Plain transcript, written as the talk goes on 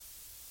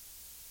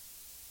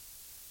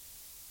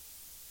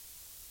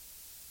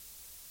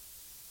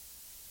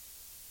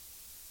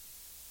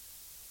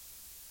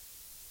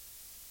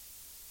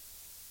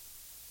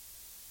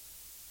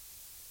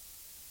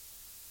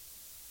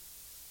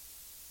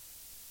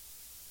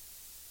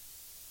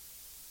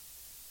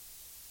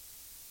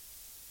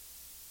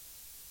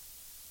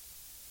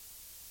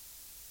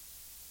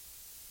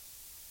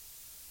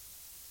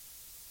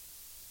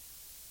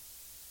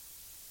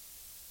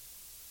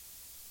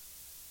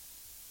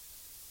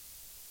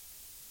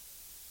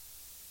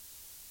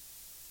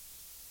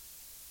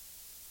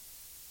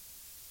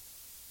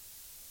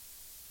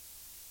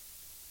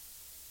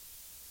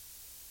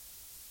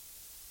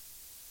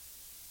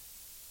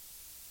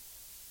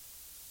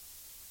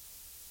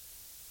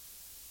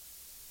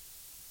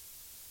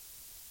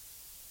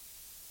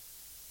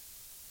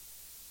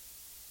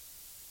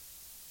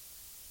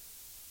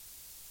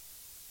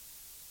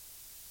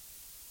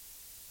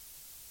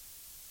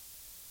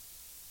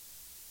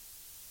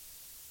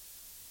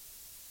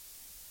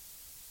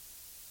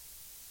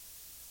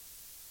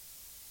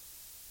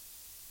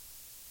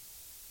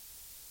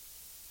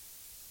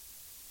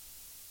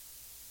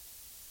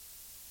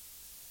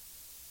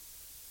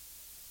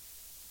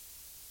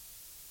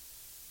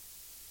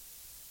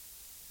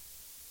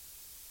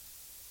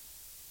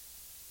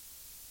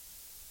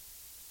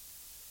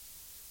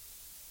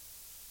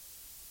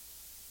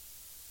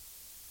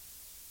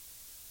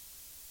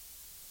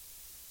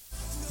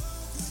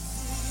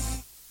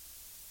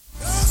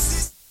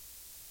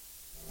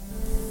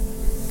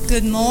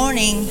Good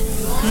morning.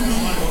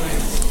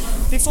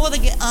 Before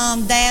the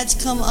dads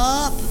come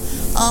up,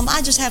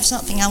 I just have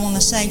something I want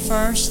to say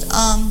first.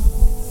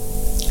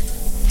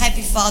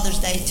 Happy Father's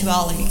Day to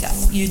all of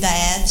you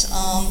dads.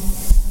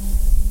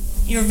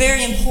 You're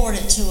very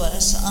important to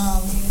us.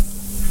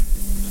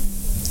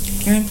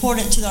 You're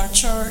important to our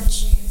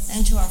church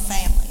and to our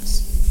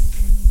families.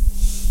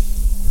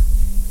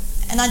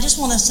 And I just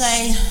want to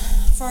say,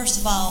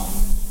 first of all,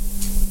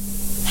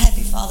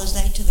 Happy Father's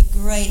Day to the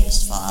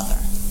greatest Father,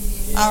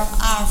 our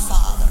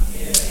Father,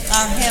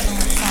 our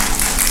Heavenly Father.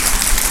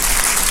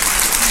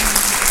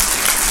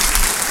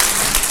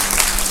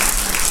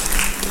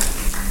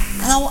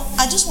 And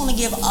I just want to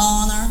give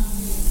honor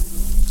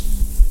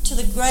to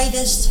the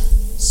greatest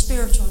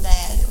spiritual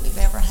dad that we've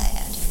ever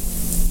had.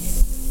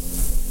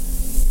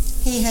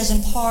 He has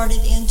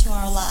imparted into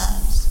our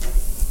lives.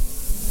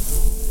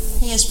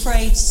 He has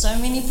prayed so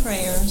many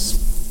prayers,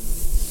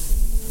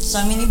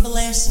 so many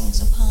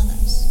blessings upon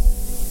us.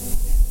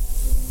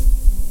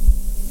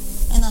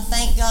 And I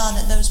thank God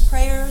that those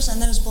prayers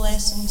and those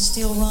blessings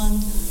still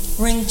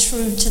ring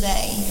true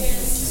today.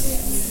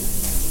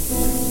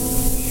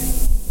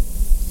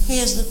 He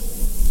is the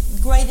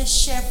greatest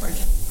shepherd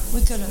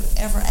we could have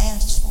ever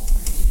asked for.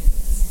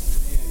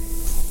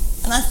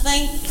 And I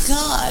thank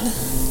God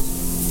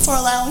for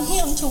allowing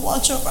Him to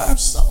watch over our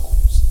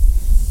souls.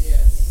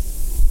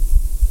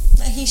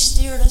 That He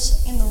steered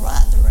us in the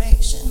right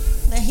direction.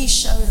 That He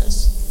showed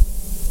us.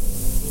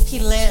 He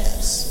led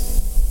us.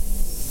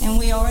 And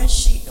we are His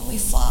sheep and we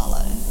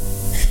follow.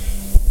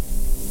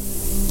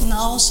 And I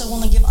also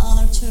want to give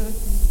honor to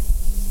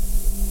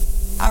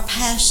our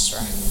pastor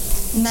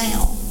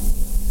now.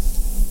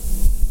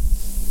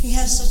 He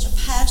has such a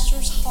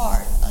pastor's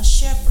heart, a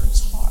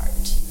shepherd's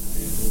heart,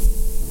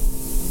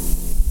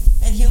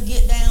 that he'll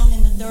get down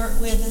in the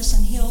dirt with us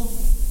and he'll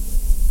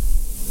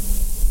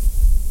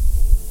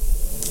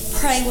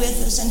pray with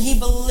us, and he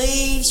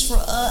believes for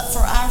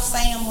our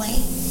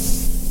family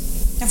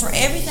and for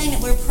everything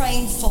that we're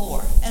praying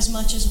for as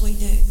much as we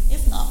do,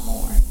 if not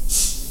more.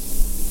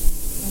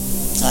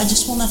 So I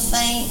just want to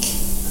thank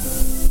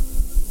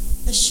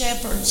the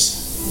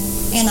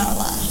shepherds in our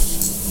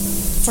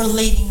life for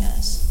leading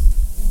us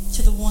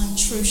to the one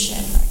true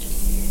shepherd.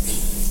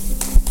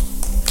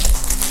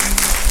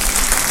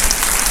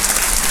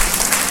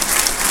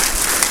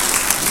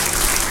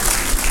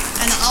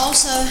 And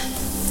also,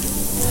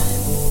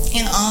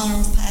 in honor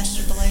of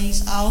Pastor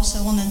Blaze, I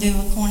also want to do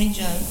a corny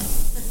joke.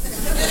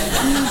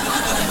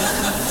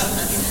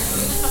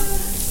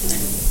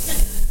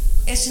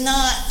 It's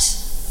not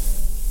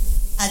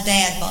a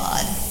dad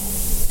bod,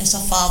 it's a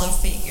father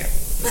figure.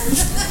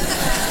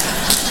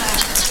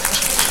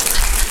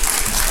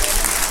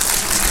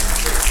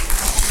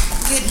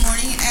 Good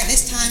morning. At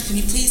this time, can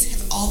you please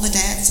have all the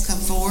dads come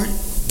forward?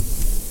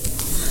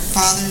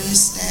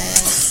 Fathers,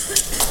 dads,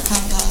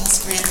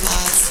 papas,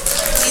 grandpas,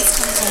 please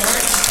come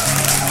forward.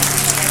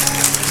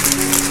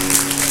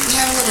 We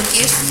have a little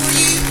gift for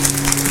you.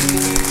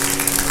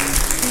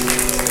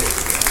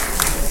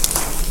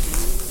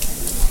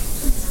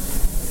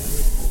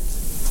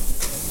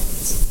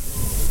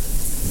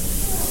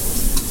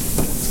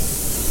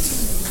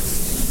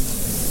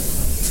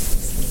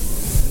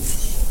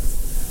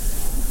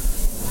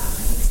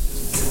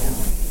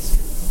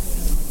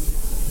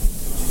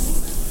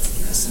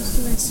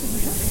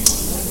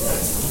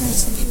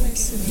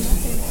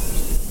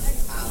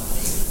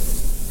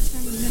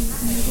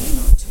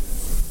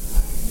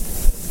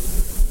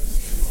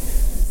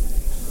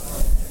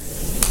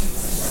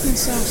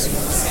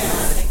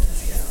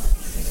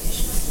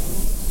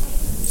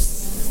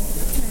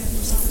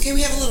 Okay,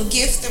 we have a little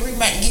gift that we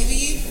might give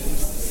you.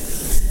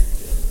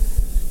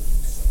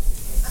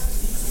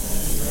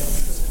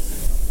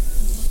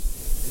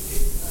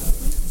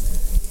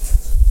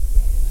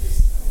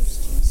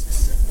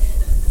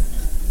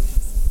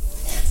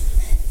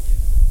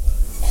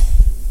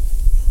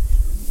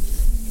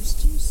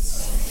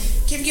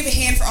 Can we give a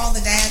hand for all the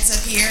dads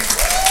up here?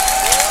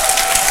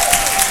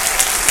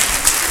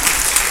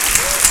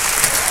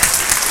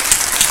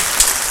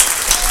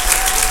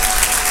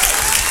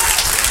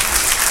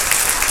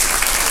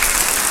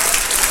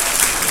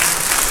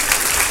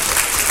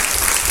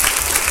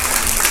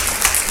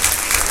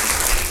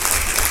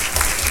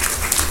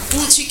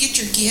 Once you get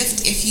your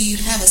gift, if you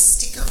have a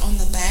sticker on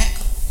the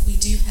back, we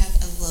do have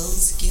a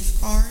Lowe's gift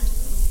card.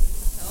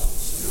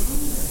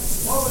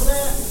 What was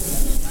that?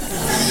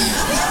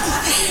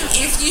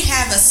 If you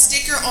have a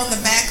sticker on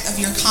the back of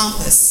your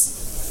compass,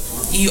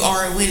 you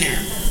are a winner.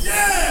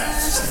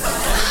 Yes!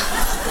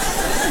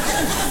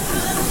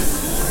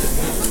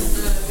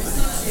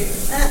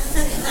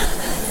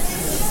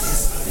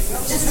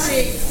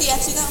 He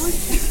actually got one?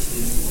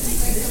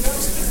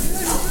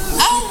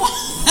 Oh!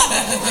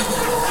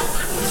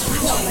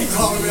 You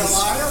calling me a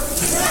liar?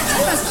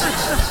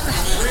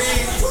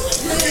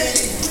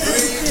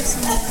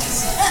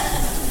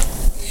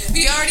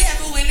 We already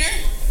have a winner.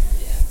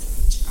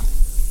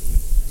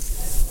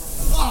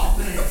 Oh,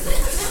 man.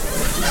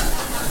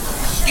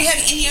 Do you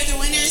have any other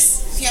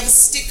winners? If you have a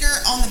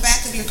sticker on the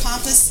back of your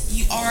compass,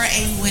 you are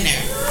a winner.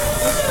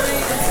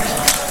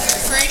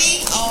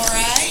 Freddie, all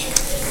right.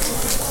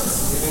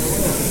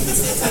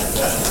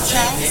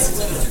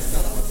 Charles?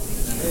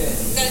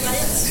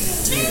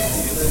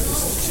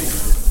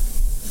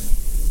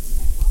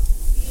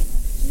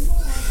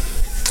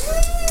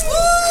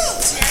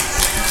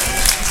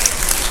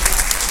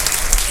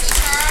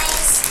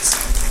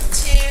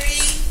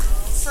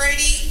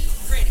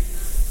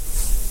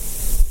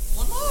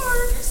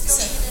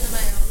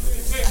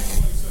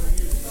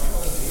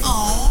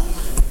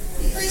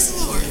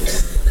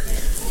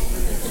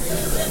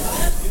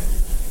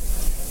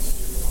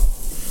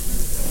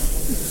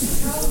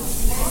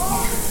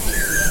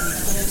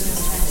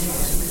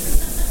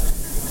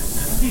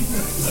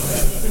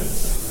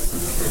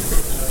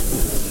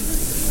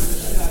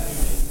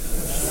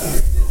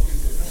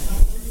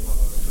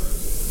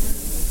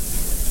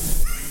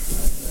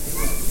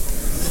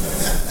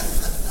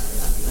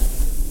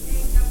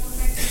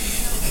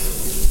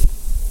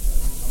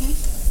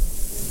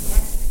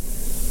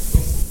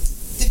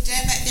 Did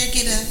Dad back there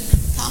get a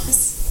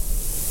compass?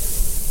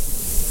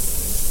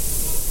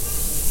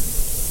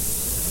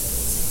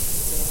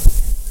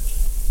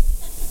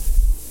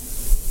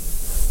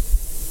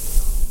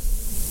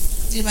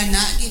 Did anybody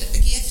not get a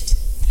gift?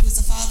 Who was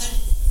a father?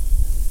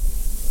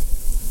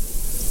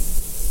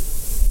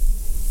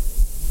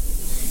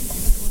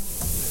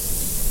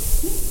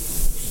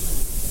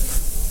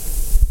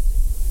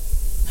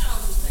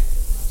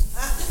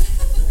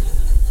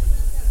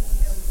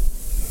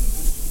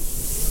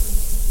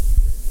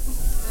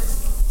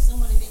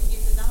 Somebody didn't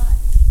get the dime.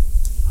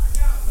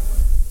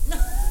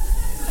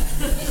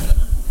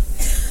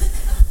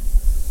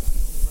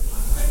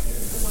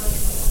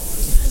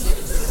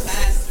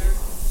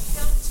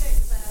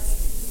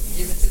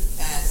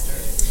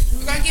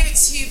 We're going to give it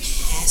to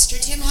Pastor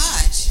Tim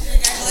Hodge.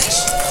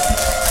 Congratulations.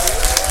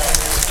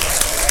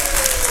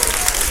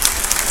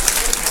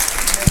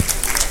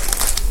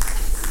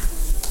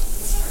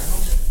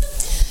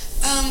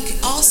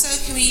 Also,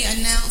 can we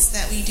announce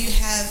that we do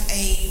have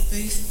a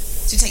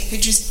booth to take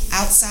pictures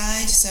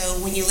outside? So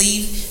when you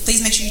leave,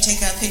 please make sure you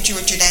take a picture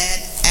with your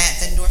dad at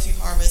the Northview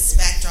Harvest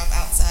backdrop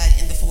outside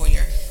in the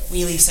foyer when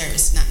you leave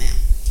service, not now.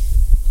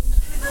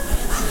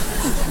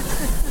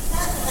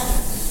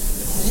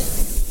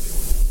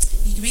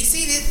 You can be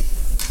seated.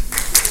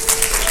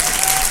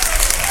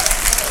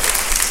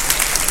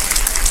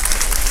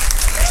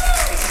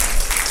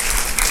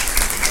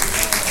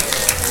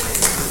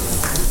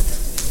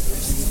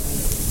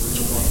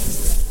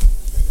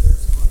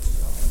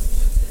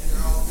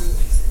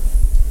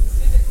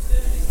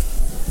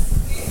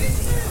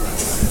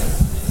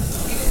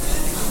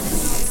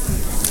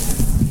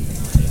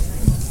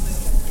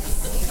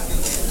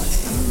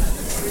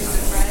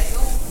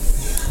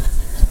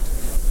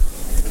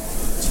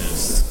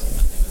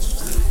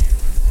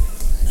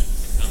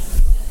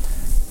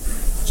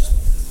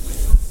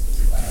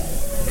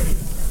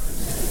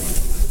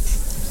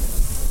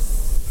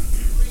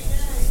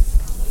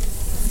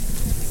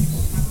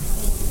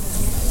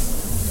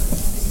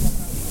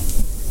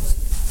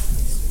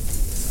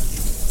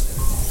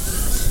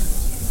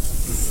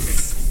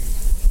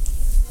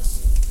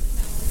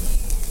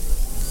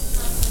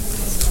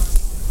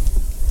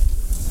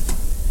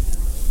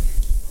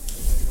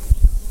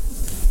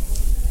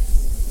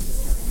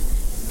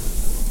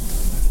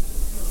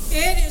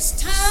 It is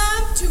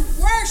time to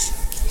worship.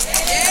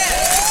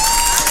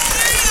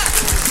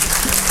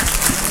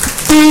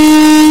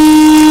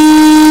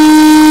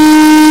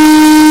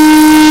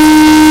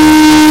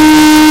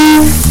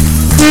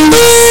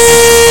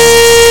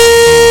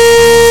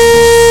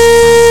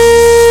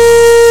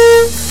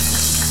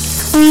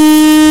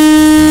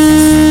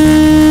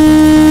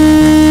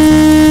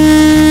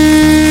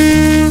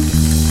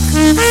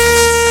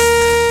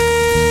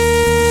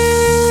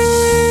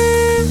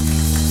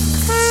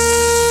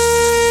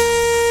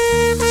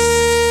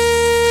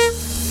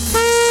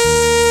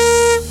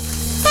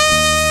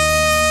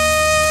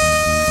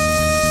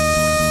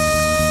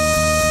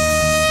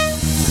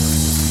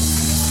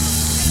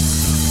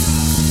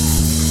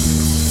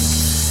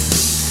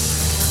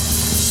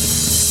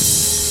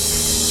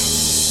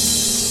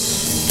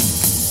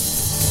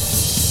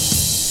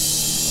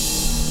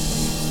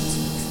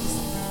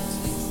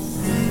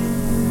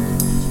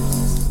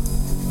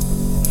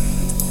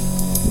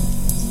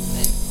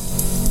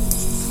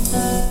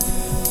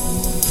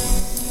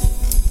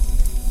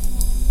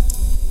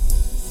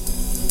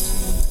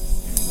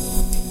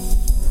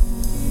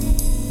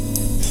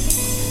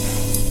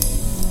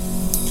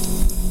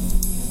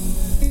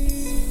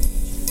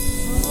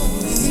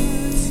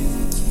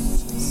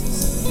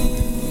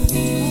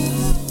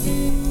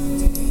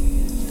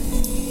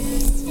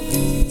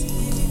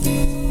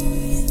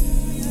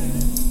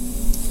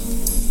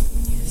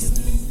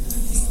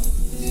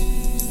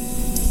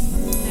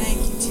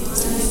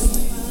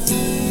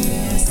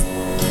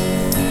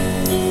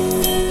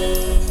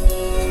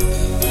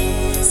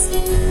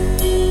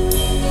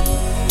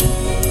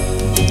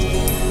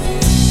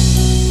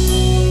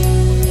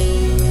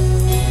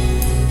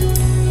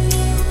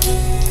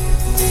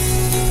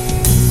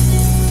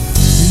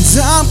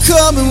 I'm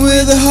coming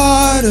with a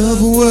heart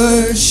of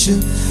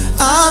worship.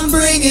 I'm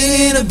bringing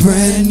in a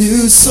brand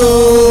new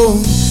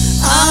soul.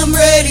 I'm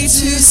ready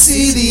to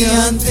see the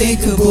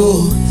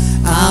unthinkable.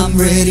 I'm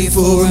ready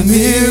for a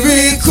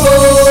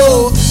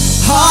miracle.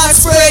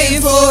 Hearts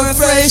praying for a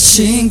fresh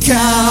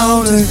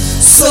encounter.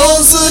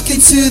 Souls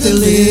looking to the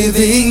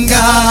living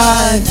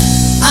God.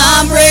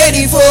 I'm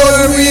ready for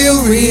a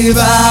real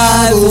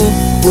revival.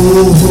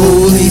 Oh,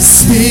 Holy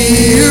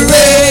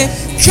Spirit,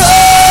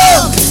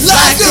 come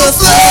like a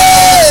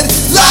flood,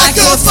 like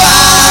a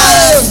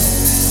fire.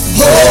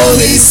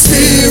 Holy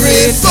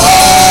Spirit,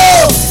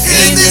 fall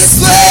in this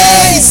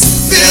place.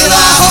 Fill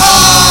our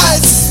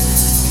hearts.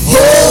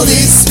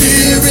 Holy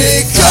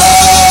Spirit,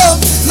 come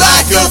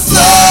like a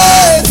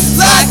flood,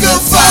 like a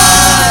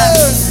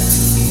fire.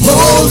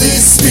 Holy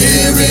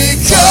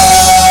Spirit, come.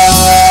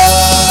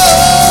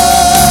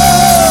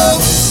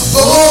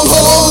 Oh,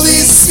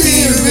 Holy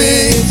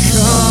Spirit,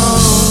 come.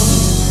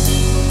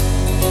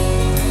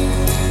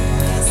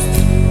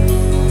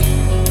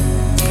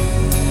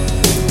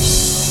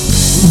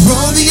 We're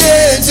on the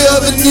edge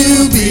of a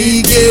new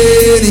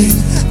beginning.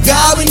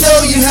 God, we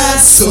know you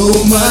have so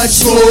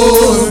much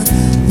more.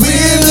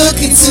 We're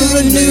looking to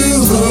a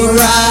new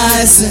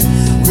horizon.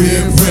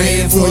 We're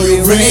praying for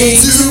your rain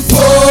to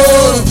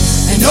pour.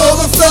 An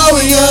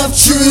overflowing of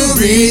true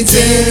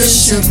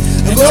redemption.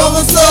 An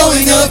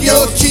overflowing of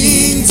your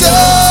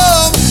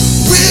kingdom.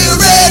 We're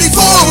ready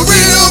for a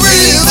real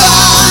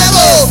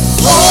revival.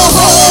 Oh,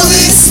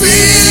 Holy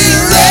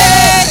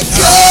Spirit,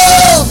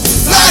 come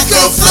like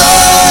a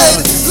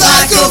flood,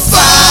 like a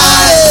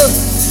fire.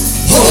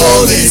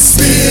 Holy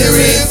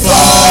Spirit,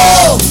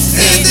 fall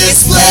in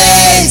this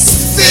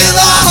place. Fill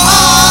our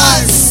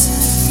hearts.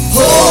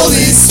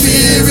 Holy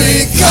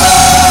Spirit,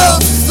 come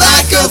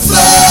like a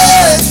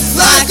flood,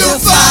 like a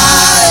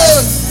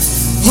fire.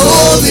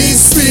 Holy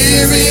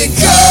Spirit,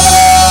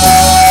 come.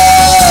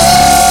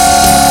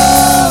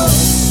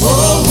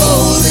 Oh,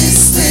 Holy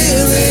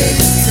Spirit,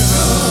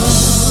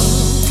 come.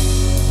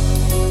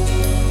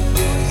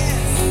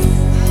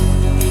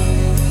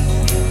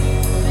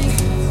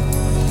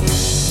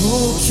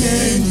 Oh,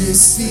 can you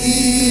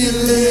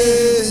feel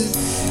it?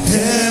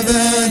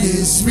 Heaven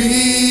is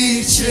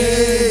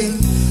reaching.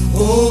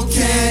 Oh,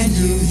 can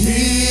you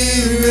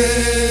hear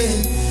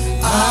it?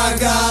 Our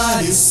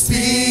God is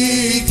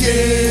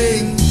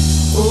speaking.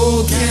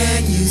 Oh,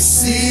 can you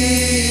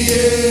see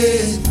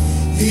it?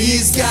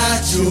 He's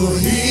got your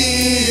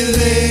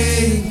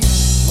healing.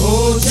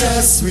 Oh,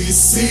 just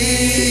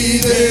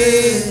receive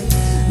it.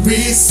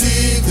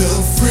 Receive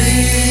the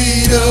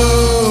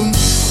freedom.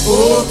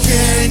 Oh,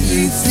 can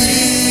you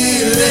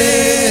feel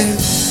it?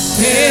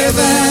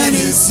 Heaven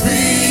is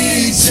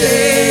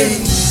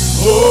reaching.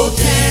 Oh,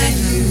 can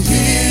you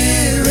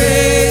hear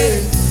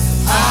it?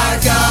 Our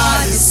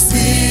God is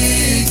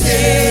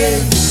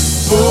speaking.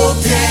 Oh,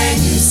 can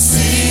you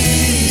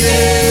see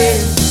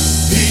it?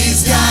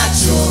 He's got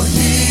your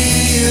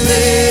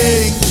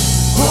healing.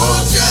 Oh,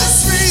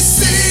 just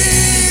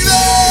receive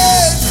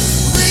it.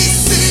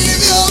 Receive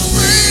your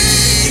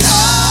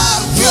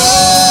freedom.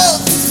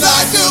 Come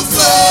like a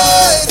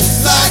flood,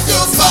 like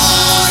a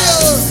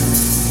fire.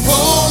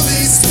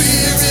 Holy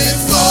Spirit,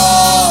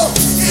 fall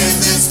in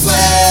this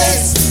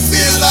place.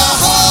 Fill our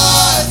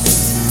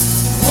hearts.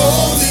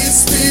 Holy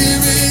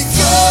Spirit,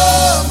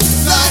 come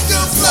like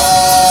a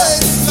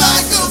flood,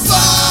 like a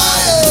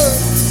fire.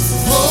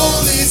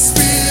 Holy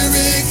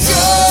Spirit,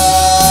 come.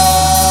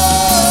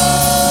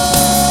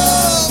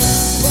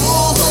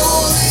 Oh,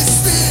 Holy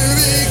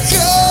Spirit,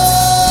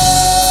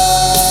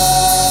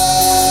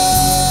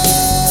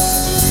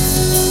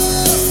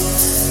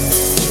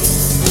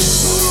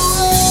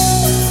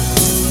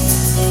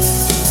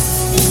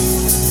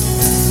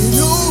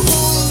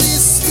 Holy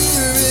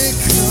Spirit,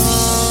 come.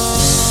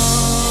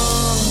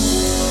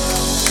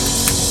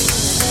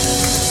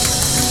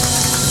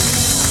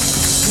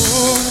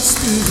 Holy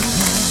Spirit,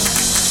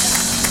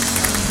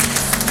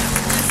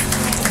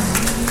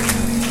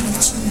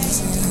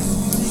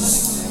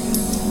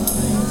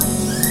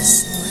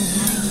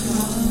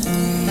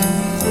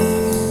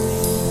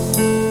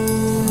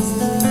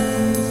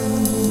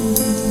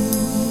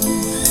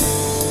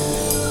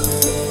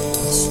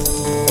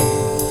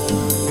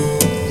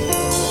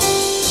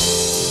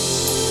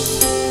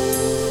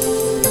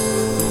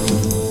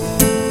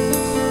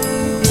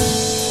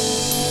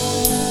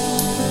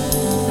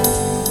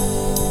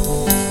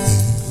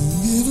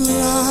 give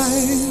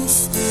life.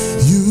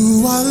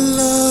 You are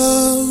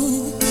love.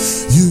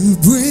 You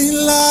bring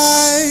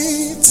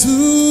light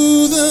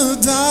to the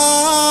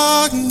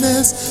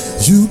darkness.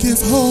 You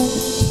give hope.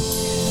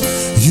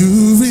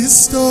 You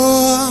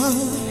restore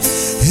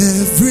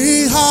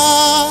every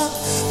heart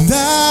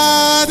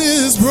that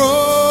is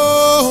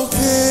broken.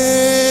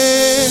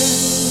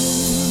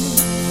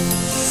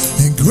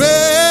 And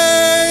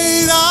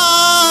great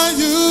are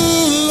you,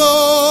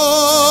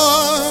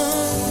 Lord.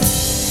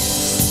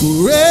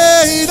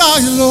 Great are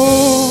you,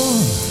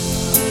 Lord.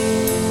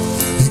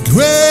 And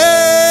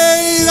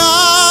great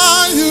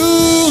are you,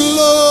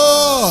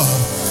 Lord.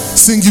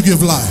 Sing, you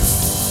give life.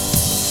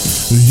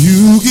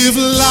 You give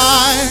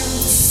life.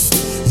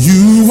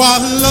 You are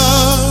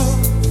love.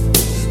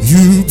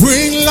 You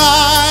bring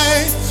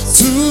light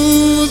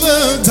to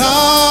the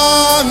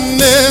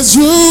darkness.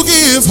 You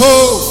give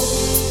hope.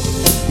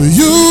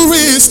 You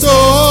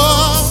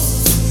restore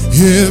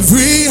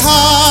every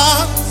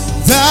heart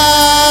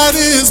that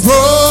is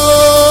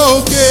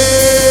broken.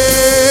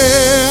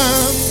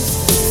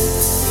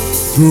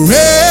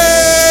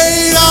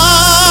 Great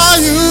are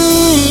you,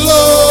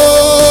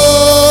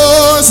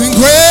 Lord, and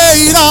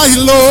great are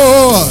you,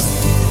 Lord.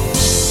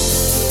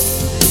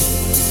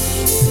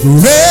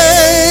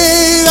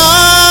 Great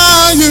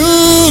are you,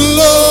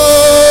 Lord,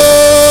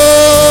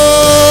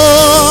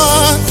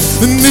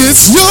 and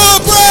it's your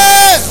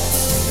breath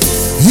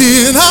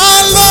in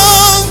our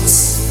lungs,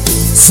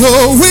 so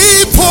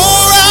we pour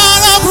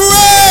out our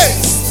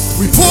praise.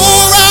 We pour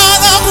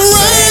out our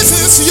praise.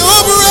 It's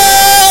your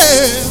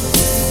breath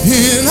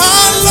in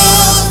our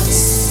lungs,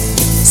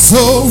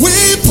 so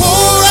we pour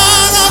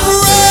out our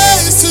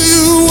praise to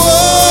you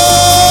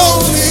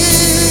only.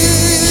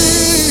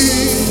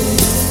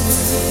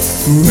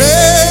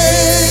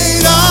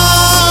 Great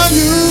are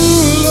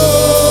you,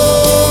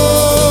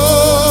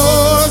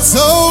 Lord,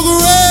 so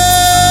great.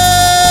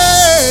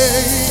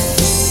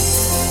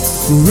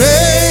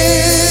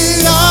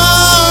 Great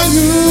are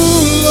you,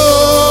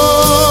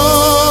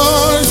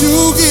 Lord.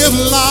 You give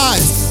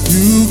life.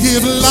 You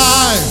give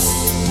life.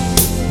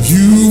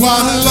 You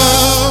are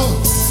love.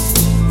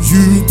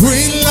 You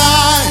bring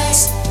light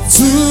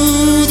to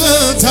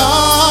the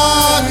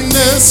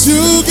darkness.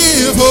 You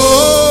give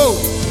hope.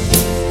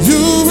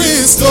 You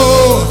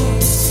restore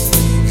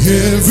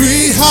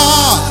every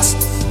heart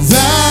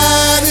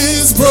that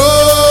is broken.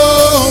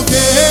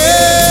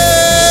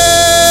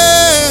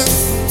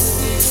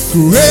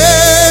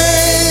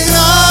 Great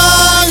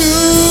are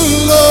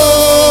you,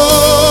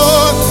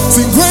 Lord.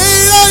 Sing,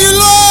 great are you,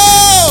 Lord.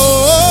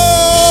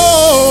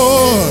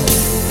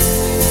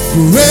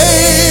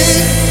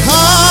 Great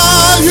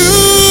are you,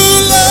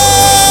 Lord.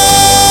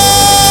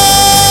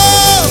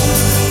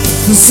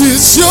 'Cause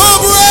it's your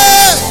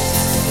breath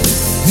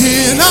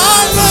in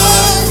our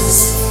lungs,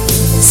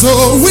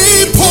 so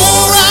we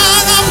pour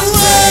out our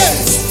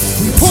praise.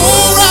 We pour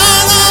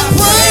out our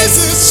praise.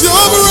 It's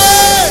your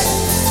breath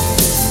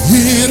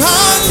in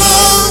our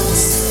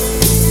lungs,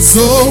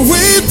 so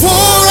we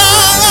pour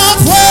out our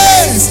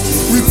praise.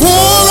 We pour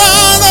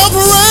out our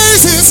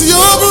praise. It's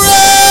your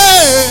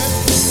breath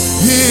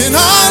in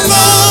our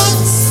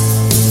lungs,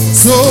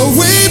 so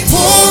we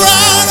pour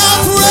out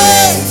our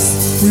praise.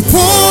 We pour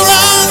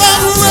out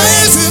our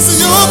praise. It's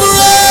your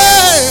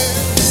breath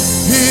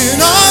in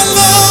our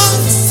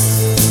lungs,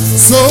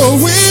 so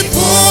we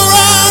pour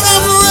out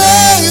our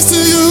praise to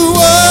you only.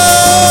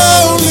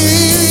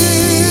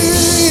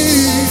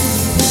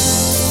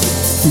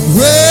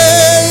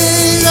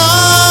 Great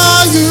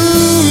are you,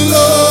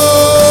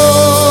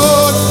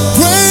 Lord,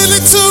 greatly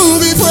to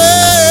be praised.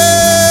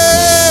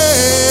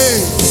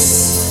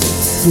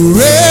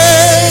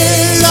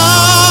 Great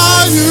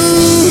are you,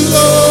 Lord.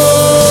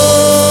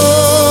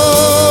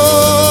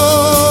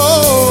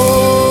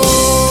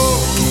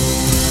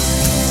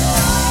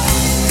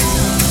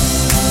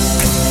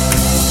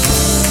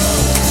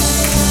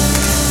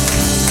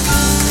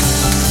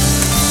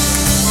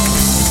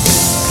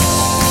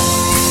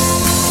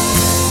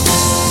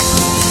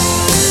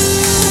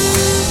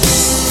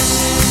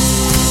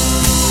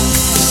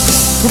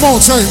 Come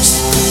on,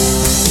 church.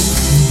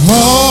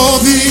 All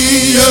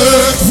the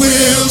earth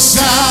will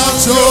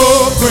shout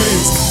your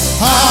praise.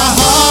 Our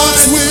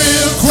hearts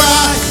will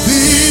cry.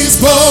 These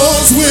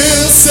bones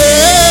will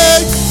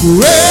say,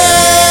 great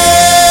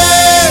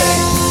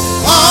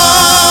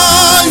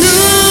are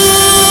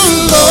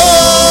you,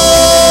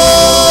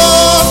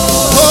 Lord.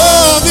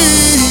 All the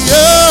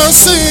earth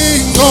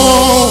sing.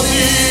 All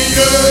the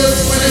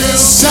earth will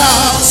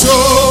shout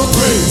your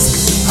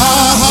praise.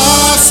 Our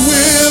hearts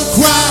will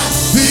cry.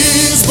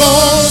 These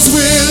bones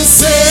will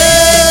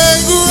say,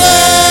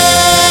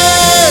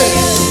 great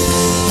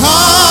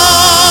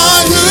are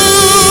you,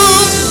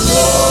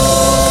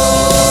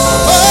 Lord.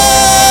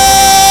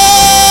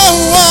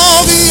 Oh,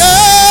 all the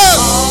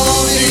earth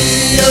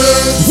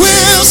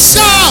will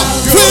shout,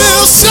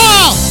 will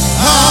shout.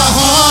 Our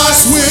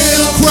hearts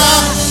will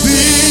cry.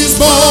 These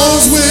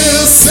bones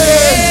will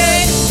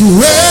say,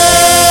 great.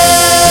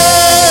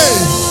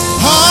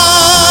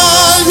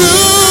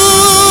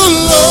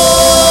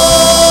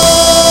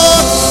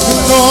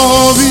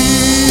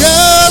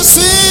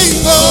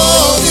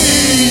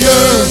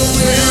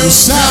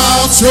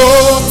 Shout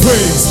your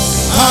praise.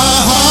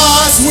 Our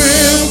hearts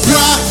will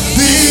cry.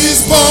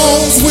 These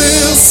bones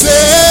will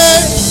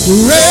say,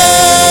 great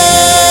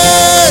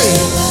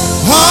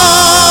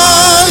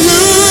are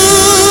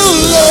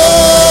you,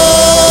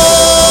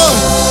 Lord.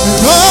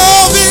 And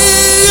all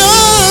the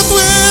earth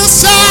will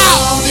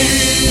shout.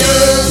 The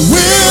earth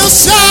will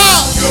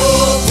shout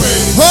your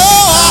praise. Oh,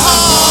 our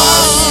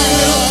hearts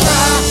will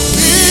cry.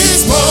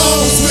 These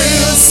bones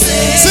will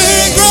sing.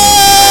 Sing great.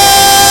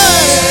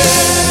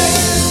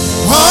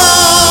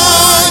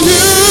 Are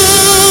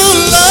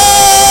you, Lord?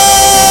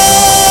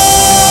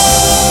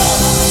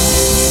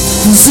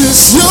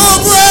 your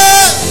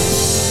breath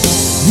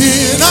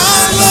in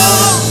our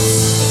lungs.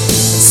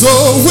 So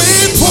we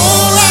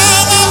pour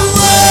out our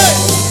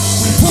praise.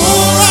 We pour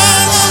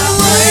out our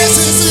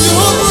praises to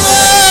your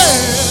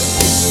breath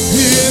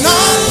in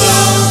our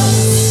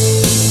lungs.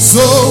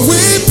 So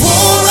we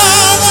pour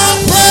out our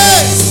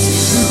praise.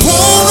 We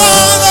pour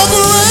out our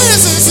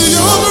praises to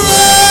your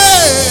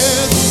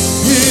breath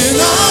in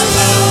our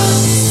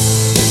lungs.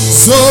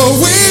 So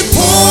we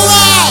pour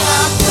out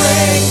our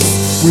praise.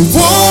 We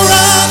pour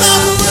out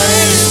our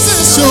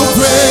praises to your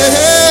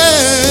breath.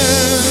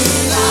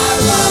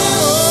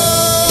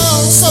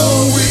 So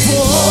we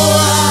pour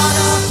out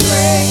our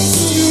praise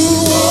to you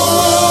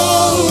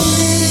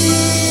only.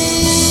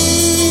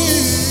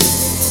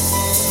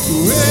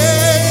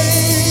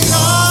 Great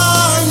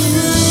are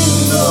you,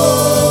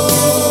 Lord.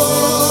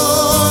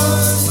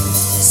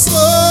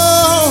 So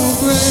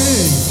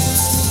great.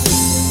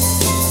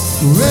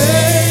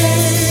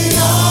 Great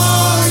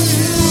are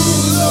you,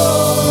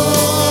 Lord.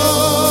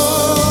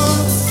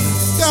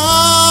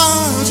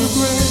 God, you're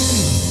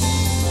great.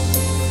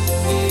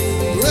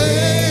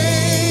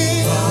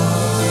 Great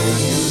are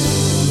you,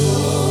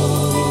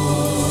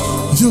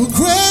 Lord. You're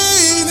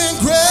great and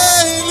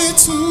greatly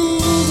to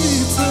be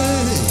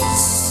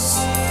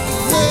praised.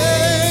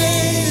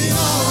 Great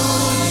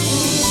are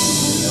you,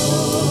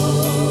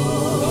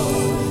 Lord.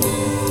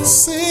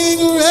 Sing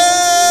great.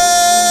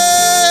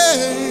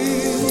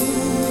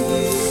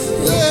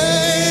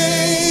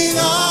 Great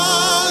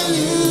are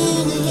you,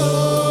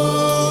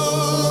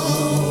 Lord.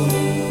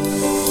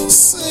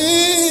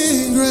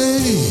 Sing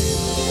great.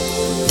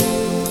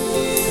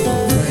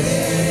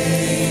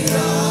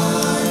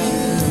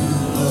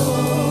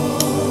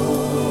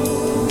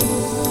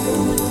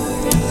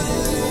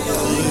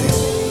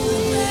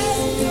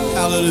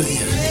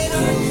 Hallelujah.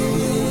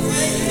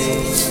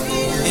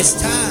 It's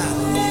time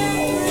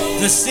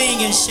to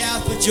sing and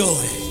shout for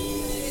joy.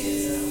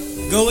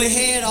 Go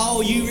ahead,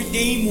 all you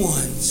redeemed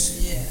ones.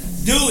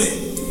 Do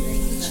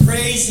it.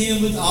 Praise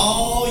him with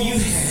all you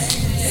have.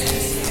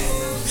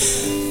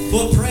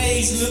 For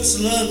praise looks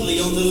lovely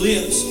on the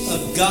lips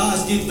of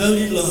God's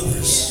devoted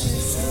lovers.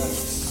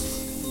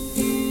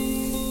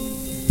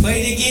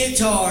 Play the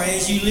guitar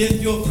as you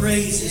lift your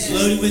praises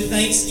loaded with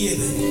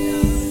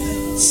thanksgiving.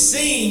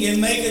 Sing and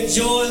make a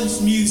joyous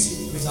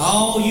music with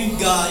all you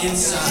got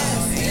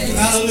inside.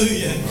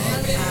 Hallelujah.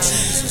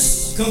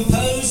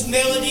 Compose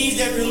melodies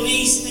that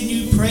release the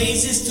new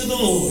praises to the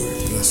Lord.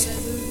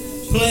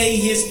 Play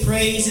his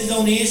praises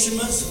on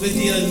instruments with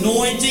the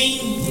anointing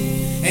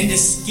and the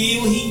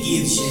skill he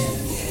gives you.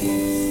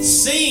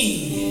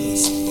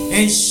 Sing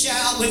and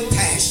shout with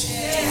passion.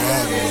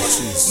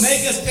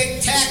 Make a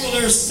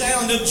spectacular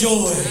sound of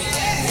joy.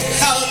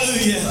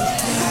 Hallelujah.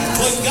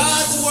 But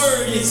God's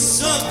word is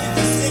something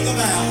to sing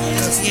about.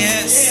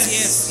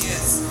 Yes.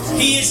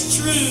 He is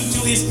true to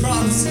his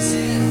promises.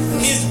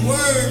 His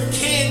word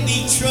can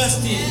be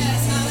trusted.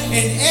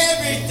 And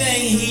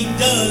everything he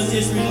does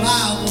is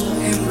reliable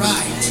and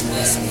right.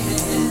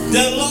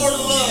 The Lord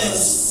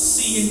loves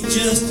seeing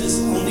justice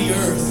on the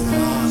earth.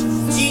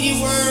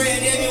 Anywhere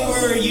and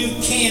everywhere you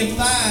can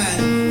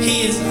find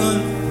his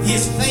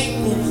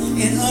faithful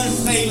and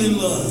unfailing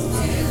love.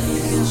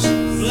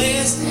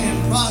 Blessed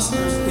and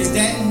prosperous is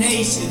that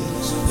nation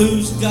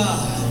whose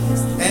God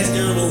as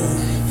their Lord.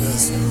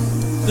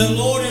 The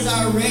Lord is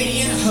our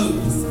radiant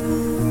hope,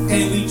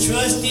 and we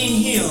trust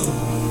in him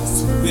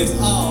with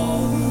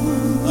all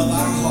of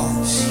our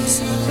hearts.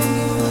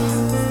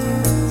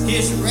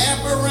 His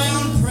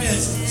wraparound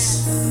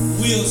presence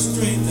will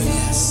strengthen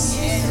us.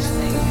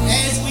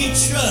 As we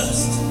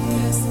trust,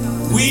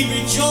 we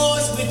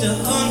rejoice with the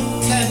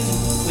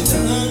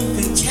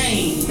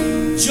uncontained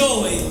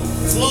joy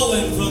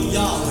flowing from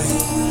Yahweh.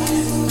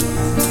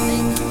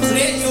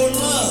 Let your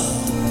love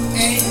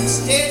and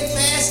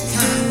steadfast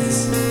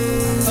kindness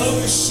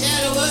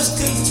overshadow us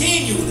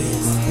continually,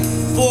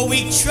 for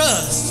we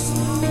trust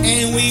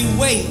and we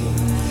wait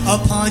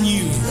upon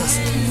you.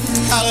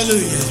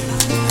 Hallelujah.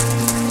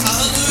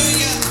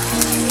 Hallelujah.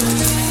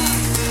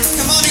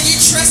 Come on, are you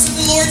trusting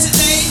the Lord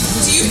today?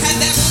 Do you have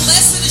that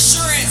blessed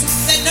assurance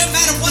that no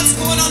matter what's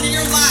going on in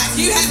your life,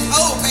 you have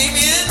hope?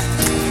 Amen.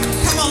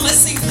 Come on,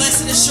 let's sing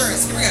Blessed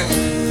Assurance. Here we go.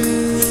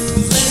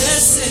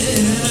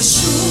 Blessed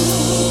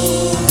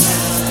assurance,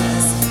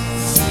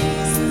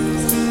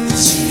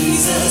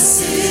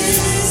 Jesus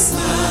is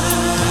mine.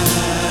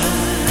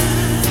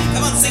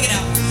 Come on, sing it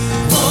out.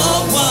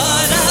 Oh,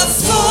 what a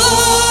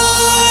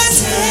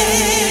foretaste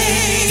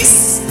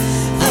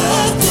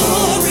of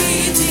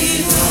glory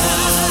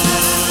divine.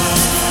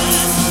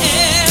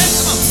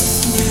 Come on.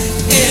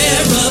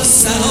 Heir of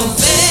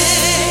salvation,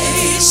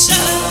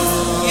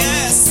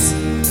 yes,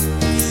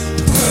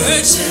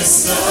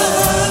 purchase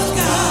of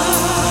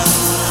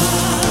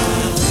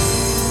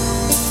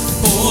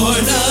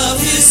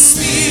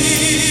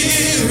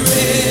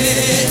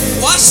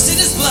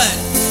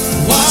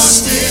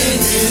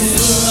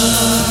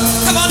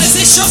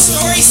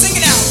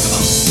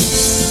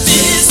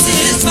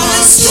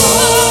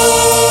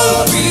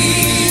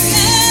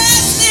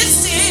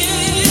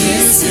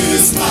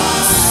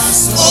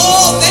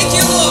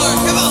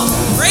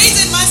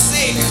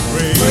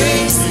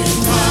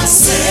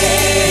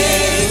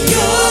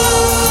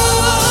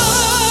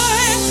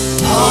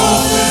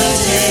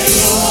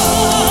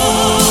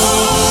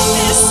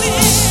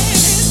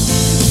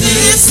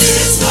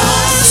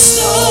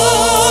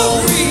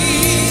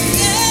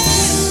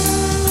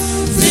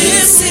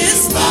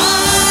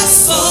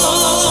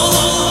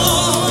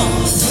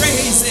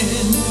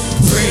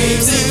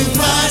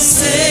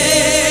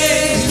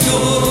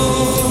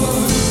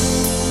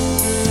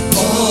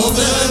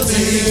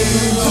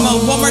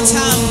more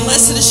time.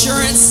 Blessed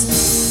assurance.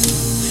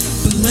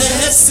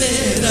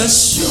 Blessed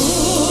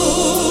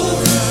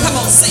assurance. Come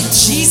on, say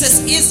Jesus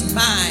is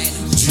mine.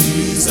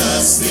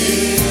 Jesus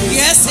is.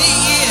 Yes, he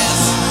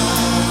is.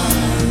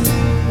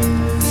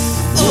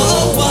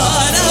 Oh,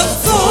 what a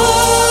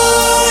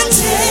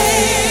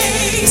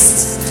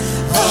foretaste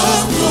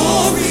of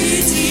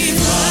glory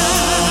divine,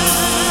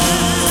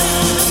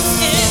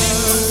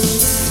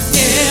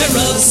 heir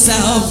of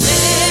salvation,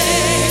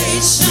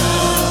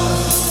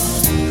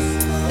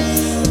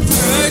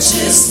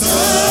 purchased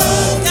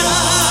of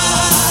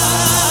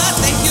God.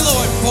 Thank you,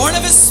 Lord. Born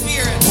of his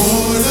Spirit.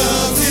 Born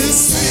of his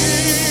Spirit.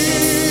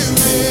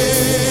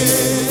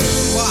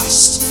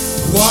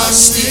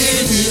 Washed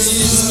in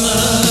his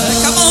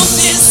blood. Come on,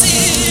 this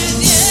is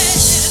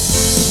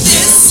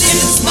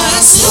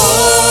my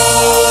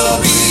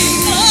story.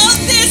 Oh,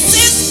 this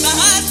is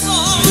my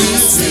song.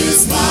 This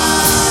is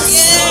my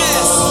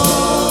Yes.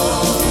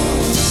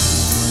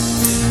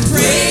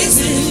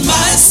 Praising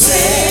my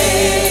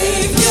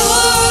Savior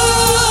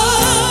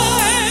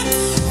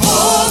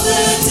all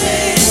the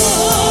day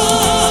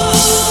long.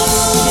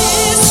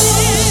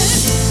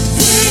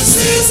 This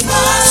is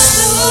my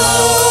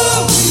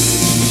story.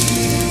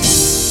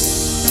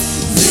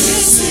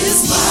 This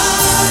is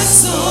my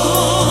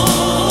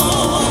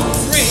song.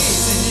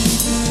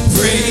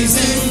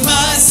 Praising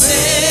my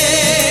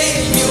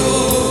Savior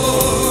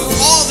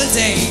All the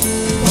day.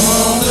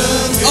 all the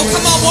day. Oh,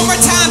 come on, one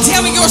more time.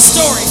 Tell me your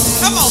story.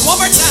 Come on, one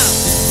more time.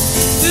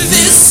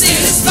 This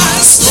is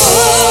my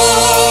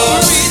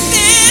story.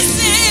 This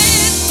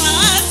is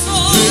my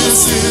song.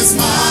 This is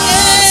my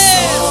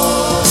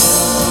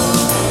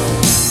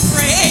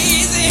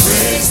Praising.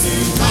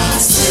 praising my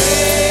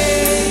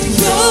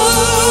Savior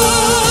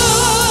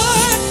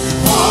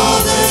all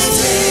the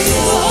day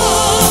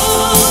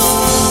long.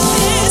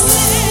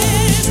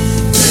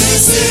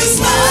 This is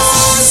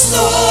my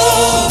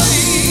story.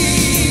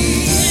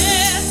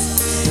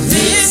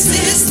 This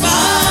is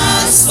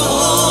my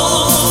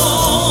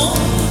song.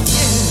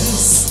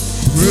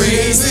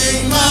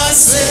 praising my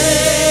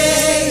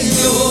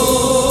Savior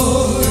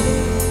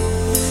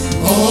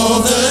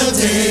all the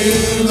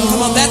day long.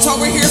 Come on, that's what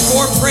we're here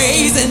for.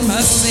 Praising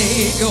my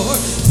Savior.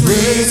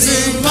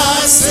 praising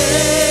my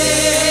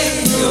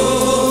Savior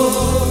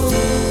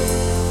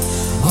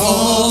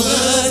all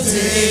the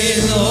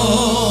day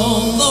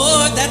long.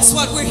 Lord, that's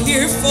what we're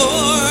here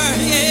for.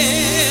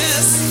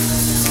 Yes.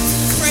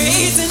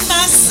 Praising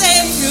my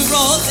Savior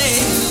all day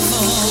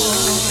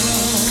long.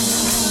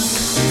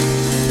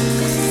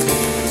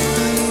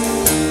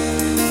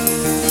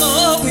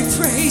 Lord, we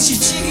praise you,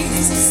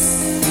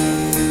 Jesus.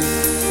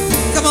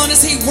 Come on,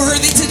 is he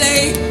worthy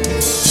today?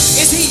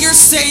 Is he your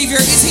Savior?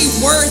 Is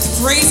he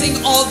worth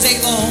praising all day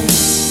long?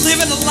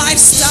 Living a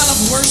lifestyle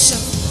of worship.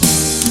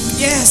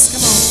 Yes,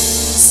 come on.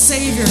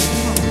 Savior,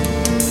 come on.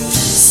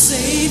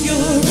 Savior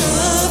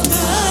of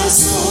my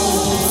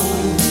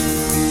soul,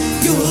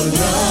 your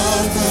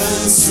love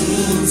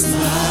consumes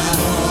my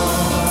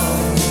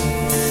heart.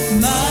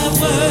 My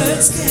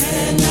words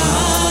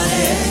cannot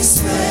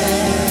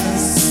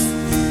express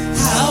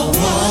how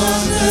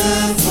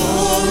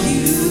wonderful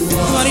you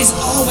Come on, are. he's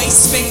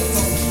always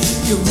faithful.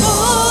 You're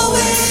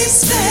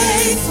always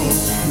faithful,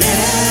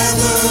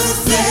 never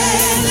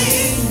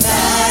failing.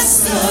 That's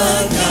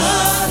the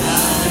God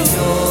I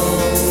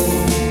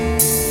know.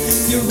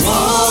 You're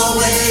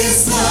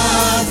always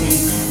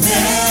loving,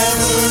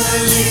 never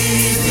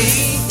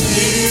leaving,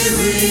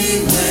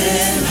 hearing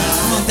when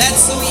Come on,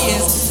 that's who he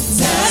is.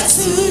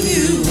 that's who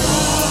you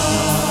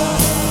are.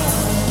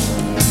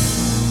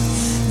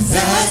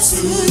 That's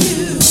who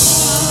you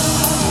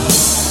are.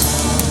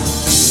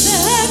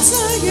 That's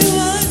who you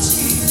are,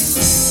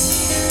 Jesus.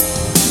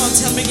 Come on,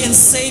 tell him again,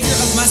 Savior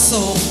of my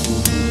soul.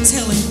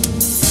 Tell him.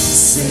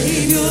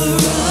 Savior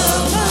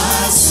of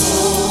my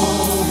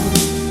soul,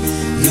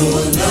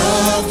 your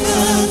love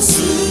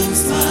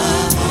consumes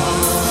my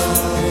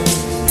heart.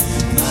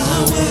 My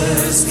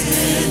words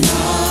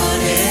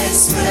cannot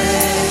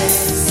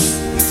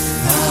express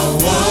how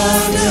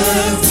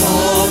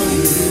wonderful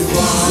you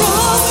are.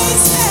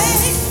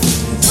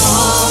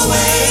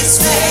 Always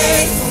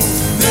faithful,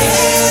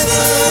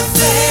 never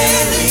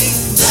failing.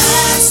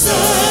 That's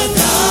the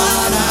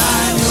God I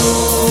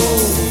know.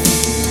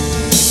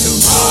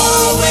 You're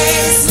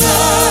always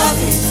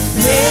loving,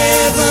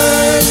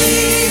 never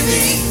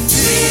leaving,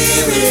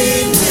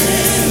 hearing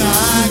when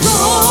I'm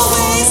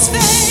always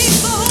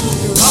faithful.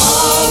 You're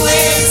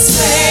always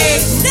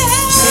faithful,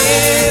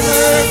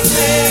 never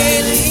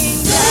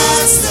failing.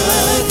 That's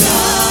the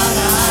God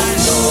I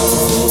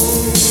know.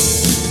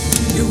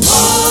 You're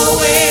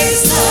always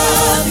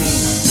loving,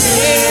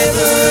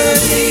 never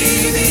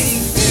leaving,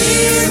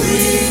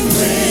 hearing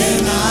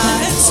when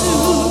I'm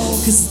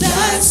told. 'Cause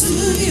that's who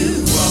you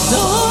are.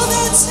 Oh,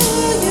 that's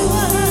who you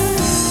are.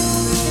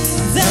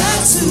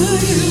 That's who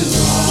you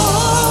are. Oh,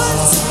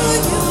 that's who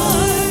you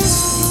are.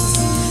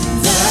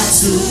 That's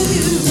who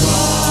you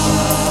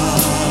are.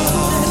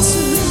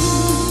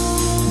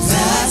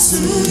 That's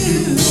who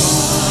you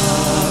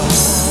are.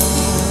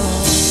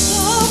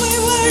 Oh, we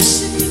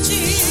worship you,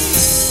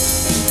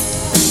 Jesus.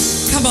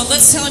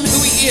 just tell him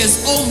who he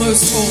is.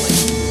 Almost holy.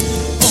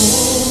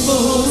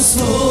 Almost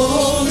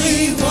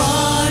holy,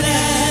 one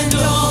and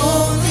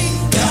only,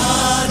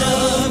 God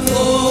of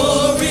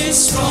glory,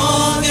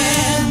 strong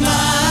and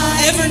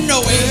mighty, Ever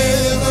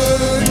knowing,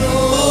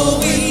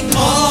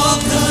 all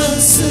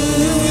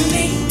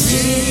consuming,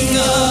 King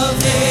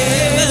of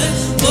heaven.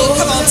 oh,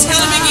 come on,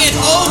 tell him again.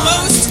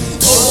 Almost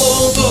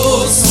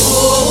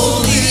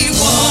holy,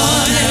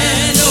 one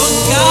and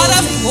only, God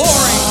of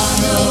glory,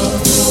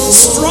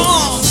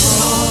 strong,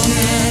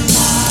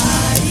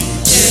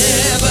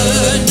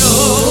 ever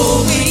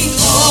knowing,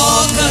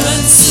 all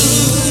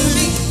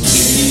consuming,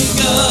 King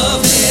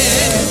of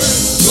heaven.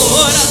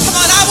 Lord. Come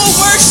on, I will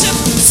worship.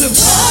 So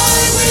I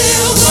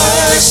will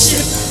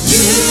worship.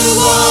 You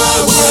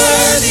are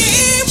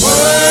worthy,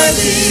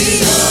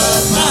 worthy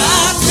of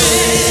my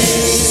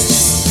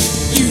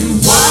praise. You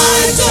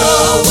wiped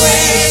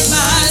away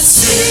my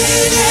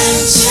sin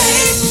and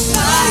shame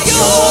by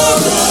your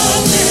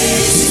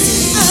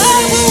amazing grace.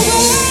 I will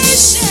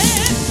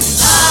worship.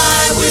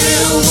 I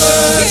will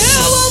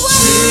worship.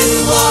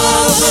 You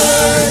are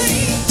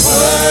worthy,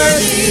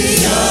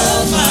 worthy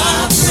of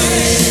my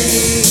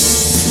praise.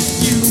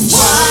 You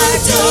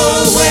wiped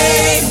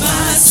away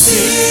my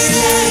sin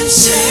and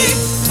shame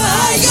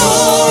by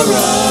your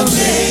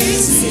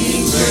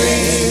amazing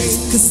grace.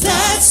 'Cause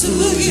that's who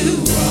you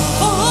are.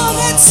 Oh,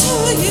 that's who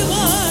you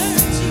are,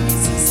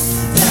 Jesus.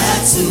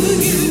 That's who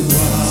you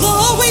are.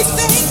 Lord, we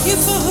thank you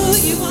for who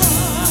you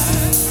are.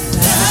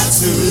 That's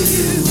who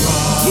you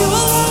are. You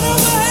alone are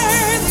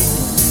worthy.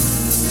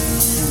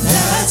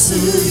 That's who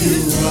you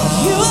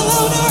are. You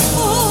alone are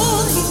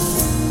holy.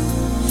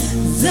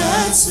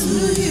 That's who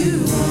you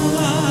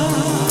are.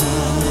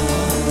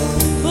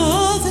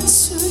 Oh, that's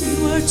who you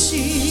are,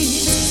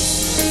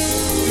 Jesus.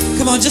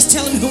 Come on, just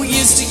tell him who he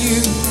is to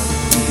you.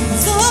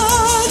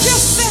 Lord,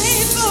 you're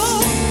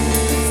faithful.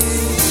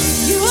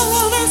 You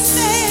alone are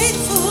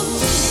faithful.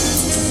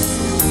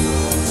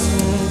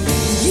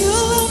 You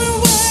alone are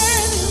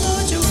worthy,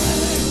 Lord, you're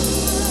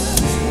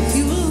worthy.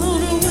 You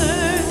alone are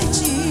worthy,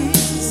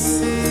 Jesus.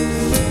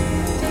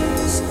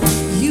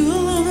 You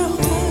alone are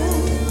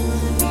holy.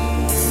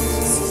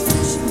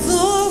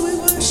 Lord, we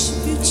worship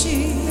you,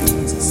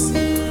 Jesus.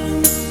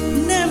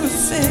 Never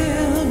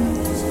fail.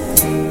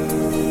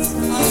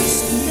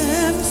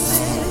 Never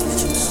fail.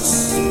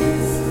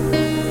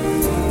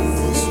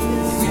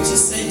 We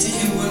just say to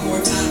him one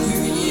more time who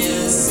he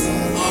is.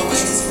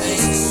 Always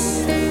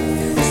faithful.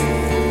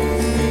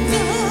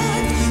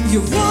 God,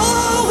 you're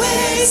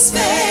always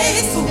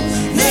faithful,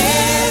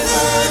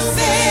 never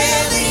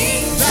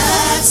failing.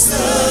 That's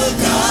the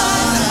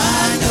God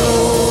I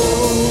know.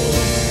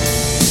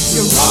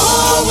 You're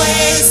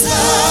always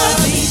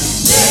loving,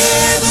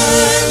 never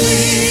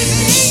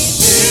leaving,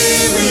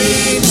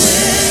 hearing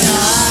when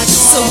I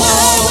call. So I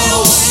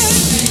will wait.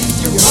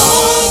 You're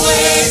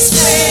always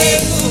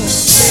faithful,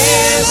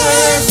 never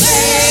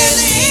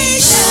failing.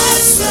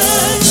 That's the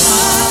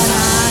God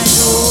I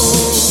know.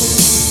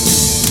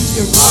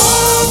 You're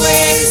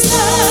always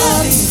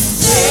loving,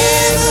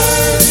 never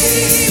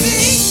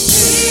leaving,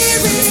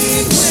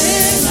 hearing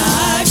when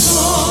I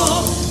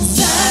call.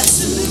 That's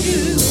who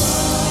you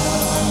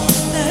are.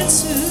 That's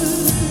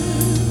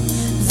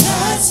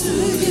who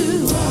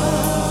you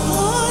are.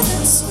 Oh,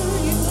 that's who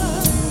you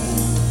are.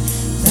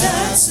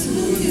 That's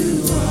who you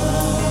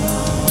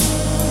are.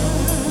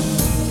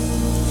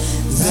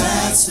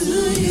 That's who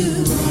you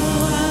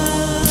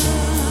are.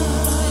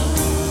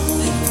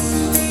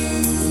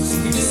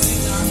 We just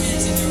lift our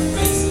hands in your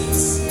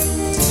presence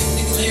to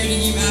declare to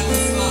you, Abba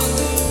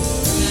Father,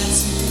 that's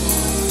who you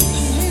are.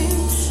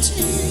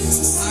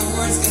 Our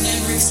words can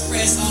never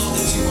express all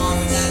that you are,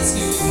 but that's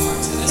who you are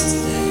to us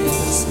today.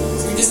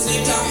 We just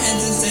lift our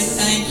hands and say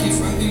thank you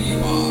for who you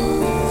are.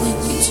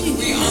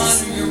 We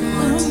honor your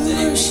word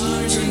today. We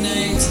honor your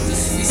name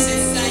today. We say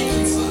thank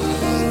you, Father.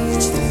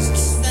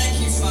 Thank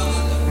you,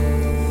 Father.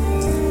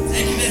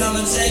 Thank you that on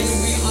the day when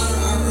we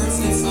honor our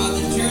earthly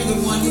Father, you're the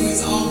one who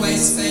is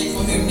always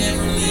faithful, who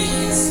never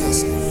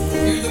leaves.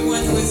 You're the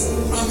one who has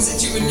promised that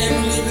you would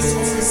never leave us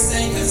or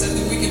forsake us, so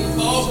that we can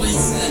boldly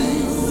say,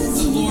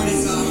 the Lord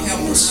is our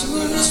helper, and I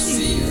will not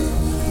fear.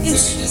 So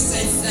we just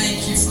say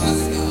thank you,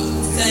 Father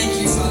God.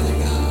 Thank you, Father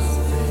God.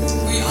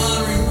 We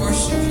honor and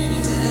worship you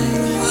today.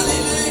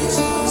 Hallelujah.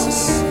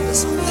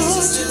 Let's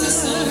just lift a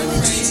song of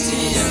praise to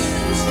you.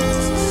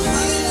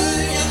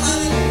 Hallelujah.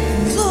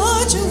 Hallelujah.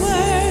 Lord, you're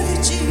worthy,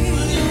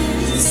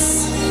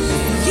 Jesus.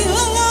 You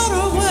alone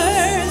are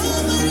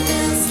worthy.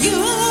 You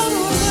alone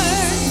are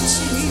worthy,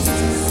 Jesus.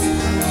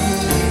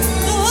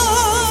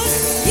 Lord,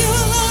 you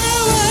alone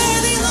are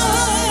worthy,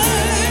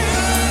 Lord.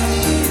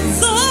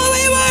 Lord,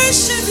 we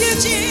worship you,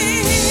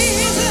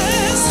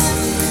 Jesus.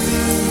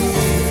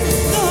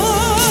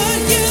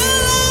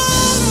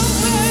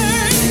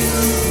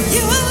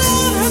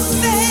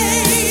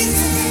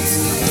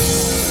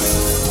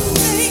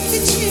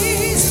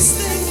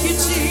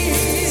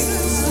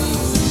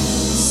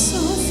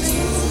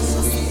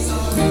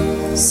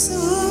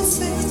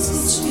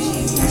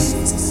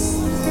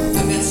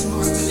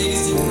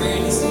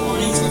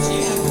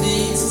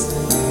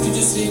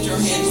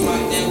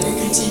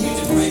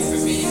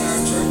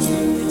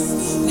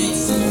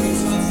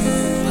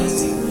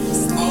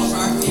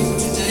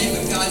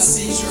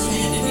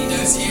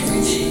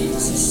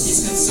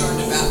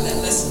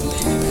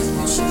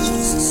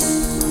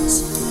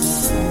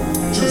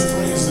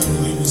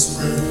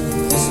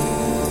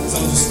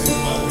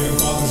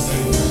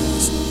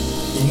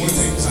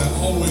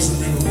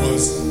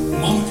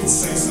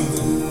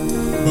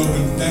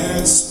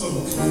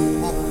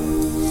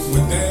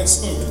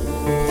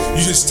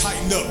 just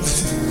tightened up.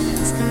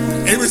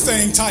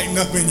 Everything tightened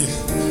up in you.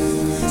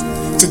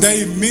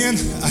 Today, men,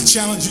 I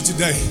challenge you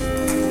today.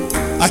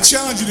 I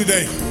challenge you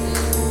today.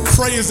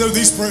 Pray as though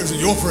these prayers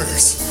are your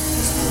prayers.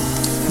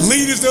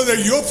 Lead as though they're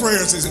your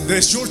prayers, that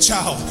it's your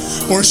child,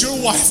 or it's your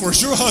wife, or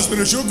it's your husband,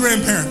 or it's your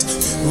grandparent.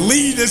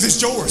 Lead as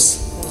it's yours.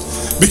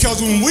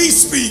 Because when we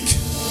speak,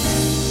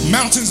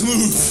 mountains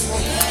move.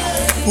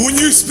 When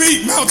you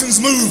speak, mountains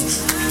move.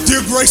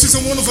 Dear gracious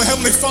and wonderful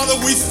Heavenly Father,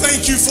 we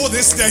thank you for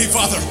this day,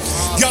 Father.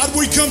 God,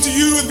 we come to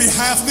you in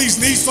behalf of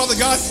these needs, Father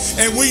God,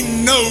 and we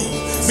know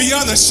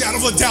beyond a shadow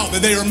of a doubt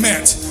that they are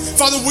met.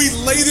 Father, we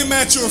lay them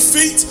at your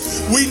feet.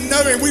 We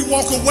know and we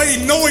walk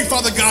away knowing,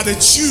 Father God,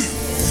 that you,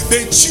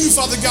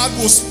 Father God,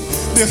 will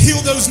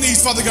heal those needs,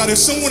 Father God. If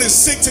someone is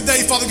sick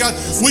today, Father God,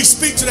 we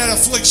speak to that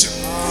affliction.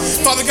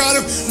 Father God,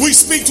 we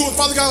speak to it,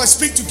 Father God, I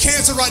speak to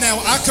cancer right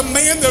now. I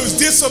command those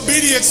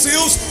disobedient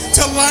cells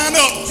to line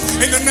up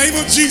in the name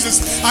of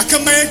Jesus. I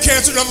command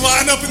cancer to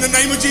line up in the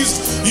name of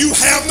Jesus. You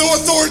have no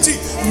authority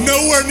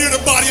nowhere near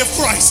the body of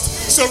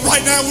Christ. So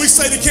right now we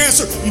say to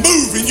cancer,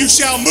 move and you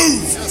shall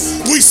move.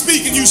 We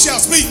speak and you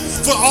shall speak.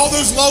 For all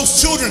those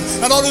lost children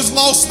and all those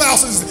lost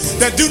spouses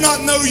that do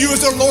not know you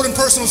as their Lord and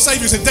personal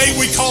Savior, today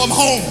we call them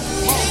home.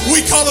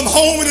 We call them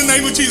home in the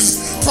name of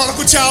Jesus.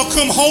 Prodigal child,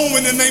 come home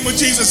in the name of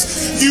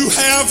Jesus. You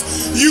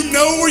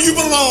know where you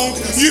belong.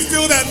 You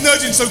feel that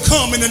nudging, so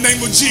come in the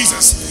name of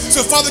Jesus.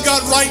 So Father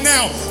God, right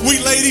now,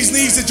 we lay these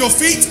needs at your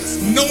feet,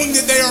 knowing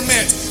that they are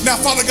met. Now,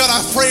 Father God,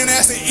 I pray and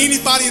ask that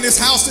anybody in this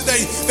house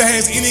today that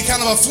has any kind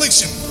of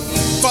affliction,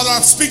 Father,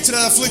 I speak to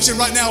that affliction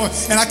right now,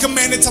 and I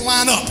command it to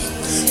line up.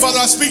 Father,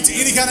 I speak to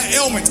any kind of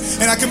ailment,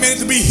 and I command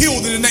it to be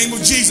healed in the name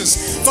of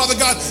Jesus. Father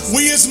God,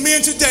 we as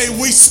men today,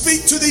 we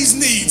speak to these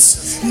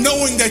needs,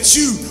 knowing that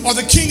you are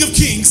the King of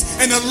Kings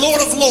and the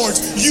Lord of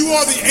Lords. You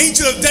are the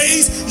Ancient of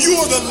Days. You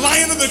are the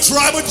Lion of the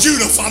tribe of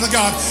Judah, Father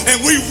God.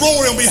 And we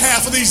roar on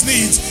behalf of these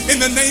needs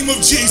in the name of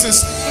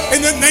Jesus.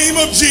 In the name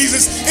of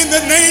Jesus. In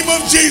the name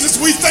of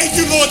Jesus, we thank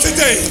you, Lord,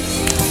 today.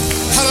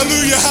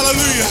 Hallelujah,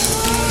 hallelujah.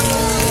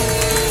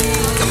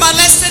 Come on,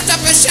 let's lift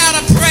up a shout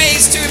of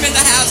praise to him in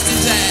the house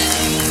today.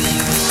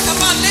 Come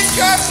on, lift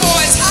your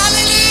voice.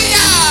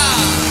 Hallelujah.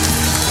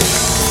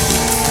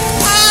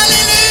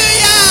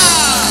 Hallelujah.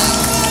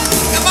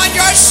 Come on,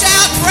 your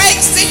shout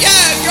breaks the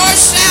yoke. Your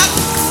shout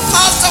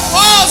causes the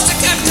walls to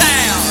come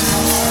down.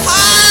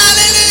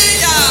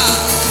 Hallelujah.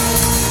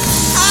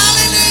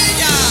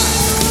 Hallelujah.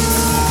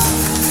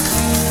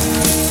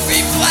 We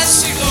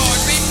bless you, Lord.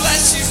 We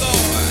bless you, Lord.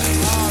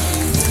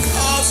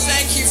 Oh,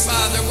 thank you,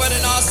 Father. What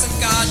an awesome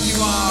God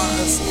you are.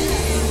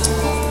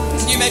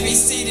 You may be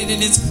seated in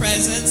his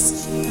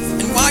presence.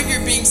 And while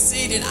you're being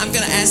seated, I'm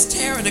going to ask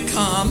Tara to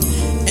come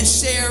and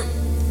share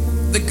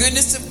the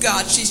goodness of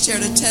God. She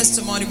shared a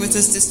testimony with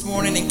us this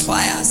morning in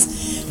class.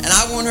 And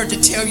I want her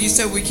to tell you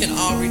so we can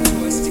all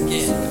rejoice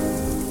together.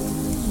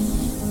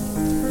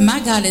 My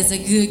God is a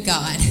good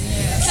God.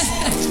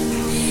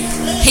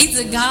 He's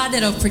a God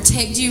that'll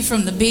protect you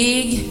from the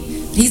big.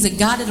 He's a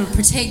God that'll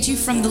protect you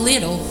from the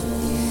little.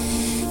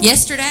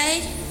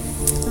 Yesterday,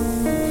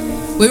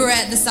 we were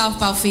at the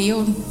softball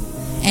field,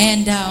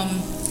 and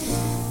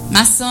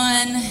my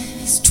son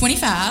is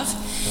 25,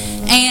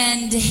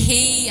 and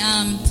he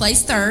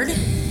plays third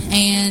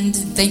and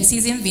thinks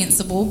he's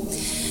invincible.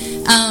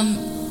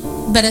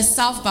 But a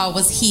softball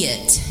was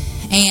hit,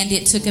 and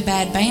it took a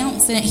bad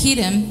bounce, and it hit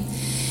him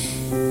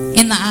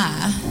in the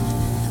eye.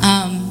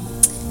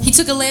 He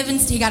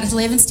got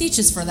 11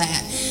 stitches for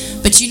that.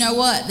 But you know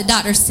what? The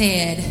doctor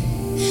said,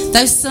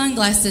 those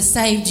sunglasses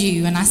saved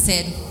you. And I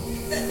said,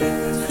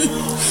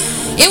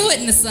 it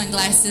wasn't the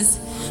sunglasses.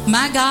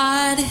 My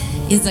God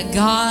is a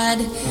God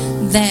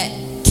that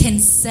can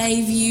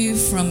save you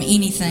from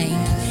anything.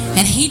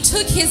 And he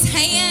took his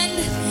hand,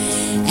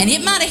 and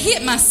it might have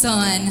hit my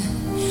son,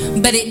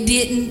 but it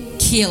didn't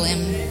kill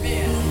him.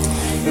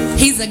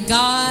 He's a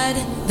God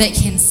that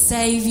can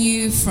save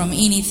you from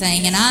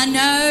anything. And I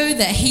know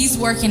that he's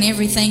working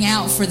everything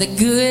out for the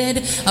good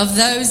of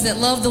those that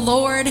love the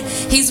Lord.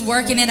 He's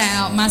working it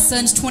out. My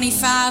son's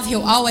 25.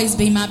 He'll always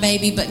be my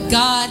baby. But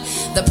God,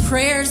 the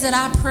prayers that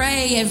I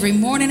pray every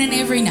morning and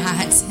every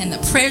night, and the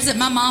prayers that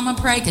my mama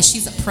pray, because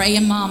she's a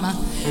praying mama,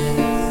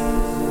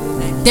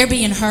 they're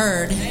being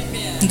heard.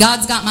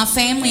 God's got my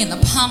family in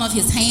the palm of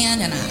his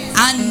hand, and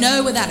I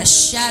know without a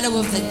shadow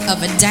of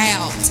a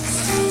doubt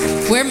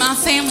where my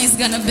family's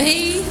going to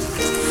be.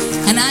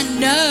 And I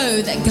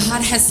know that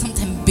God has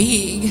something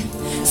big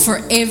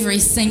for every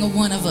single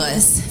one of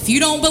us. If you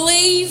don't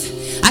believe,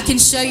 I can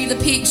show you the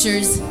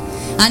pictures.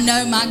 I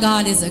know my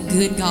God is a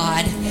good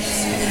God.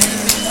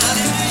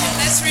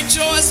 Let's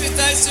rejoice with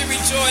those who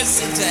rejoice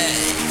today.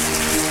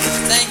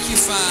 Thank you,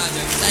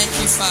 Father. Thank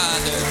you,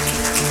 Father.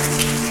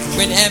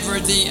 Whenever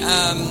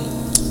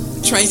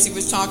Tracy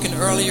was talking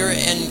earlier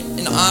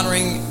in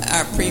honoring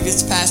our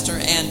previous pastor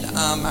and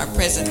our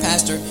present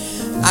pastor,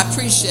 I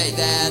appreciate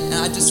that, and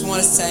I just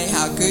want to say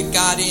how good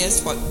God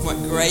is, what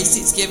grace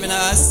he's given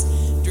us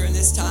during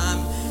this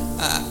time.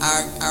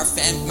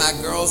 My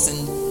girls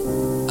and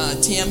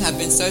Tim have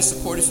been so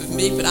supportive of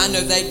me, but I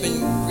know they've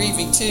been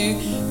grieving too.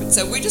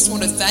 So we just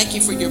want to thank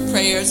you for your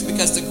prayers,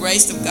 because the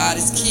grace of God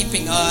is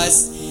keeping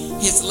us.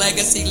 His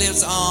legacy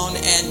lives on,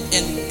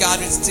 and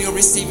God is still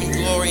receiving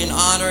glory and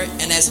honor.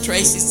 And as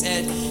Tracy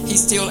said,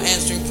 he's still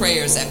answering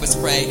prayers that was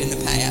prayed in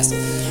the past.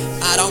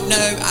 I don't know,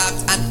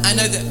 I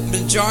know the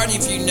majority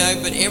of you know,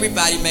 but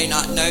everybody may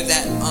not know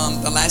that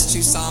the last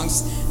two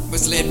songs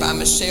was led by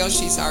Michelle.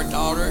 She's our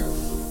daughter,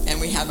 and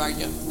we have our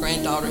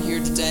granddaughter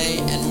here today,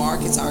 and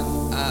Mark is our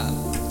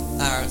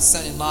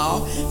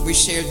son-in-law. We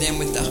shared them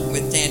with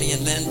Danny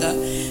and Linda,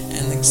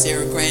 and the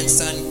Sarah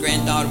grandson,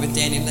 granddaughter with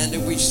Danny and Linda.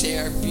 We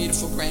share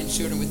beautiful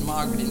grandchildren with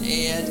Margaret and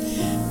Ed.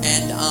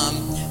 And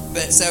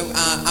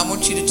I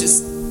want you to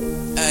just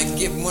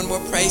give one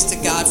more praise to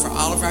God for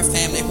all of our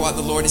family and what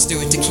the Lord is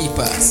doing to keep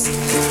us.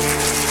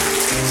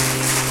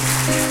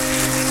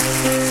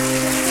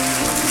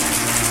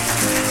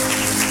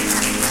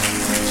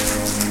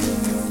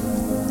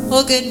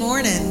 Well, good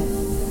morning.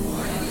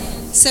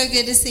 So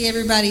good to see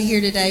everybody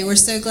here today. We're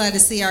so glad to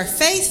see our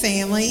faith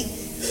family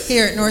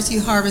here at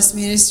Northview Harvest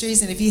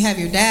Ministries. And if you have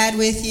your dad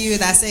with you,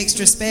 that's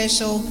extra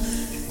special.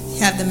 You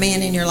have the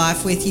man in your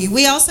life with you.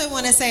 We also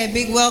want to say a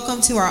big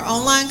welcome to our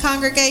online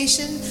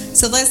congregation.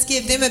 So let's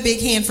give them a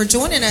big hand for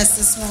joining us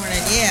this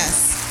morning.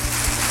 Yes.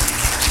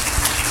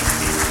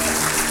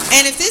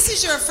 And if this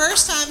is your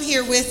first time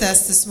here with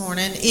us this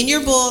morning, in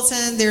your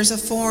bulletin, there's a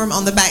form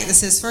on the back that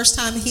says first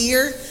time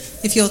here.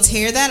 If you'll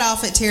tear that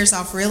off, it tears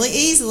off really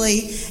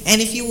easily.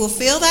 And if you will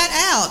fill that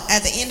out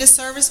at the end of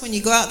service, when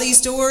you go out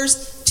these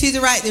doors, to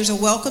the right, there's a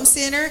welcome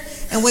center,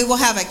 and we will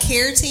have a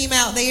care team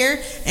out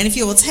there. And if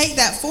you will take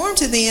that form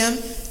to them,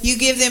 you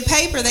give them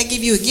paper, they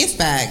give you a gift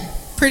bag.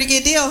 Pretty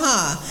good deal,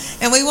 huh?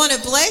 And we want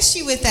to bless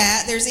you with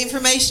that. There's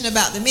information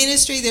about the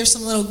ministry. There's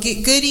some little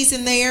goodies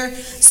in there.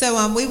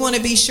 So we want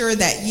to be sure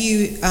that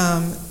you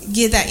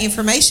get that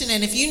information.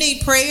 And if you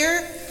need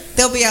prayer,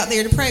 they'll be out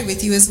there to pray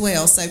with you as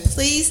well. So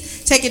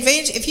please take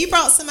advantage. If you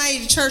brought somebody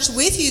to church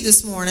with you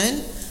this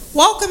morning,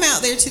 walk them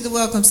out there to the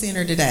Welcome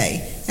Center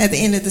today at the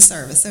end of the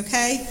service,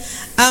 okay?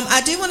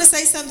 I do want to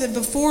say something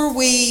before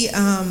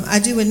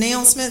I do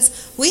announcements.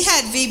 We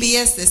had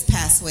VBS this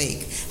past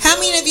week. How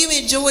many of you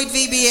enjoyed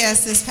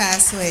VBS this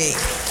past week?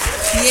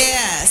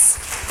 Yes.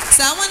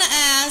 So I want to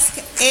ask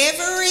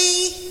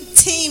every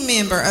team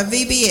member of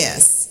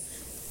VBS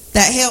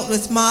that helped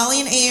with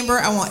Molly and Amber,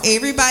 I want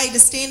everybody to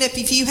stand up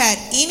if you had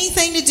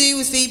anything to do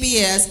with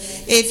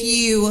VBS, if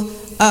you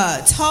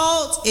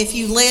taught, if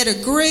you led a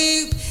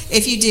group,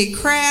 if you did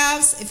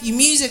crafts, if you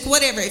music,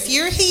 whatever. If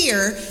you're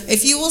here,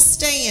 if you will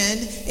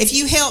stand, if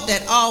you helped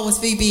at all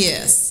with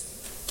VBS.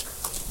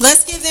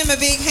 Let's give them a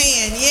big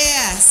hand.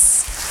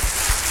 Yes.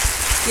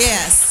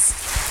 Yes.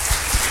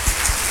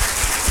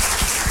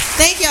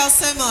 Thank y'all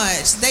so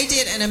much. They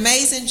did an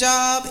amazing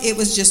job. It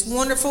was just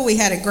wonderful. We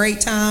had a great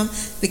time.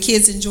 The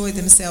kids enjoyed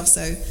themselves,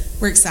 so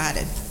we're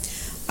excited.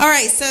 All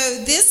right, so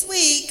this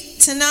week,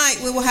 tonight,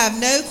 we will have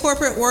no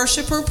corporate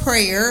worship or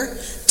prayer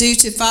due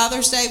to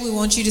Father's Day. We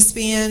want you to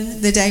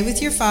spend the day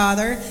with your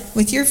father,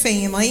 with your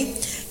family.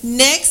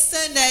 Next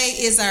Sunday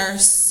is our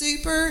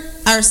Senior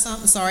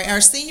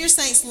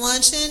Saints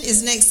Luncheon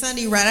is next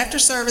Sunday right after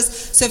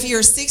service. So if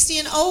you're 60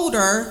 and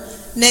older,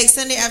 next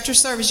Sunday after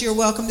service, you're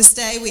welcome to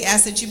stay. We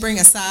ask that you bring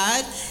a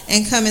side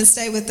and come and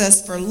stay with us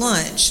for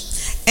lunch.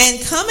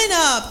 And coming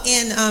up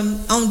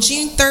on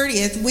June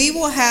 30th, we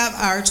will have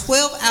our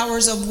 12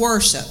 hours of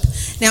worship.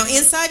 Now,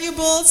 inside your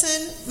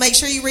bulletin, make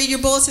sure you read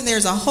your bulletin.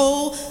 There's a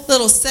whole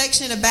little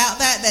section about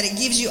that it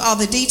gives you all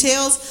the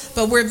details.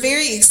 But we're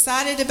very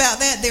excited about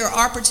that. There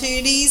are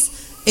opportunities.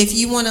 If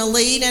you want to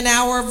lead an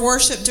hour of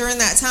worship during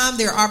that time,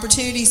 there are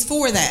opportunities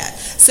for that.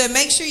 So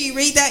make sure you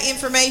read that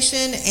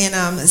information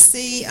and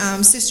see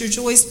Sister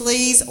Joyce,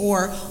 please,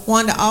 or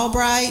Wanda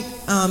Albright,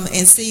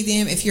 and see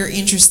them if you're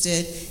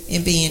interested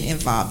in being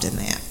involved in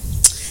that.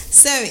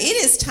 So it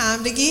is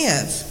time to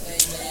give.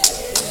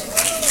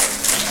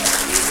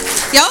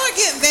 Y'all are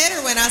getting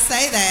better when I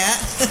say that.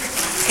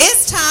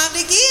 It's time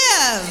to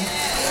give.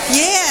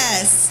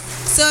 Yes.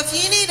 So if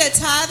you need a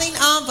tithing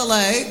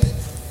envelope,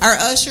 our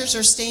ushers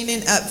are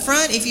standing up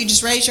front. If you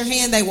just raise your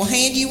hand, they will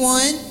hand you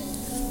one.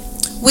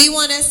 We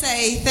want to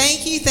say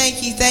thank you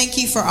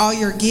for all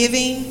your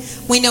giving.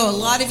 We know a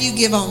lot of you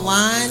give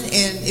online,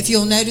 and if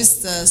you'll notice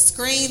the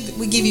screen,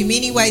 we give you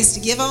many ways to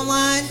give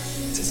online.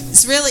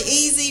 It's really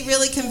easy,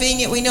 really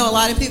convenient. We know a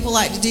lot of people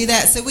like to do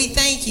that, so we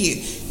thank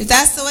you. If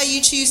that's the way you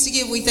choose to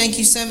give, we thank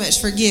you so much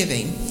for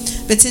giving.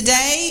 But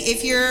today,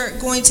 if you're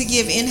going to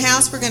give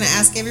in-house, we're going to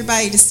ask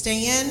everybody to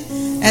stand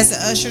as the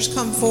ushers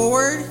come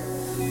forward.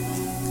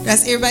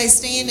 As everybody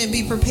stand and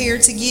be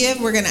prepared to give,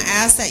 we're going to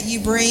ask that you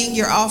bring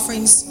your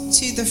offerings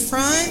to the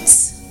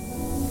front.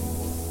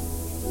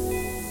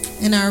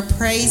 And our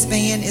praise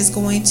band is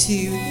going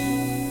to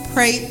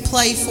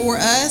play for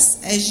us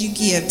as you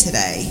give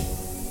today.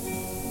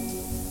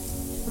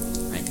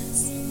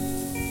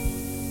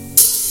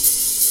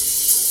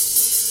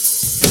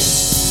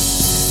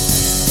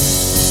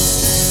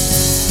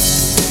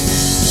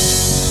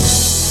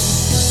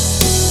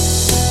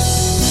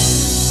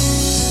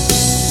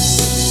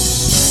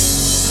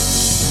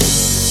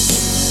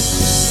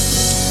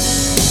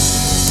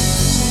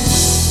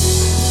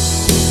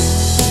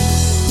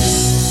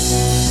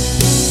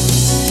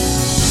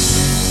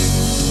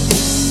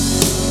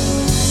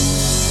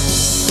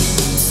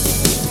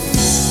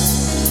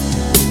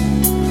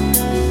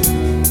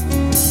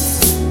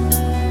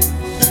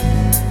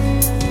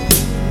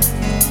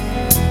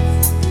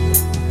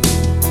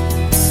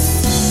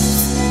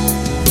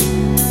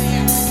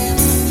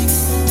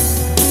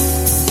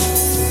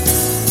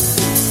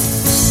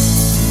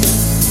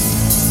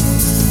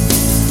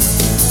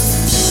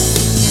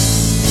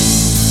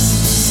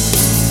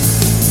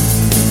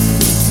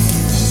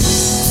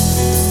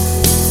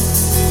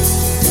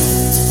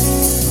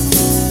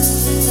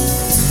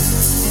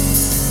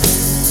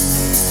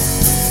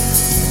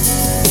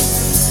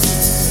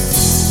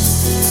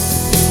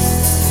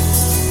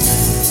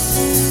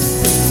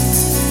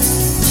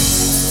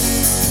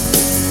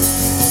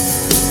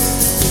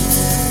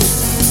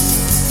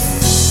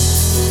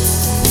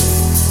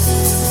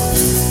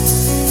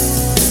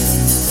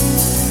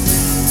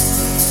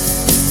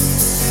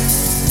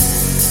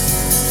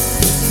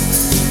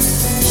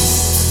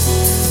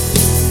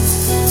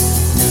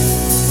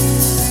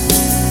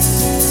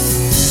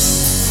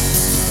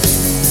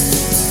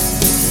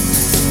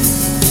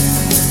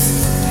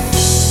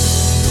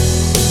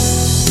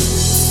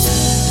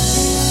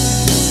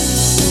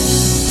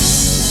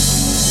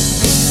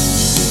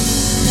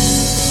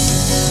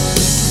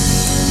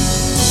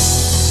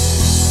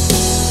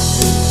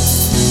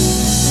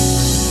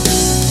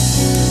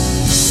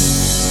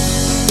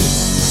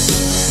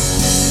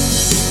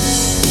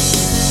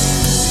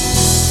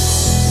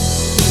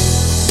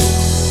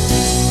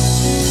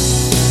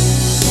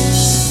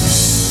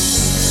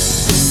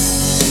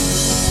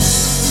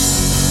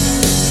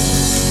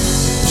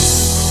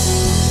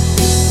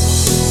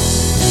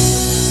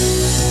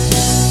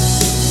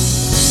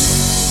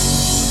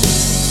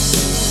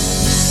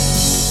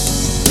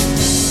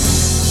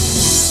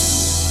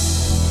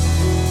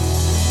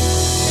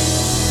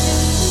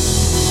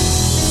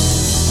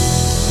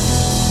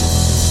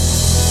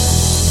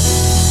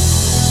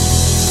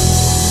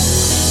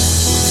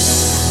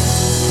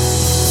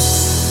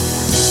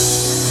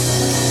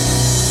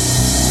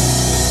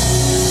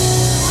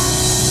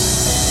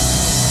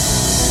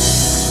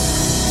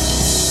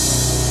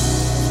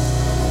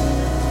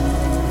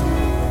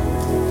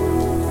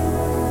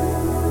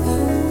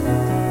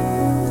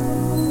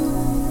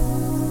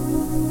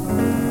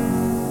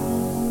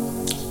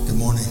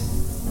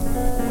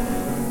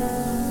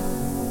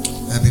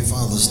 Happy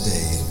Father's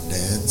Day,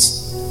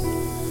 dads.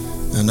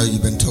 I know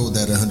you've been told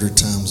that 100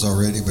 times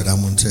already, but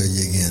I'm going to tell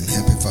you again.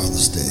 Happy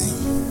Father's Day.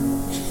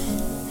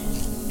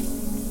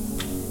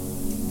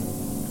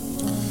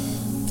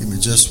 Give me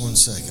just 1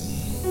 second.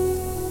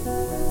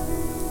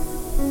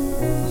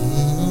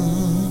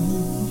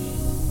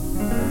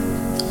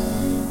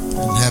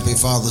 And happy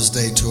Father's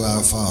Day to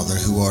our Father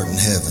who art in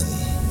heaven.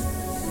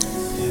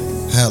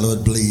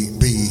 Hallowed be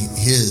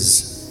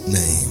his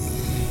name.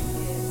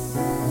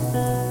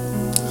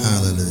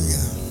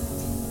 Hallelujah.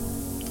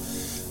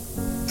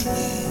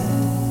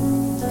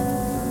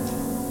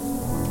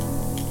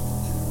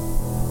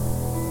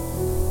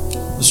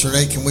 Mr.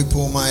 Renee, can we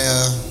pull my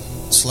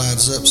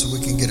slides up so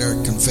we can get our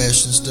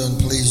confessions done?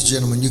 Please,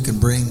 gentlemen, you can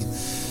bring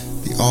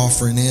the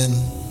offering in.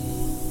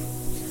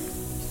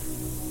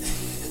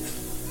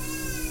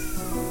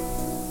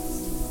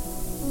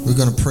 We're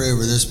going to pray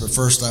over this, but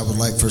first I would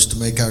like for us to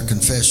make our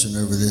confession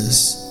over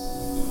this.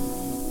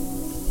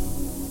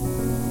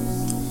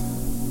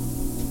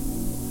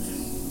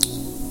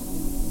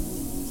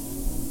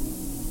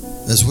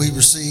 As we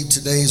receive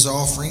today's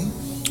offering,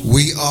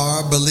 we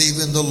are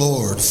believing the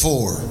Lord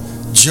for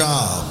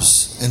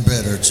jobs and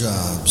better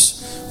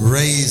jobs,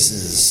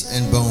 raises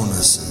and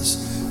bonuses,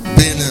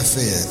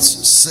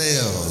 benefits,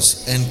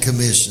 sales and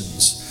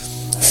commissions,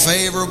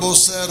 favorable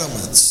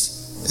settlements,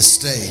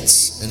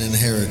 estates and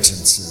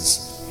inheritances,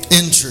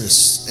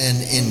 interests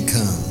and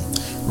income,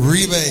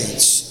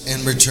 rebates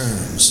and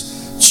returns,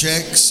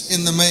 checks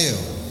in the mail,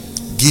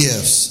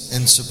 gifts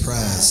and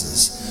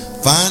surprises,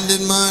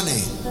 finding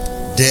money,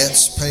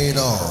 debts paid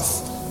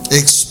off,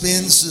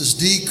 expenses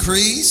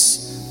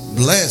decrease,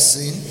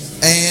 blessing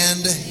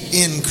and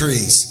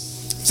increase.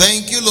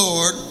 Thank you,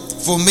 Lord,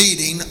 for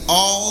meeting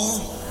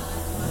all.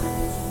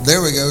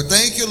 There we go.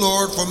 Thank you,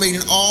 Lord, for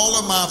meeting all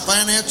of my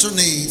financial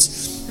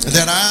needs,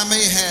 that I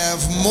may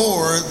have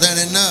more than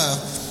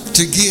enough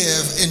to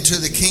give into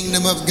the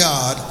kingdom of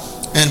God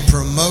and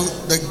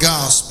promote the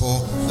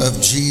gospel of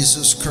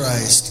Jesus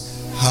Christ.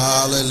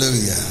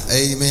 Hallelujah.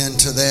 Amen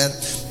to that.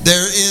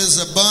 There is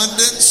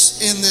abundance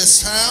in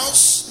this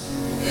house.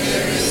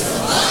 There is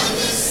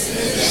abundance in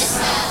this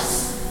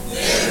house.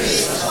 There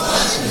is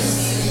abundance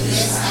in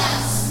this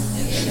house.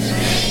 In the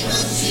name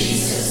of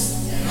Jesus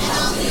and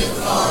on the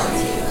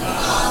authority of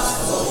God's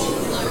holy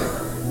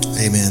word.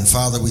 Amen.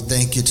 Father, we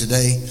thank you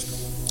today.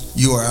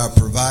 You are our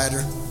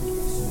provider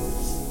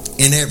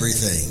in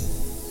everything.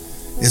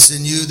 It's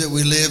in you that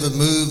we live and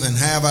move and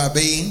have our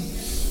being.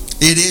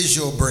 It is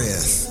your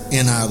breath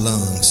in our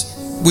lungs.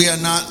 We are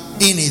not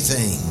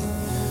anything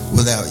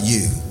without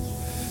you,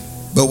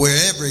 but we're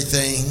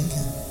everything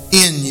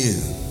in you.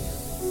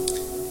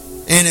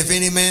 And if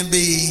any man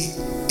be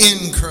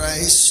in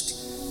Christ,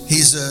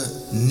 he's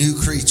a new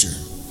creature.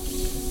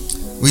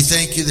 We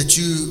thank you that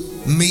you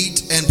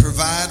meet and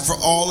provide for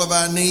all of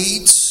our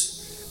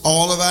needs.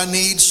 All of our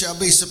needs shall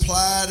be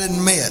supplied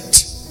and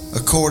met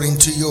according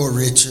to your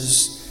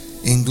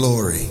riches in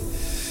glory.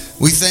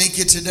 We thank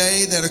you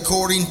today that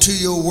according to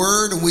your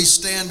word, and we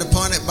stand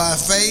upon it by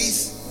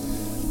faith,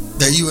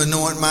 that you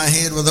anoint my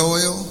head with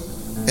oil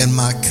and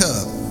my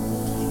cup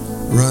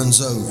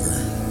runs over.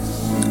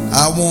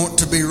 I want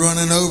to be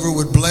running over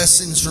with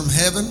blessings from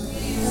heaven,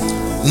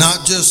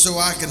 not just so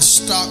I can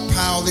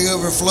stockpile the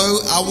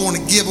overflow. I want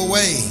to give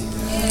away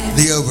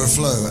the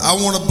overflow. I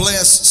want to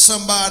bless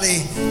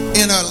somebody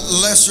in a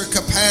lesser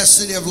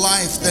capacity of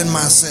life than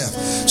myself.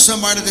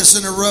 Somebody that's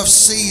in a rough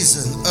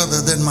season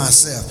other than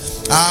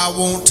myself. I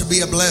want to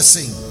be a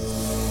blessing.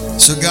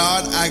 So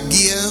God, I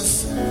give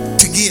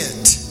to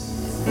get,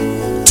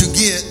 to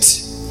get,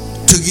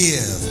 to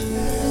give.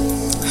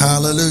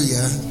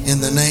 Hallelujah.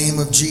 In the name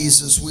of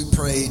Jesus we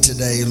pray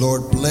today.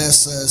 Lord,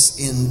 bless us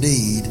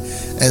indeed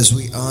as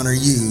we honor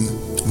you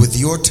with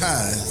your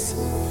tithe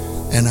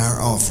and our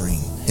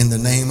offering. In the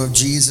name of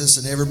Jesus,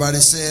 and everybody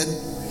said,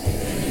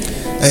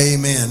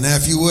 amen. Now,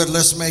 if you would,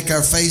 let's make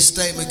our faith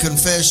statement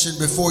confession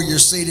before you're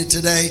seated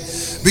today,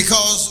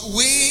 because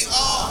we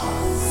are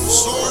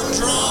sword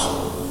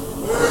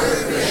drawn,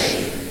 word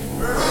ready,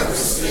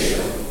 purpose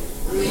filled.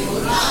 We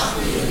will not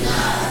be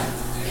denied.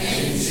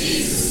 And in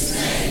Jesus'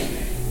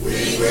 name,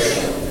 we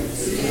will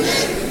do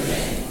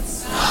everything,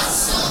 not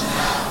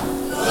somehow,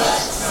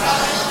 but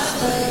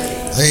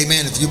triumphantly.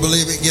 Amen. If you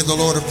believe it, give the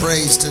Lord a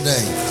praise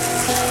today.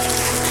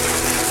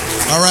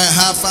 All right,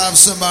 high five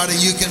somebody.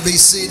 You can be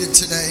seated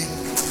today.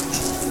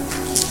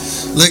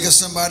 Look at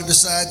somebody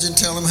beside you and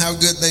tell them how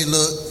good they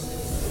look.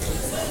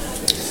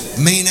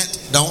 Mean it.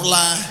 Don't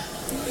lie.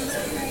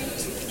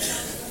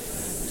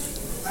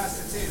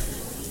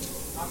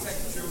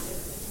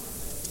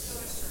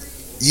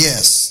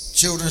 Yes,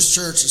 Children's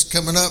Church is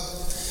coming up.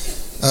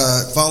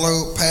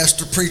 Follow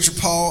Pastor Preacher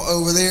Paul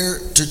over there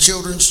to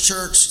Children's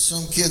Church.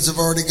 Some kids have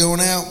already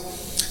gone out.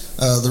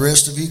 The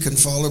rest of you can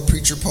follow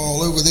Preacher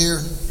Paul over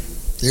there.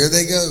 There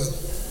they go.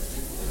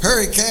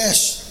 Hurry,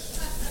 Cash.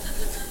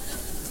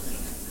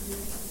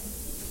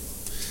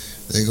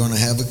 They're going to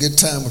have a good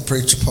time with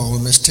Preacher Paul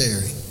and Miss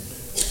Terry.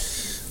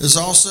 There's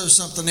also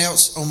something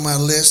else on my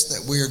list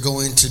that we are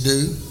going to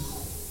do.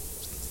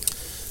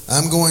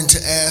 I'm going to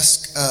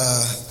ask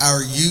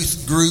our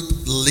youth group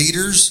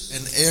leaders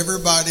and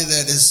everybody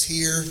that is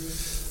here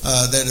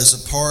that is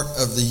a part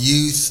of the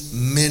youth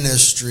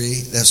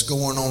ministry that's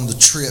going on the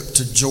trip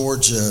to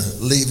Georgia,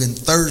 leaving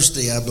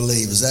Thursday, I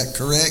believe. Is that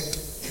correct?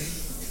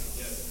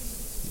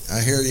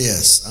 I hear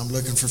yes. I'm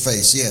looking for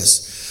face.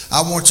 Yes.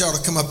 I want y'all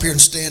to come up here and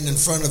stand in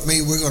front of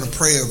me. We're going to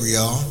pray over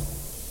y'all.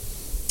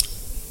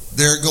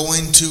 They're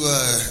going to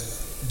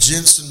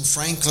Jensen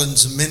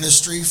Franklin's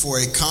ministry for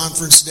a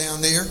conference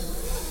down there.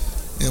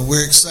 And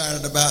we're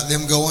excited about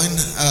them going.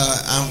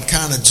 I'm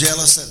kind of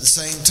jealous at the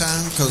same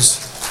time because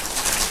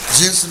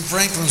Jensen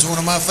Franklin's one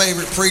of my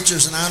favorite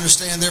preachers, and I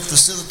understand their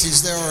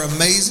facilities there are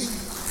amazing.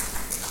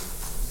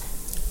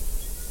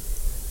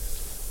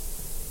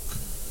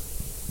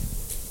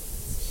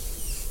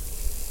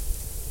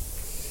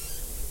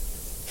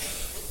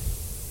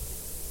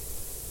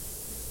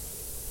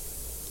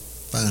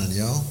 Fine,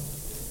 y'all.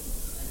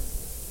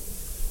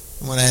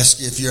 I'm going to ask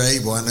you if you're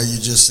able. I know you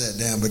just sat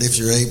down, but if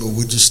you're able,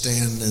 would you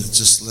stand and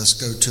just let's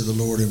go to the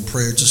Lord in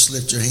prayer. Just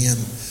lift your hand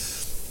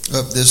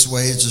up this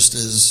way, just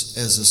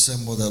as a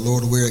symbol that,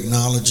 Lord, we're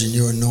acknowledging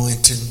your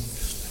anointing,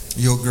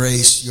 your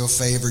grace, your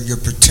favor, your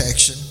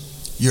protection,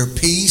 your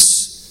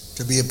peace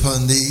to be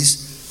upon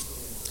these,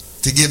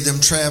 to give them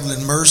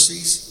traveling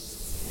mercies.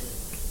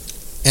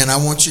 And I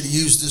want you to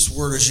use this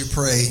word as you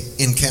pray,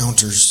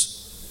 encounters.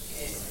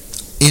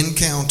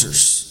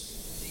 Encounters.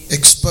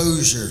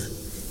 Exposure.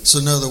 It's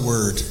another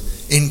word.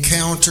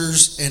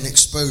 Encounters and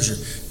exposure.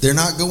 They're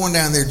not going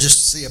down there just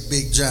to see a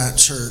big giant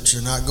church.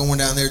 They're not going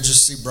down there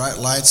just to see bright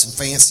lights and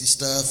fancy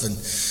stuff and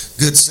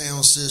good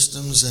sound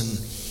systems and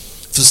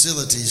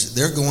facilities.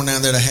 They're going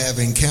down there to have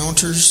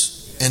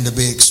encounters and to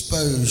be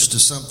exposed to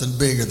something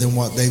bigger than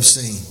what they've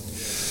seen.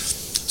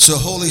 So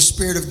Holy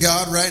Spirit of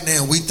God, right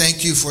now, we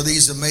thank you for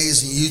these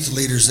amazing youth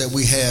leaders that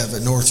we have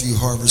at Northview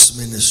Harvest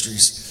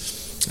Ministries.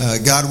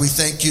 God, we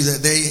thank you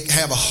that they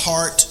have a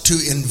heart to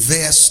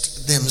invest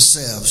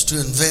themselves, to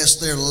invest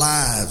their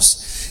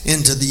lives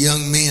into the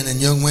young men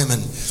and young women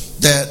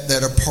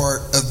that are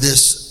part of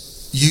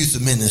this youth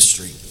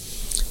ministry.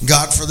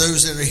 God, for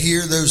those that are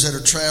here, those that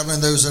are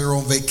traveling, those that are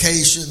on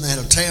vacation, out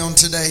of town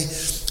today,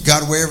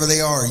 God, wherever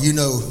they are, you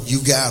know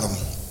you've got them.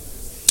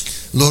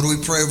 Lord, we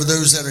pray over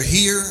those that are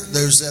here,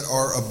 those that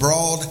are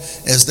abroad,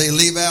 as they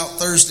leave out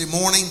Thursday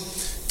morning.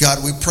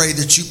 God, we pray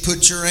that you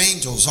put your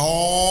angels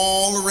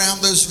all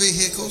around those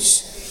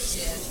vehicles.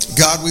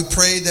 God, we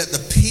pray that the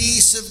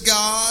peace of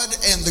God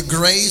and the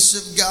grace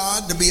of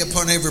God to be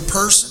upon every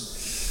person.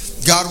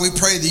 God, we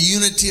pray the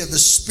unity of the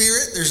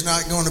Spirit. There's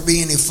not going to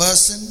be any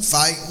fussing,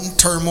 fighting,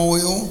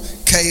 turmoil,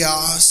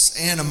 chaos,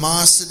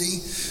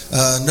 animosity,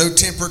 no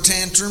temper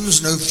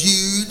tantrums, no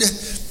feud.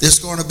 There's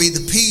going to be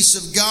the peace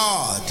of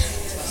God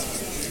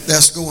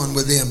that's going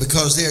with them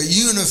because they're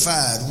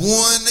unified,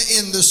 one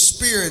in the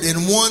Spirit,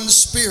 in one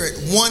Spirit,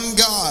 one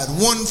God,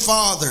 one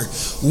Father,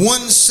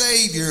 one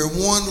Savior,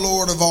 one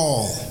Lord of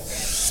all.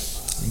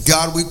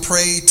 God, we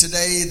pray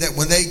today that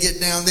when they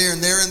get down there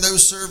and they're in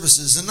those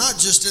services, and not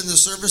just in the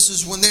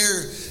services, when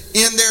they're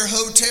in their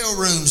hotel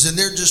rooms and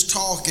they're just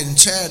talking,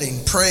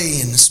 chatting,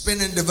 praying,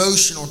 spending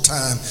devotional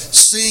time,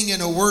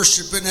 singing or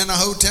worshiping in a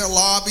hotel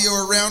lobby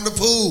or around a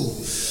pool.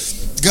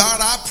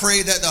 God, I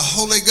pray that the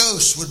Holy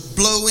Ghost would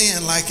blow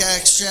in like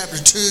Acts chapter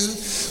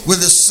 2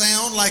 with a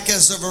sound like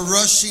as of a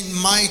rushing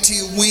mighty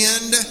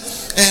wind,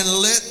 and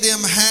let them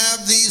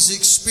have these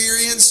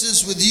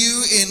experiences with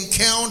you,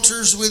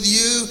 encounters with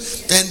you,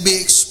 and be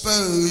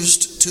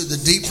exposed to the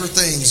deeper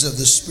things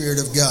of the Spirit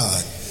of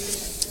God.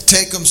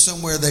 Take them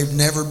somewhere they've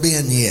never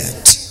been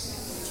yet.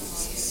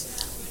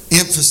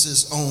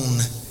 Emphasis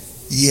on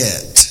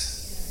yet.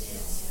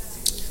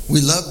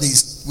 We love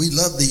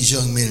these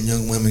young men and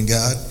young women,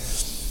 God.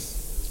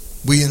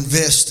 We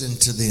invest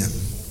into them.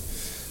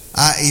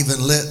 I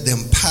even let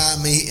them pie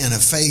me in a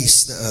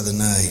face the other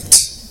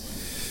night.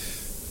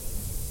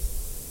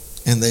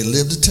 And they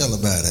live to tell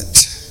about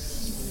it.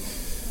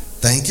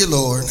 Thank you,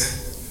 Lord.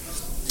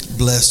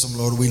 Bless them,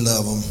 Lord. We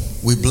love them.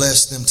 We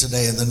bless them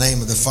today in the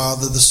name of the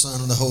Father, the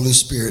Son, and the Holy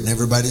Spirit. And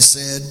everybody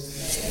said,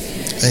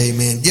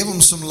 Amen. Give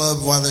them some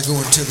love while they're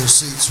going to their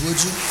seats,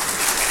 would you?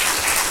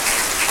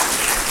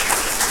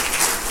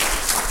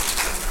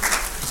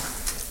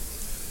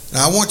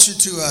 Now, I want you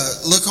to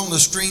look on the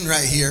screen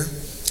right here,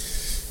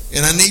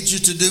 and I need you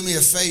to do me a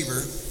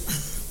favor.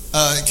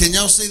 Can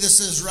y'all see this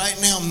says right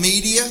now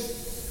media?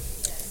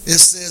 It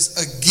says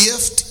a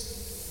gift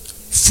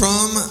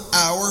from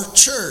our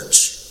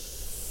church.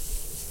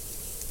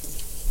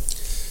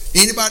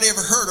 Anybody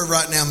ever heard of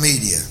Right Now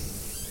Media?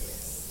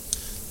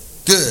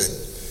 Good.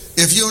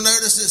 If you'll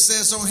notice, it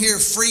says on here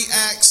free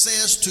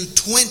access to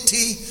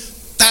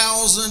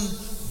 20,000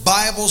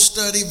 Bible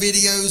study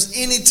videos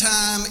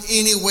anytime,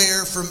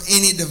 anywhere, from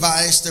any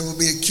device. There will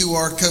be a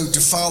QR code to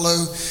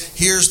follow.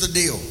 Here's the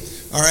deal.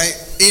 All right.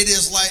 It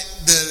is like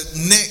the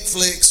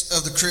Netflix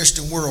of the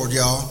Christian world,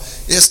 y'all.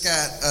 It's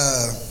got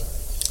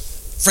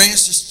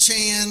Francis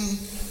Chan,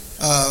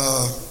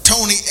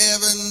 Tony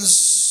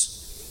Evans,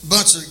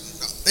 bunch of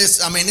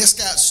It's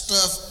got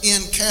stuff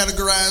in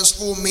categorized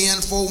for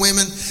men, for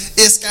women.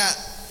 It's got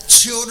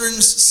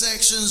children's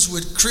sections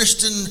with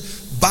Christian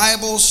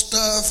Bible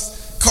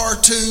stuff,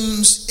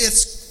 cartoons.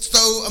 It's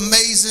so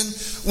amazing.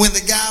 When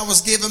the guy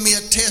was giving me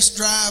a test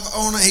drive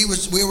on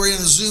it, we were in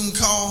a Zoom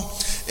call,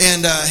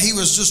 and he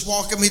was just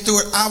walking me through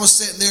it. I was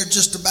sitting there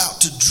just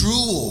about to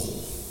drool.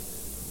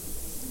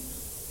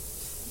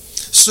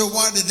 So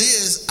what it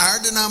is, our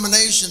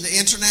denomination, the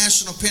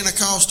International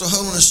Pentecostal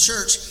Holiness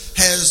Church,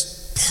 has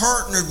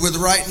partnered with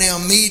Right Now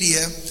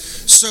Media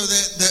so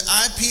that the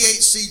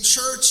IPHC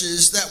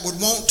churches that would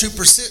want to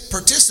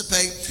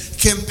participate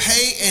can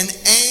pay an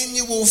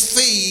annual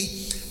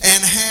fee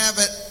and have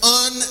an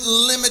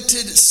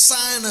unlimited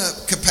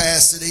sign-up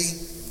capacity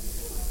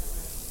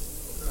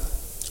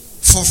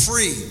for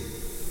free.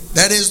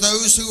 That is,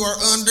 those who are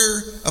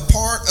under a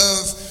part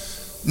of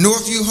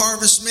Northview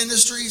Harvest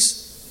Ministries,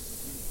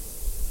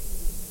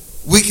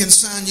 we can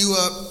sign you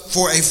up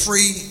for a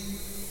free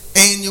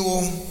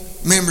annual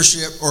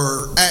membership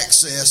or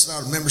access,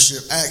 not a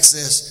membership,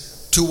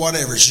 access to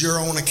whatever. It's your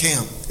own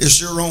account.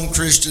 It's your own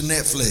Christian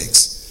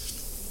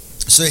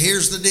Netflix. So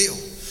here's the deal.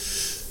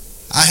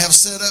 I have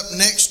set up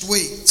next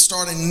week,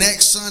 starting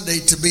next Sunday,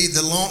 to be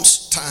the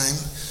launch time.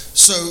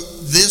 So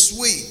this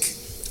week,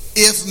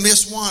 if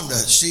Miss Wanda,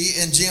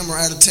 she and Jim are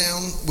out of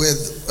town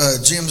with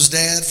Jim's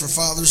dad for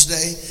Father's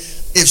Day,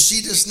 if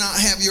she does not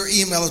have your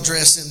email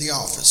address in the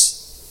office,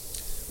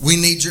 we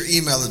need your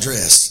email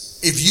address.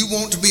 If you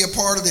want to be a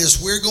part of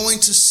this, we're going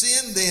to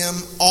send them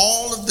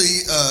all of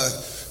the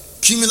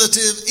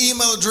cumulative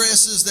email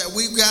addresses that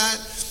we've got,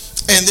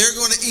 and they're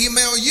going to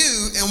email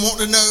you and want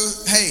to know,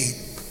 hey,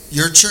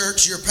 your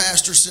church, your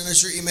pastor sent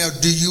us your email.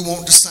 Do you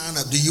want to sign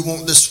up? Do you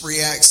want this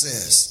free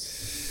access?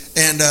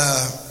 And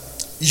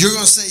you're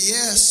going to say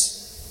yes.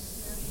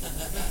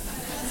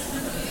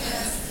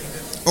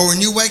 Or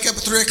when you wake up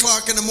at 3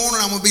 o'clock in the morning,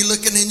 I'm going to be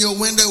looking in your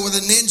window with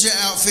a ninja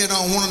outfit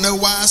on, want to know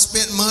why I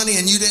spent money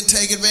and you didn't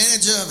take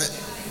advantage of it.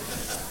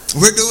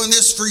 We're doing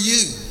this for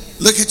you.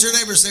 Look at your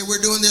neighbor and say,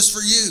 we're doing this for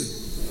you.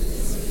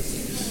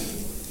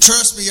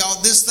 Trust me, y'all,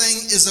 this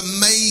thing is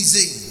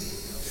amazing.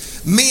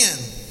 Men,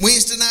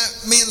 Wednesday night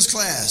men's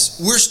class.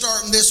 We're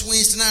starting this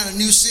Wednesday night a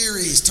new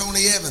series,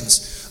 Tony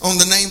Evans,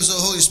 on the names of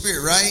the Holy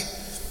Spirit, right?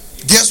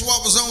 Guess what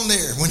was on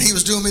there when he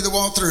was doing me the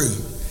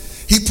walkthrough?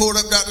 He pulled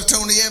up Dr.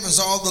 Tony Evans,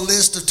 all the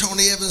list of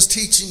Tony Evans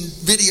teaching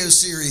video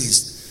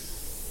series.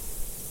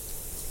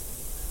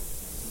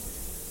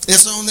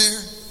 It's on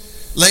there.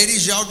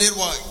 Ladies, y'all did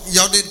what?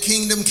 Y'all did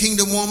Kingdom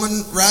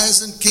Woman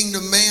Rising,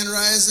 Kingdom Man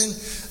Rising.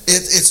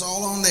 It's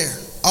all on there.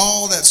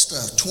 All that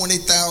stuff.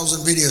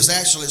 20,000 videos.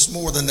 Actually, it's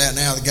more than that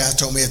now. The guy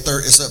told me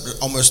it's up to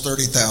almost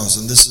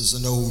 30,000. This is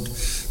an old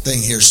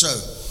thing here. So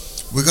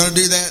we're going to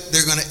do that.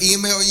 They're going to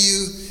email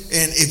you.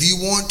 And if you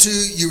want to,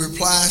 you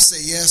reply, say,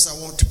 yes, I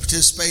want to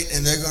participate,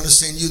 and they're going to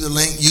send you the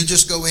link. You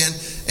just go in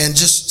and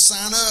just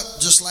sign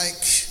up, just like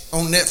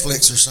on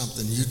Netflix or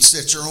something. You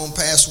set your own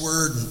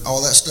password and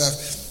all that stuff,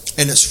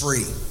 and it's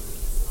free.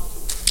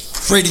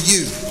 Free to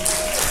you.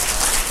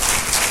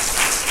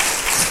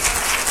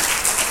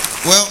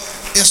 Well,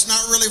 it's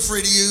not really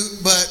free to you,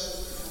 but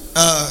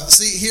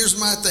see, here's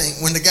my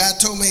thing. When the guy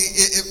told me,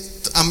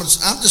 I'm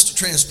just a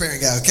transparent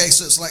guy, okay?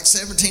 So it's like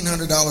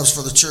 $1,700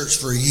 for the church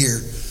for a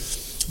year.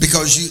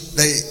 Because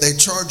they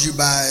charge you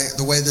by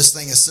the way this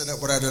thing is set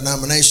up with our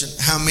denomination,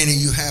 how many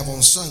you have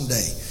on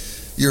Sunday,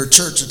 your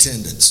church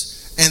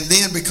attendance. And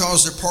then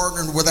because they're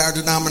partnered with our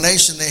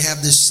denomination, they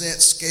have this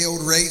set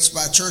scaled rates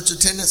by church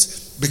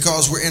attendance.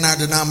 Because we're in our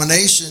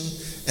denomination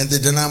and the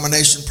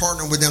denomination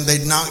partnered with them,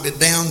 they knocked it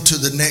down to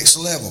the next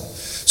level.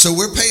 So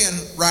we're paying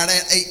right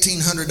at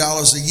 $1,800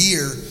 a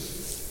year,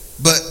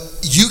 but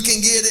you can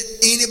get it.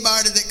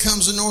 Anybody that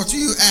comes to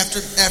Northview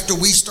after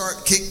we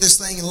kick this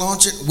thing and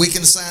launch it, we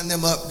can sign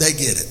them up. They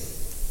get it.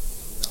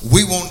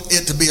 We want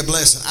it to be a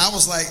blessing. I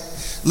was like,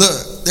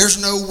 look, there's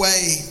no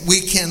way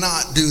we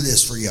cannot do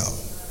this for y'all.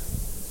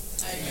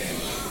 Amen.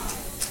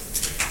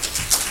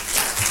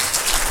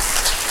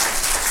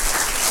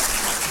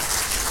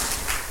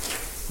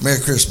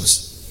 Merry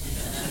Christmas.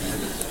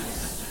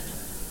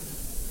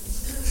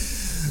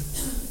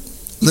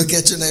 Look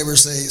at your neighbor and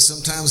say,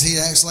 sometimes he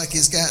acts like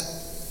he's got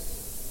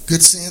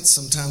good sense,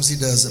 sometimes he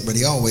doesn't, but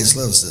he always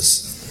loves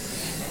us.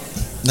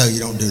 No, you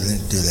don't do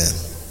that.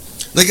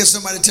 Look at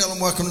somebody, tell them,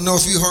 welcome to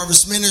Northview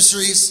Harvest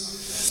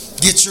Ministries.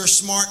 Get your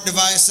smart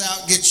device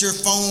out, get your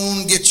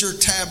phone, get your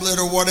tablet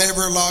or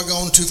whatever, log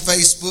on to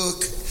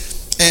Facebook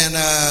and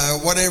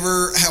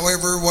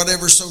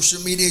whatever social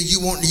media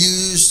you want to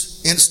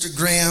use,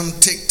 Instagram,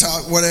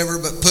 TikTok, whatever,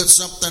 but put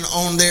something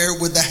on there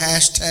with the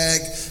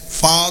hashtag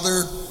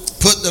Father.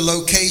 Put the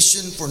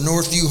location for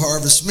Northview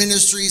Harvest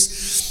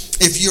Ministries.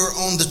 If you're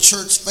on the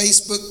church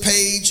Facebook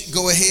page,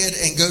 go ahead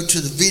and go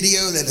to the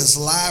video that is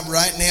live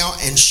right now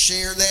and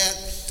share that.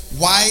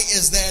 Why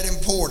is that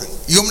important?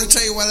 You want me to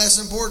tell you why that's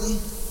important?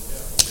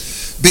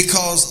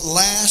 Because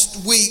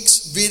last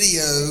week's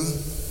video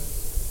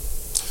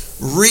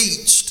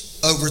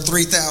reached over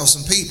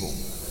 3,000 people.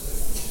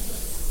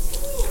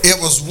 It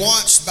was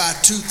watched by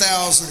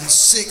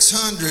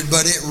 2,600,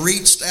 but it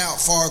reached out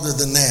farther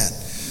than that.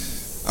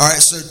 All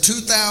right, so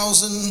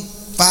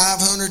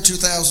 2,500,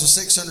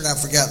 2,600, I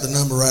forgot the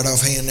number right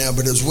offhand now,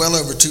 but it was well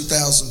over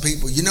 2,000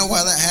 people. You know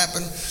why that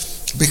happened?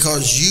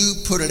 Because you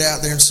put it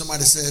out there and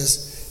somebody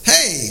says,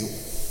 hey,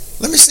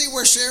 let me see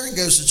where Sharon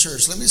goes to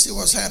church. Let me see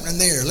what's happening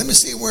there. Let me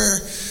see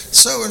where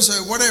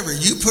so-and-so, whatever.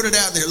 You put it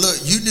out there.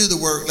 Look, you do the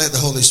work, let the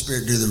Holy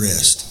Spirit do the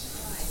rest.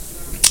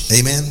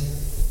 Amen.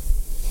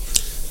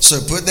 So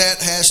put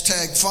that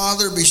hashtag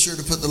Father. Be sure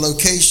to put the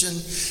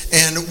location.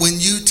 And when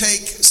you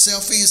take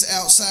selfies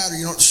outside,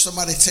 or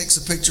somebody takes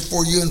a picture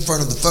for you in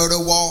front of the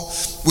photo wall,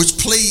 which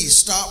please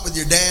stop with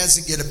your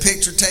dads and get a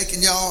picture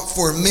taken, y'all,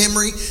 for a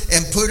memory,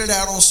 and put it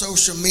out on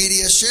social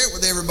media. Share it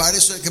with everybody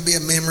so it can be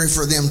a memory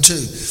for them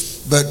too.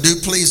 But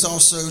do please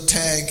also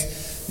tag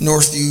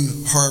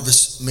Northview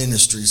Harvest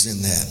Ministries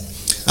in that.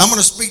 I'm going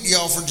to speak to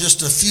y'all for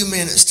just a few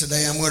minutes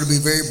today. I'm going to be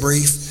very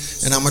brief.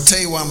 And I'm going to tell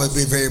you why I'm going to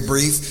be very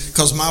brief.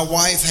 Because my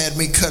wife had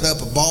me cut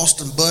up a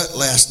Boston butt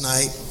last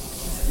night.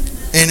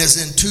 And it's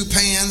in 2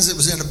 pans. It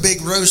was in a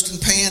big roasting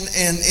pan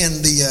and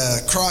in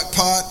the crock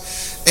pot.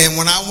 And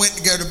when I went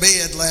to go to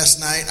bed last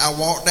night, I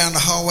walked down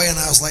the hallway and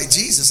I was like,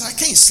 Jesus, I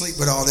can't sleep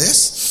with all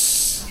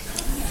this.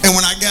 And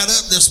when I got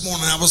up this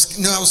morning, I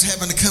was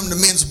having to come to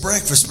men's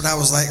breakfast, but I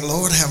was like,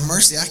 Lord, have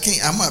mercy.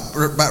 I'm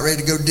about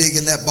ready to go dig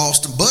in that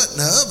Boston butt in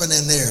the oven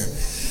in there.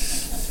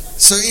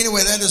 So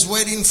anyway, that is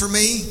waiting for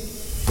me.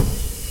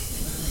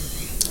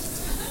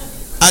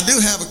 I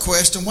do have a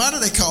question. Why do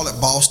they call it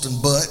Boston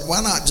butt?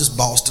 Why not just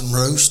Boston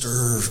roast?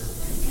 Or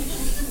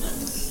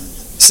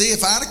see,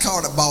 if I'd have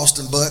called it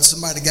Boston butt,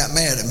 somebody got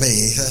mad at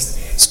me.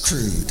 That's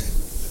crude.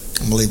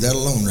 I'm going to leave that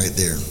alone right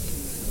there.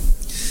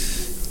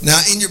 Now,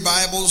 in your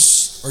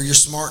Bibles or your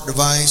smart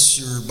device,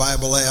 your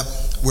Bible app,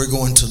 we're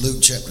going to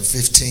Luke chapter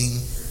 15.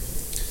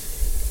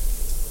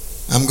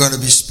 I'm going to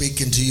be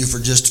speaking to you for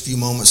just a few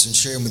moments and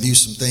sharing with you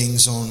some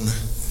things on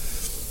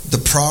the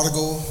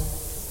prodigal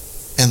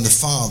and the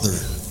father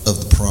of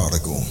the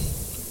prodigal.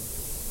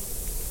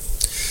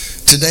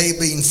 Today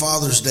being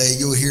Father's Day,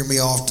 you'll hear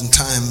me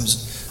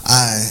oftentimes,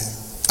 I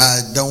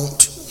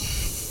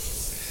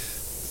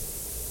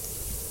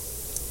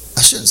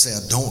shouldn't say I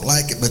don't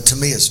like it, but to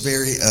me it's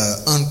very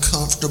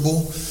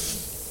uncomfortable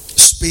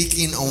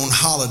speaking on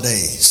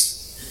holidays.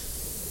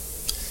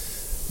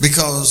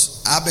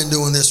 Because I've been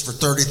doing this for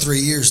 33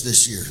 years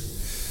this year.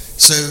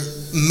 So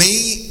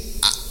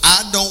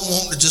I don't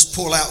want to just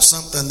pull out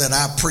something that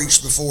I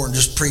preached before and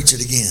just preach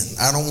it again.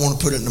 I don't want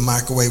to put it in the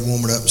microwave,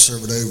 warm it up, and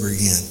serve it over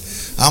again.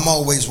 I'm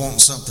always wanting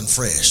something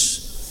fresh.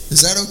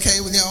 Is that okay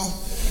with y'all?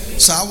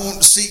 So I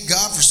want to seek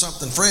God for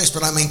something fresh,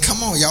 but I mean,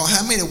 come on, y'all.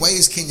 How many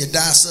ways can you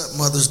dice up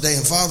Mother's Day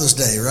and Father's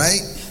Day,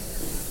 right?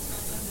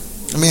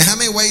 I mean, how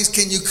many ways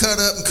can you cut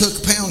up and cook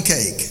a pound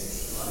cake?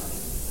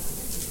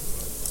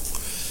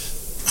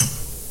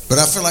 But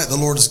I feel like the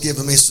Lord has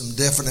given me some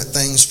definite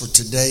things for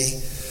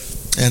today.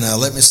 And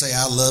let me say,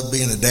 I love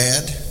being a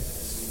dad.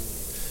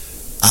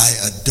 I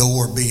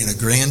adore being a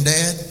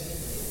granddad.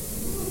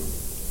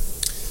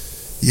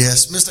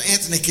 Yes, Mr.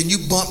 Anthony, can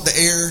you bump the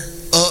air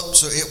up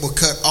so it will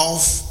cut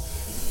off?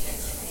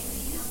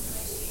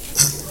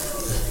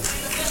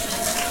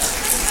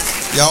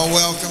 Y'all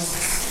welcome.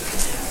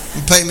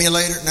 You pay me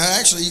later? No,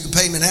 actually, you can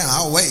pay me now.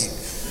 I'll wait.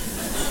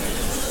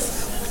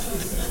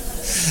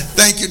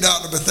 Thank you,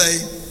 Dr.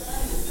 Bethay.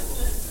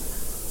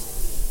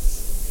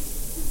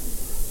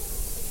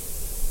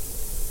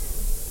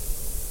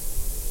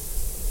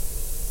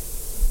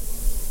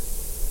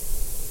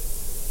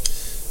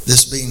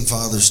 This being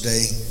Father's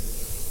Day,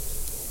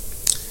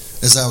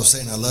 as I was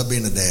saying, I love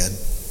being a dad.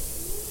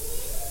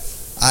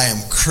 I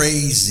am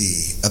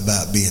crazy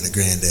about being a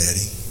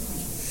granddaddy.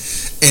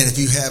 And if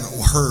you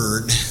haven't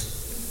heard,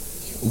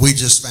 we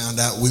just found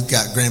out we've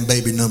got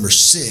grandbaby number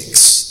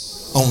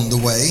 6 on the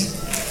way.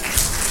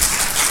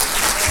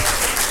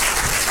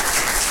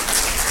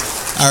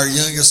 Our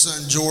youngest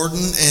son,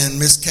 Jordan, and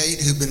Miss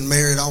Kate, who've been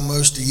married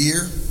almost a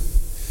year,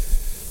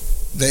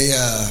 they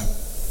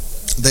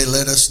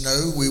let us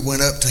know. We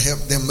went up to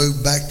help them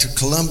move back to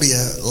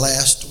Columbia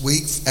last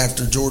week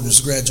after Jordan's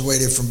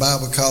graduated from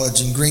Bible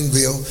College in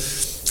Greenville,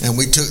 and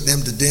we took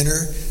them to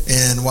dinner.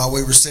 And while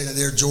we were sitting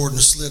there, Jordan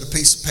slid a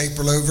piece of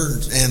paper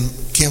over, and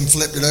Kim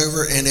flipped it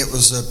over, and it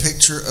was a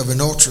picture of an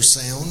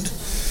ultrasound.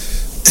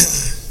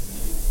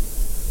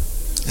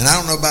 And I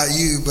don't know about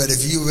you, but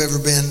if you've ever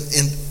been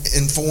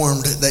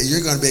informed that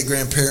you're going to be a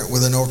grandparent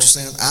with an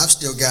ultrasound, I've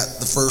still got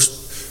the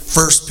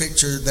first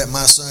picture that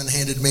my son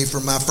handed me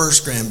from my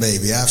first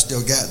grandbaby. I've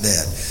still got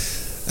that.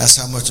 That's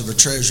how much of a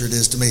treasure it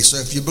is to me. So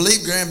if you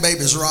believe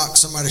grandbabies rock,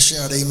 somebody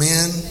shout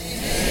amen.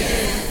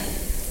 Amen.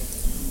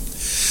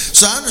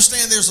 So I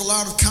understand there's a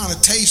lot of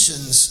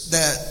connotations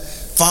that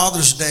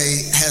Father's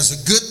Day has a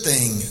good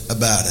thing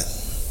about it.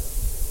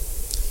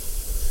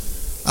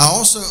 I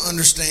also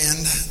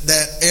understand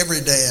that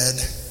every dad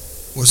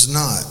was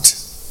not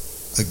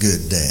a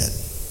good dad.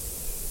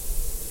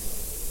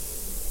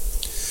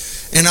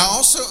 And I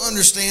also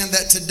understand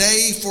that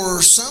today,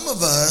 for some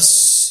of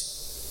us,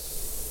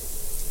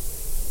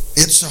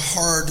 it's it's a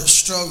hard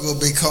struggle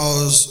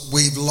because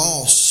we've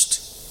lost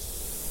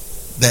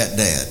that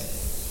dad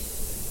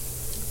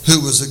who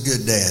was a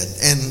good dad,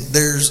 and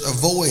there's a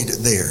void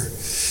there.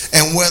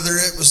 And whether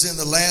it was in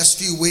the last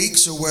few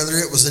weeks or whether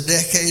it was a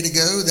decade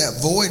ago,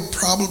 that void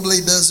probably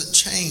doesn't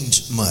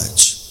change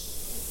much.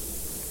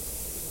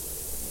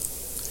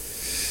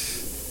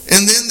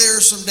 And then there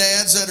are some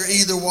dads that are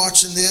either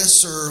watching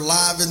this or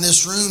live in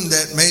this room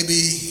that maybe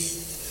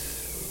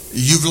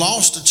you've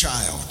lost a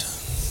child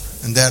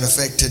and that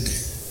affected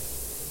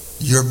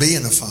your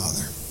being a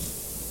father.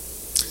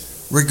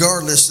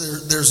 Regardless,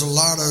 there's a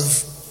lot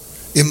of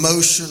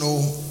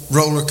emotional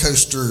roller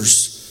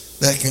coasters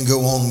that can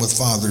go on with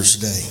Father's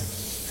Day.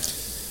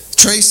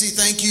 Tracy,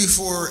 thank you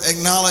for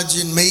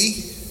acknowledging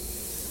me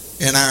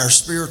and our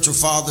spiritual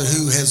father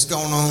who has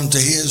gone on to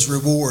his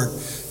reward,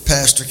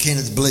 Pastor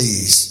Kenneth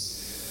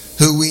Blease,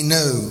 who we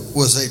know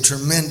was a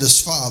tremendous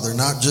father,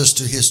 not just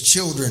to his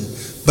children,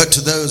 but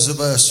to those of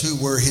us who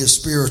were his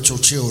spiritual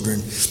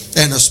children,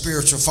 and a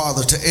spiritual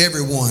father to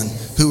everyone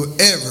who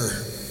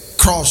ever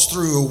crossed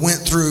through or went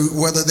through,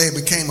 whether they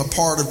became a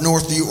part of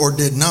Northview or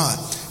did not.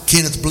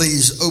 Kenneth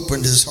Blease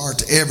opened his heart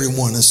to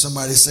everyone, and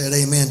somebody said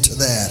amen to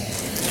that.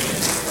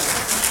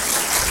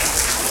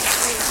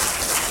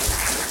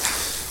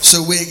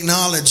 So we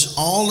acknowledge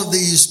all of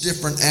these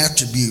different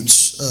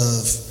attributes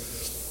of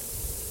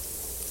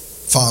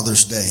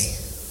Father's Day.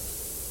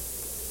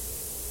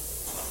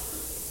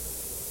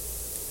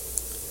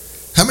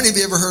 How many of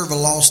you ever heard of a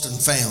lost and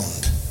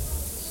found?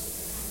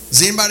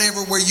 Has anybody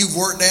ever where you've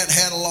worked at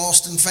had a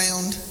lost and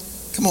found?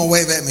 Come on,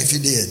 wave at me if you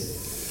did.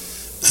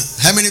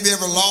 How many of you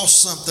ever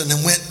lost something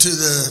and went to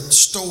the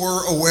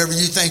store or wherever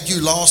you think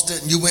you lost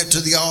it, and you went to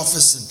the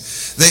office and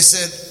they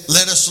said,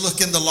 let us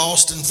look in the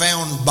lost and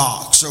found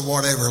box or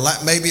whatever.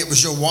 Like maybe it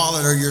was your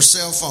wallet or your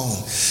cell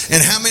phone.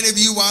 And how many of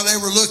you, while they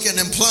were looking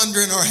and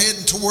plundering or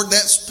heading toward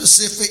that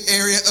specific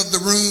area of the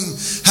room,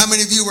 how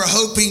many of you were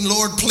hoping,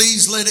 Lord,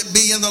 please let it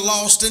be in the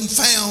lost and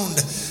found?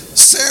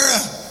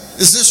 Sarah,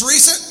 is this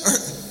recent?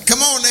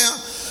 Come on now.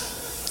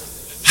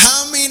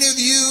 How many of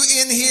you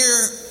in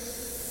here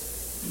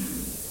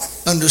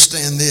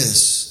understand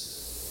this?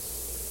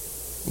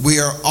 We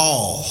are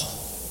all,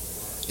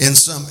 in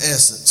some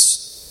essence,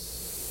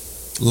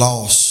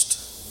 lost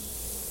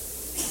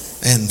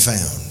and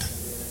found.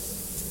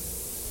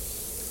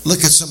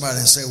 Look at somebody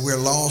and say, we're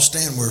lost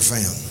and we're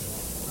found.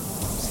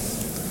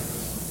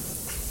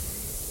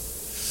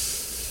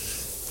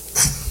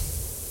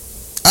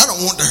 I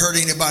don't want to hurt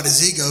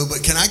anybody's ego,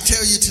 but can I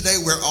tell you today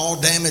we're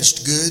all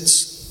damaged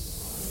goods?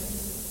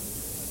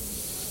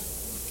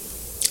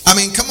 I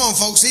mean, come on,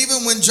 folks.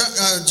 Even when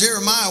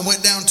Jeremiah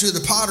went down to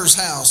the potter's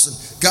house and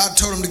God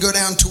told him to go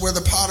down to where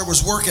the potter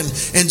was working,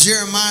 and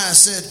Jeremiah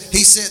said,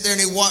 he sat there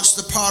and he watched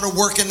the potter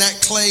working that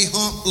clay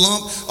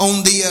lump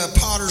on the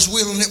potter's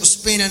wheel, and it was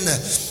spinning.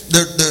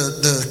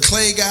 The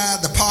clay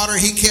guy, the potter,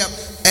 he kept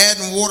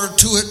adding water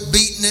to it,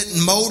 beating it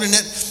and molding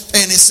it,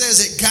 and it says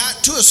it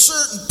got to a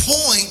certain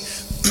point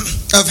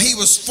of he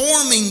was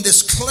forming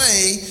this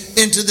clay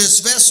into this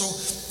vessel.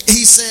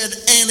 He said,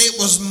 and it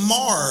was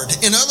marred.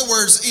 In other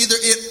words, either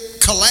it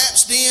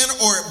collapsed in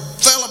or it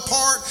fell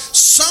apart.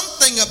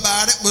 Something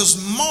about it was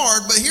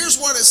marred. But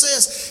here's what it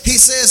says. He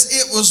says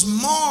it was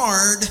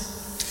marred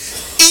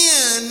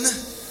in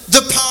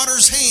the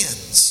potter's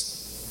hands.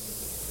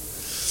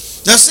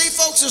 Now see,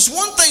 folks, it's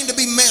one thing to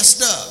be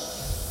messed up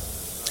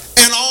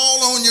and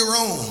all on your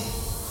own.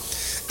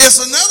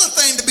 It's another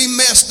thing to be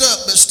messed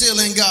up but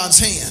still in God's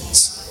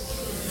hands.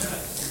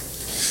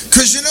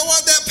 Because you know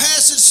what that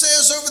passage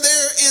says over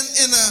there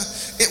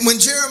when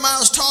Jeremiah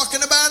was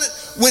talking about it?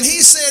 When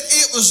he said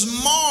it was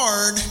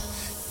marred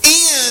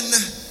in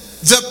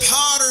the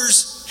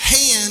potter's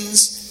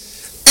hands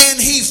and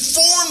he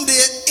formed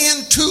it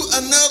into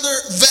another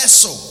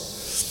vessel.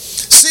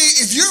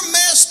 See, if you're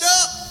messed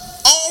up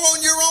all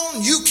on your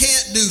own, you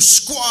can't do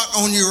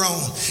squat on your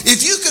own.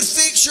 If you could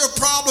fix your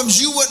problems,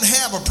 you wouldn't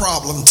have a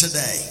problem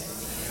today.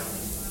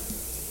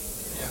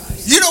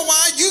 You know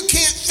why? You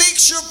can't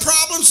fix your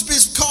problems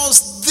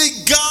because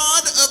the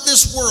God of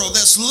this world,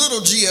 that's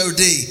little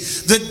G-O-D,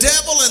 the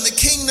devil and the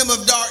kingdom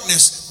of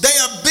darkness, they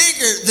are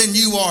bigger than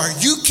you are.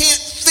 You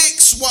can't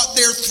fix what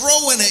they're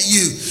throwing at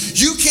you.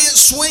 You can't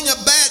swing a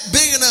bat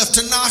big enough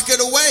to knock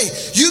it away.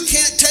 You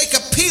can't take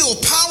a pill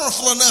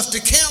powerful enough to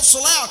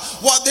cancel out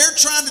what they're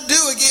trying to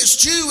do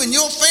against you and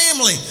your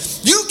family.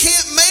 You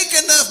can't make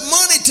enough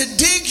money to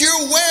dig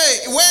your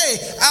way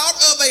out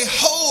of a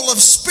hole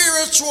of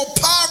spiritual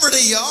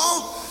poverty,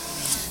 y'all.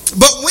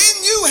 But when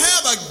you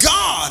have a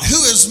God who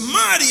is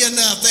mighty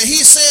enough that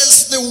he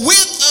says the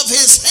width of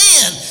his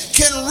hand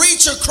can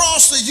reach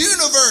across the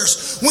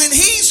universe, when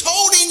he's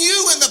holding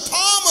you in the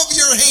palm of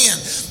your hand,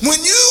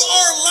 when you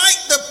are like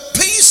the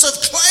piece of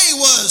clay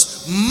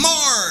was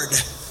marred,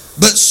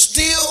 but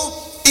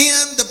still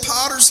in the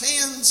potter's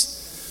hands,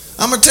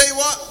 I'm going to tell you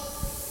what,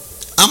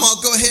 I'm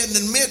going to go ahead and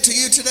admit to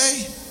you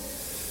today,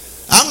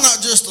 I'm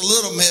not just a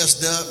little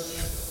messed up,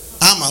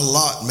 I'm a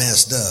lot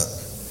messed up.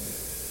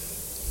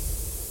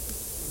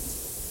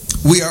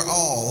 We are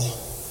all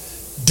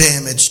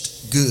damaged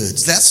damaged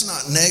goods. That's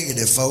not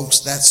negative, folks.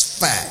 That's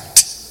fact.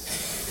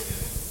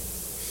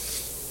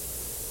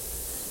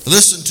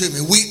 Listen to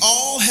me. We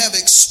all have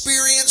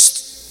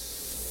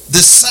experienced the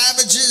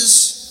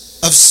savages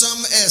of some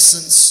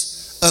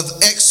essence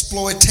of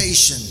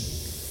exploitation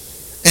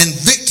and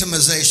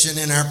victimization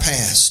in our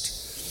past,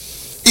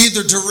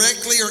 either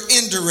directly or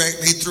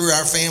indirectly through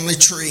our family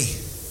tree,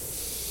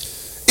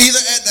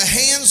 either at the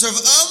hands of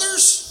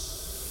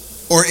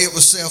others or it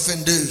was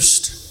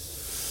self-induced.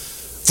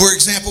 For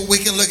example, we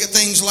can look at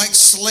things like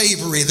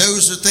slavery.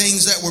 Those are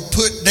things that were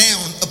put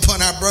down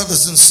upon our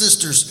brothers and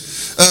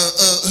sisters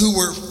who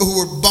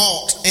were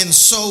bought and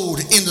sold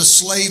into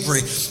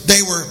slavery.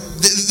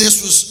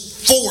 This was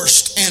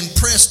forced and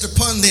pressed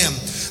upon them.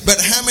 But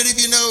how many of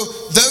you know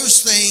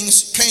those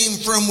things came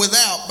from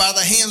without by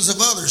the hands of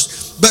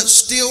others? But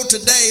still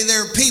today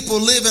there are people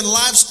living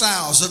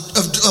lifestyles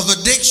of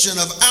addiction,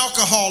 of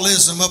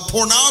alcoholism, of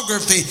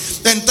pornography,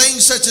 and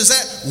things such as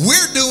that.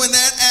 We're doing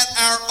that at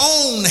our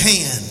own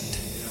hand.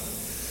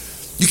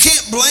 You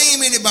can't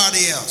blame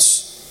anybody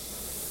else.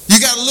 You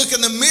got to look in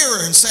the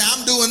mirror and say,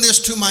 I'm doing this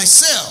to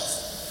myself.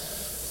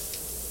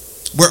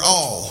 We're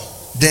all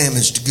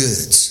damaged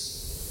goods.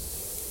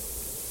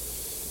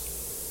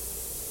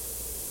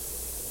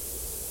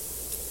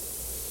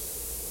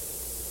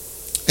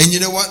 And you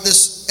know what?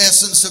 This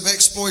essence of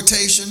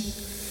exploitation,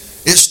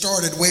 it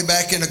started way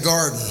back in a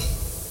garden.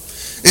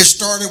 It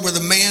started with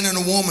a man and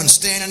a woman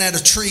standing at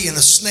a tree, and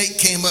a snake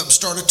came up and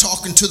started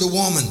talking to the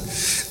woman,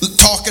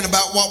 talking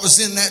about what was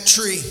in that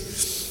tree.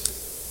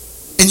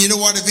 And you know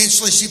what?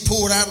 Eventually she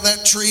pulled out of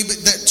that tree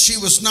that she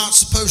was not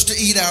supposed to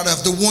eat out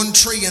of. The one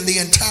tree in the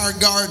entire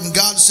garden.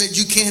 God said,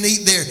 you can't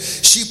eat there.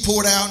 She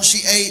pulled out and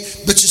she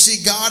ate. But you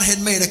see, God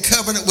had made a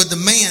covenant with the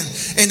man.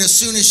 And as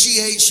soon as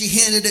she ate, she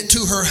handed it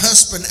to her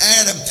husband,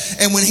 Adam.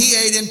 And when he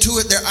ate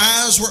into it, their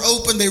eyes were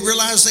open. They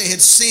realized they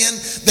had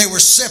sinned. They were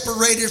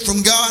separated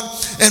from God.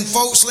 And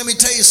folks, let me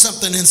tell you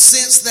something. And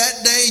since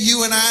that day,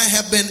 you and I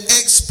have been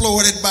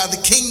exploited by the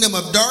kingdom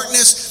of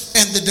darkness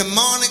and the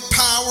demonic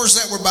powers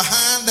that were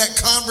behind that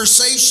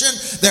conversation,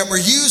 that were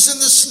using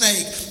the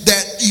snake,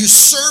 that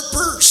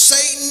usurper,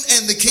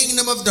 Satan, and the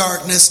kingdom of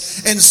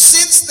darkness. And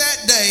since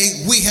that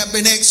day, we have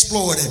been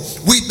exploited.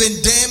 We've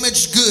been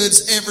damaged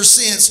goods ever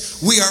since.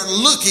 We are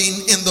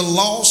looking in the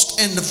lost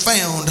and the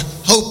found,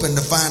 hoping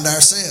to find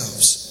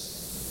ourselves.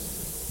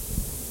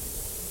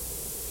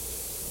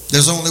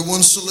 There's only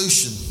one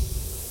solution,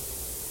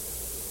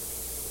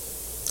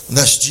 and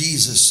that's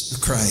Jesus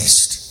the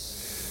Christ.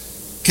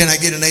 Can I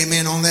get an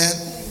amen on that?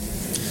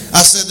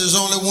 I said there's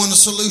only one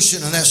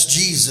solution, and that's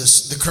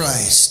Jesus the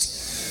Christ.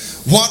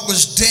 What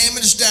was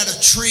damaged at a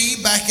tree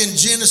back in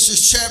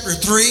Genesis chapter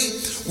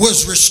 3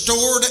 was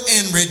restored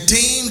and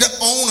redeemed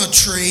on a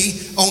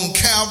tree on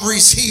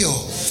Calvary's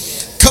hill.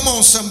 Come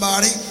on,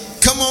 somebody.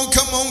 Come on,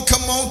 come on,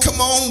 come on,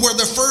 come on. Where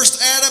the first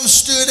Adam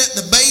stood at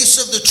the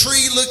base of the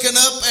tree looking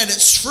up at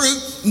its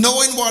fruit,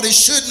 knowing what he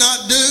should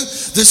not do,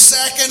 the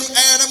second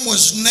Adam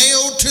was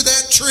nailed to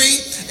that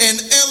tree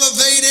and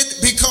elevated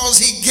because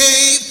he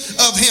gave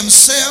of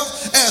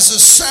himself as a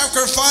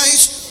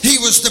sacrifice. He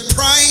was the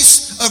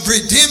price of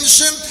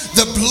redemption,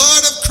 the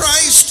blood of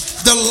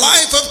Christ, the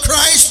life of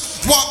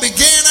Christ. What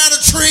began at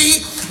a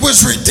tree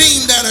was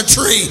redeemed at a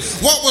tree.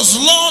 What was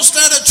lost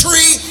at a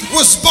tree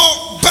was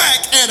bought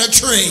back at a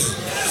tree.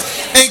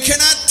 And can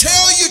I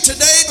tell you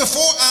today,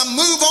 before I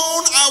move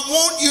on, I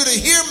want you to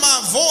hear my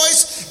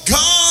voice.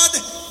 God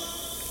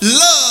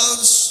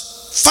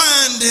loves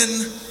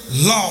finding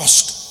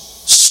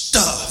lost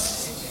stuff.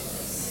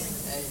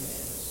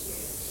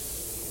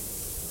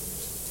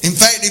 In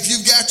fact, if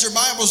you've got your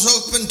Bibles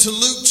open to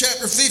Luke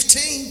chapter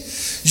 15,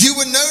 you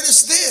would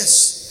notice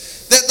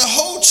this, that the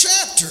whole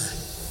chapter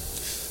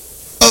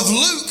of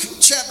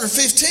Luke chapter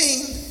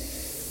 15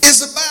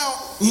 is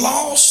about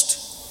lost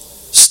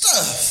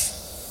stuff.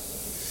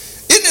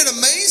 Isn't it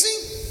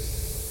amazing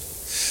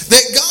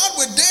that God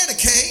would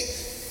dedicate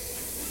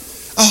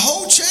a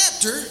whole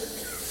chapter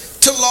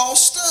to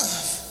lost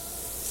stuff?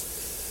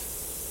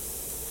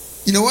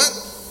 You know what?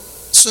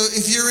 So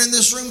if you're in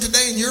this room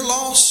today and you're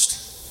lost,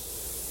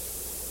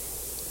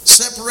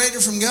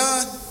 separated from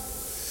God,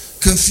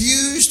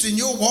 confused in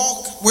your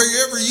walk,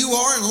 wherever you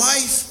are in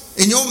life,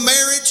 in your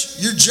marriage,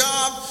 your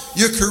job,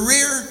 your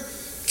career,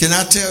 can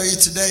I tell you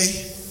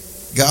today,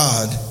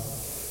 God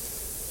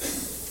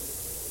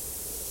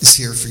is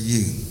here for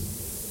you.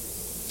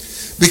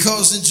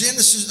 Because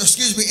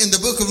in the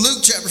book of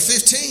Luke chapter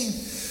 15,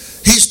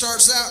 he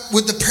starts out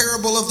with the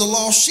parable of the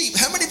lost sheep.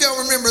 How many of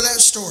y'all remember that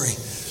story?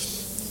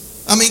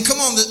 I mean, come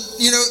on,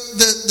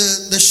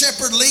 the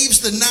shepherd leaves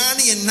the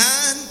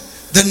 99,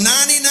 the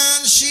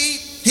 99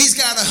 sheep. He's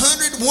got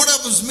 100, one of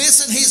them's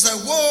missing. He's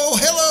like, whoa,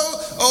 hello.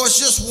 Oh, it's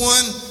just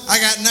one.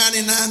 I got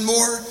 99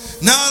 more.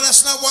 No,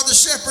 that's not what the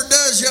shepherd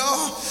does,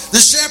 y'all.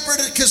 The shepherd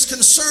is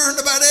concerned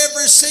about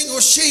every single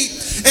sheep.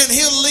 And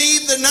he'll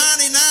leave the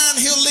 99,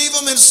 he'll leave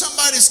them in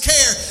somebody's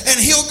care. And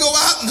he'll go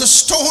out in the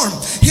storm.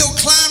 He'll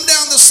climb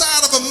down the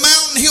side of a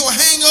mountain. He'll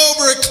hang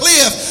over a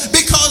cliff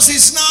because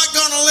he's not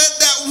going to let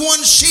that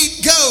one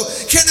sheep go.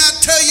 Can I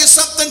tell you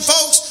something,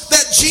 folks? That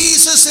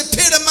Jesus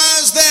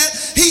epitomized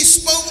that. He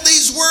spoke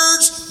these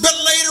words, but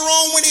later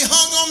on when he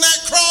hung on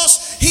that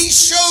cross, he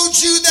showed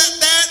you that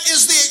that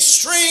is the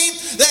extreme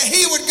that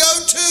he would go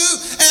to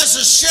as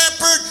a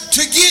shepherd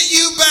to get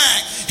you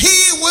back.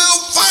 He will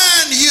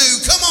find you.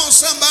 Come on,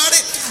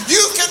 somebody.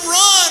 You can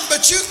run,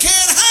 but you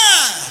can't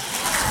hide.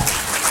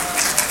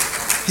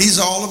 He's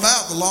all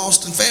about the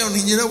lost and found.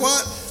 And you know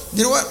what?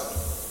 You know what?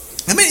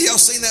 How many of y'all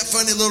seen that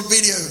funny little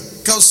video?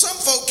 Because some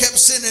folk kept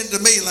sending it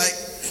to me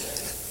like,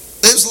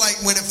 it was like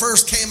when it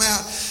first came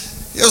out,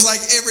 it was like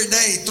every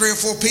day 3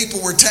 or 4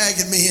 people were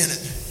tagging me in it.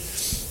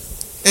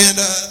 And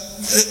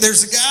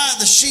there's a guy,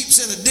 the sheep's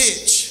in a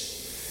ditch,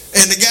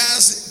 and the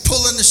guy's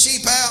pulling the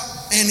sheep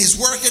out, and he's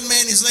working,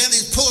 man, he's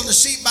pulling the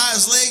sheep by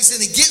his legs,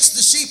 and he gets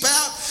the sheep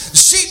out, the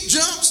sheep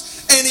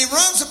jumps, and he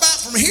runs about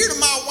from here to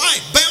my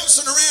wife,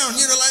 bouncing around,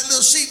 you know, like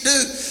little sheep do,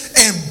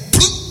 and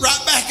bloop,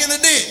 right back in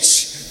the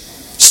ditch,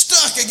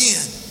 stuck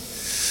again.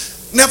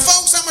 Now,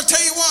 folks, I'm going to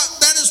tell you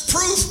what, that is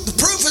proof. The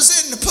proof is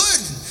in the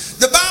pudding.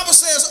 The Bible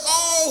says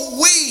all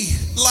we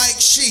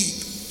like sheep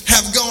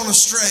have gone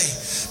astray.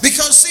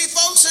 Because, see,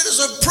 folks, it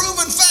is a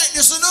proven fact.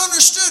 It's an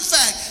understood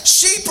fact.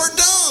 Sheep are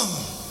dumb.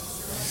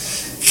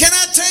 Can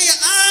I tell you,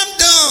 I'm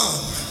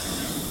dumb.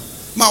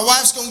 My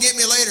wife's going to get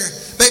me later.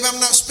 Babe, I'm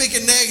not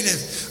speaking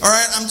negative. All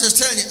right, I'm just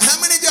telling you. How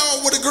many of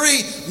y'all would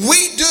agree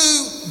we do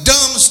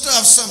dumb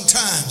stuff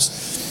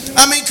sometimes?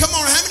 I mean, come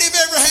on, how many of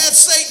you ever had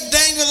Satan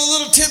dangle a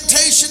little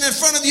temptation in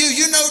front of you?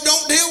 You know,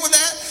 don't deal with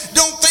that.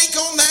 Don't think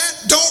on that.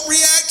 Don't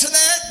react to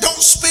that. Don't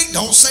speak.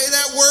 Don't say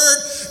that word.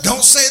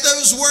 Don't say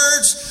those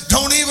words.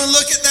 Don't even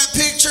look at that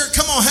picture.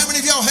 Come on, how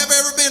many of y'all have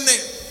ever been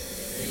there?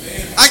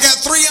 Amen. I got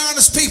 3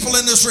 honest people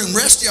in this room.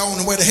 Rest of y'all on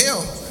the way to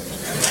hell.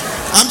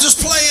 I'm just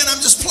playing.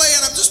 I'm just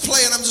playing. I'm just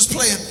playing. I'm just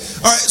playing.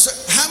 All right, so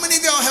how many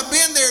of y'all have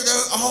been there,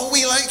 though? Oh,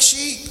 we like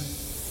sheep.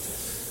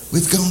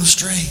 We've gone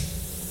astray.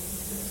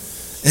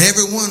 And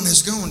everyone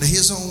has gone to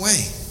his own way.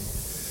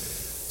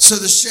 So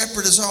the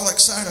shepherd is all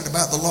excited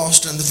about the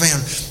lost and the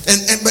found.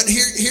 But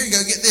here you go.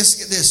 Get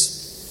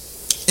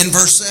this. In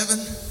verse 7,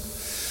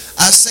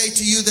 I say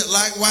to you that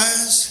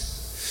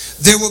likewise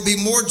there will be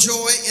more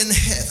joy in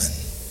heaven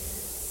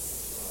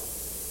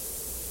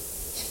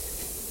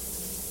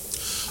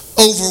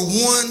over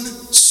one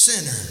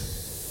sinner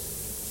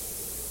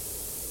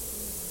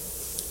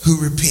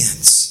who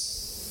repents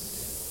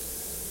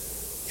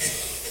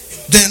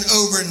than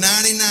over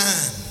 99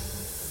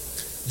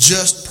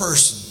 just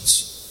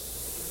persons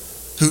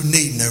who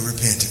need no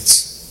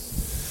repentance.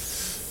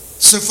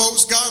 So,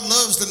 folks, God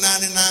loves the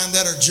 99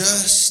 that are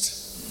just,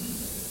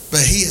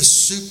 but he is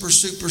super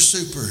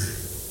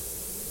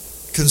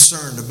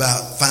concerned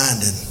about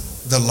finding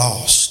the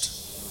lost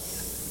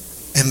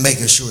and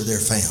making sure they're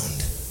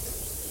found.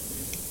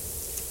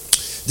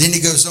 Then he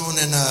goes on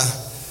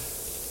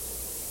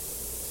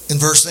in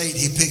verse 8,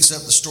 he picks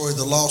up the story of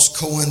the lost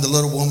coin, the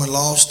little woman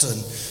lost,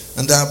 and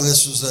undoubtedly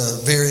this was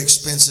a very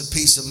expensive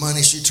piece of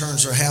money. She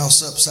turns her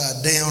house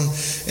upside down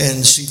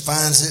and she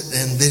finds it,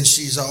 and then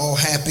she's all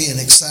happy and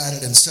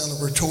excited and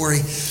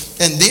celebratory.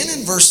 And then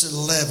in verse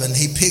 11,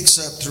 he picks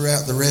up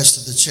throughout the rest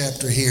of the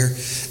chapter here,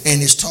 and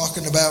he's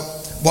talking about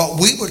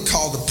what we would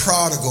call the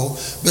prodigal,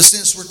 but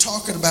since we're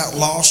talking about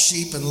lost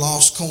sheep and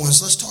lost coins,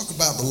 let's talk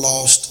about the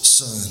lost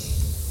son.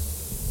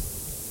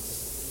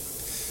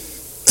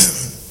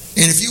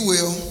 And if you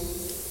will,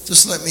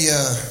 just let me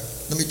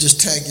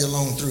just tag you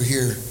along through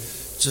here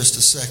just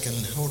a second.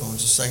 Hold on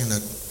just a second. The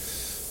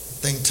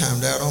thing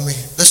timed out on me.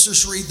 Let's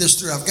just read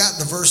this through. I've got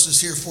the verses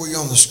here for you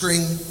on the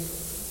screen.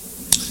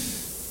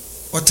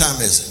 What time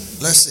is it?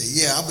 Let's see.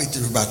 Yeah, I'll be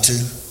through about 2.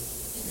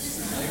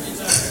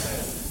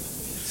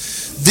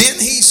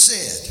 Then he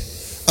said,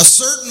 a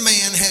certain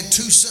man had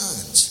 2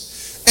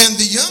 sons, and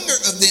the younger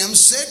of them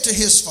said to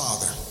his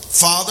father,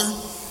 Father,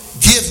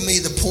 give me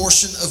the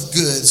portion of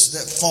goods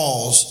that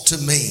falls to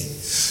me.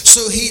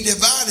 So he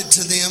divided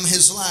to them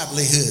his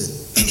livelihood.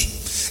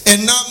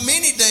 And not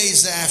many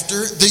days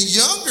after, the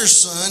younger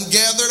son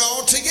gathered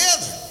all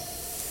together,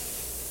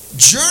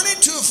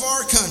 journeyed to a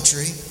far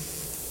country,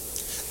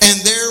 and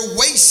there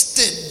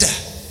wasted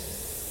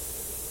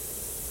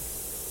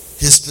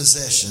his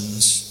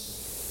possessions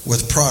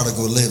with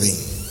prodigal living.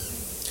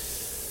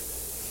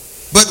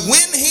 But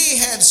when he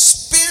had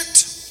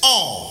spent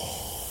all,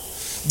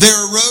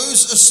 there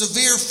arose a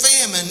severe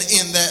famine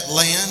in that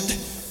land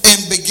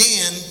and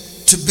began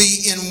to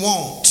be in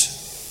want.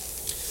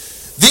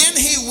 Then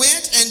he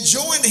went and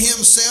joined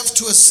himself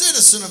to a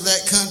citizen of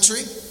that country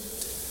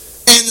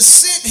and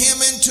sent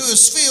him into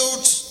his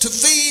fields to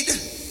feed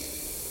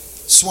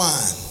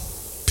swine,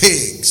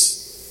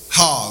 pigs,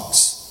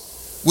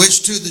 hogs,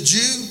 which to the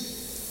Jew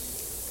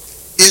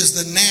is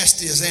the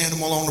nastiest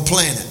animal on the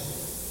planet.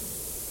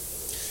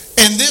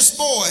 And this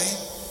boy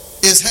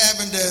is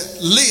having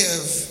to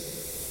live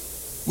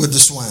with the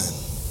swine.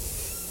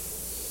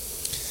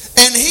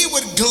 And he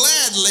would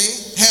gladly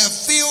have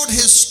filled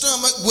his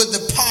stomach with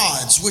the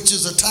pods, which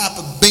is a type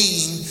of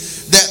bean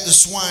that the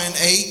swine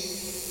ate,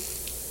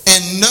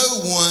 and no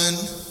one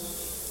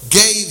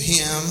gave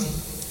him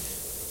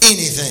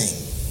anything.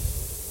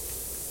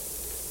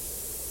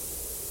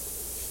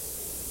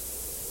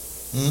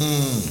 I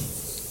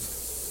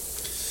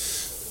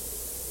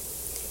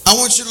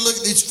want you to look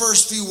at these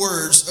first few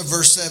words of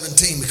verse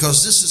 17,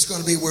 because this is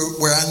going to be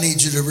where I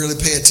need you to really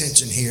pay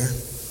attention here.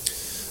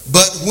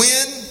 But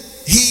when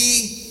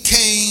he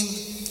came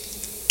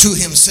to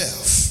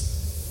himself.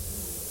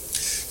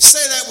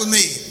 Say that with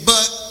me.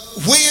 But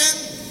when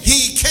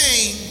he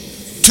came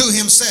to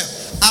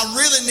himself. I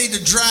really need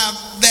to drive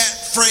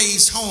that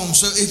phrase home.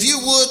 So if you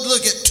would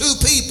look at two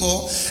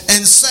people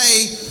and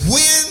say,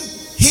 when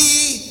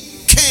he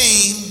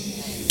came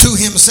to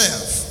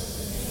himself.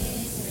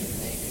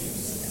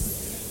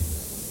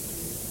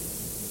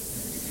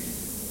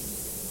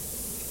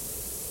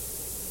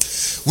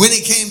 When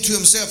he came to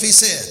himself, he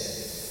said,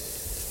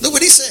 look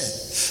what he said.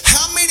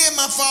 How many of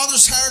my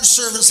father's hired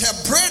servants have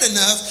bread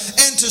enough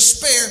and to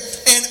spare,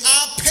 and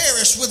I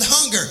perish with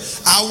hunger?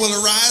 I will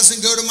arise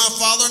and go to my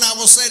father, and I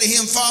will say to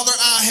him, Father,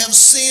 I have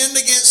sinned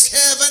against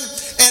heaven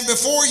and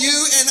before you,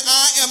 and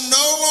I am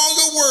no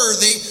longer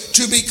worthy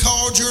to be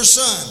called your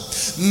son.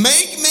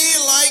 Make me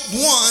like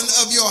one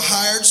of your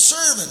hired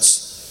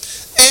servants.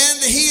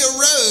 And he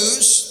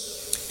arose,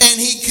 and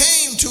he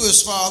came to his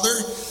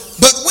father.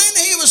 But when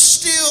he was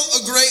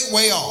still a great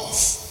way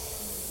off,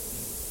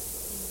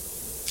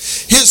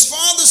 his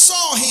father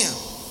saw him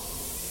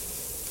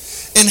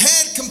and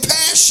had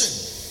compassion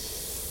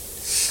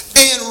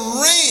and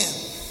ran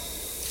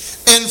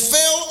and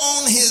fell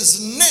on his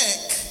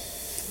neck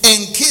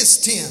and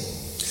kissed him.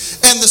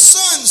 And the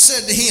son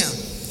said to him,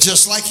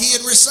 just like he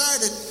had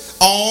recited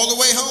all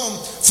the way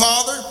home,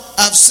 Father,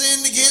 I've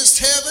sinned against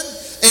heaven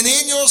and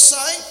in your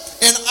sight,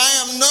 and I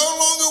am no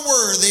longer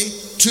worthy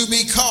to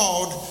be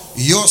called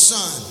your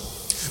son.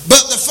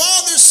 But the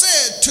father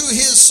said to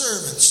his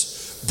servants,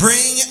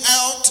 bring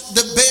out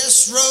the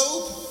best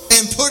robe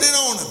and put it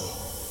on him,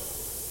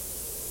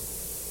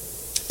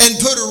 and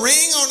put a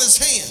ring on his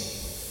hand,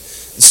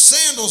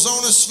 sandals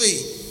on his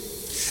feet,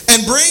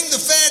 and bring the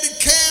fatted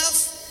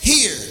calf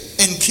here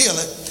and kill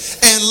it,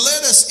 and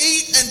let us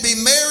eat and be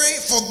merry.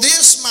 For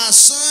this my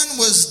son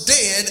was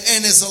dead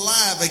and is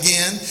alive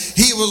again.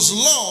 He was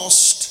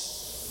lost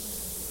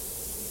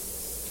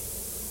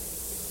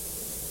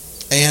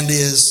and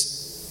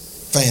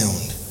is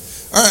found.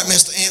 All right,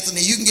 Mr.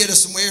 Anthony, you can get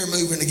us some air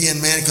moving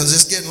again, man, because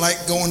it's getting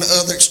like going to the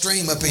other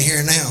extreme up in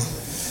here now.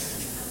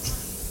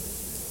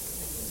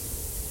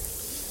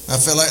 I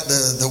feel like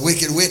the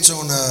wicked witch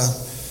on,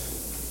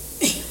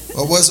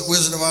 what was it,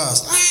 Wizard of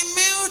Oz? I'm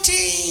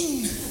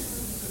melting.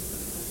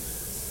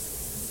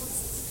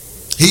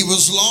 He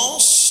was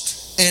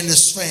lost and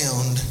is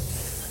found,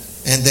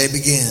 and they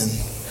began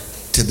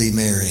to be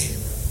merry.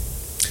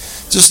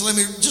 Just let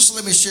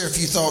me share a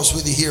few thoughts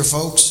with you here,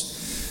 folks.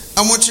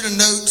 I want you to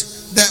note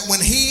that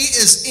when he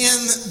is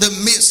in the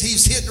midst,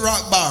 he's hit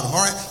rock bottom.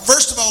 All right.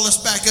 First of all,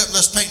 let's back up.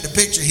 Let's paint the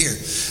picture here.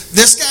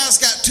 This guy's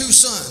got two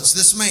sons.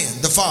 This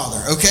man, the father.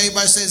 Okay.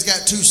 Everybody says he's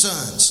got two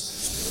sons.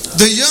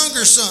 The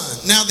younger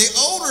son. Now, the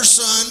older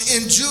son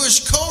in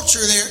Jewish culture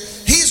there,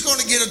 he's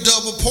going to get a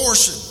double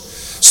portion.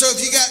 So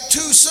if you got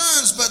two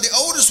sons, but the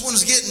oldest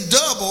one's getting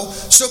double,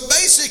 so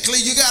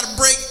basically you got to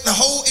break the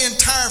whole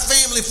entire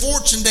family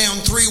fortune down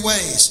three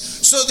ways.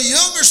 So the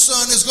younger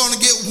son is going to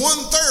get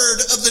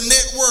 1/3 of the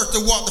net worth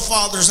of what the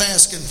father's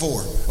asking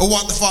for, or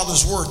what the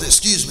father's worth, of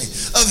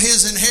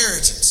his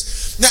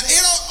inheritance. Now,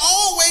 it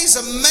always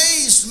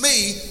amazed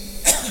me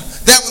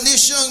that when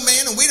this young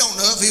man, and we don't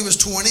know if he was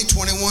 20,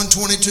 21,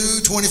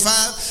 22,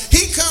 25,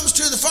 he comes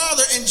to the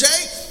father, and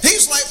Jay,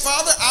 he's like,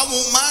 Father, I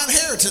want my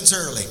inheritance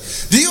early.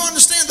 Do you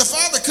understand? The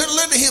father could have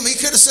looked at him. He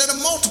could have said a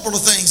multiple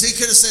of things. He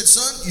could have said,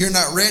 son, you're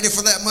not ready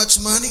for that much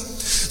money.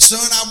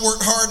 Son, I've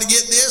worked hard to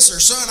get this.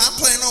 Or son, I'm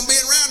planning on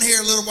being around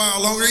here a little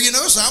while longer,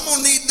 so I'm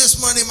going to need this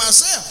money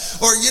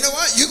myself. Or you know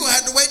what? You're going to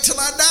have to wait till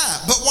I die.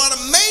 But what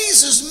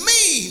amazes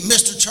me,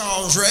 Mr.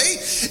 Charles Ray,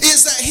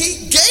 is that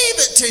he gave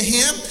it to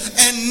him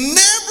and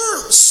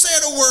never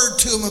said a word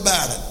to him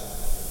about it.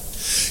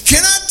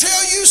 Can I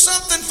tell you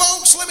something,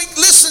 folks?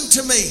 Listen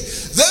to me.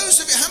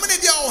 Those of you, how many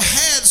of y'all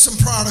had some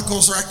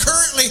prodigals, or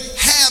currently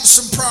have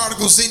some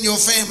prodigals in your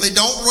family?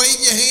 Don't wave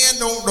your hand.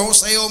 Don't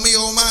say, oh me,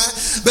 oh my.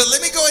 But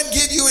let me go ahead and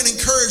give you an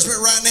encouragement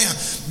right now.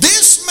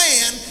 This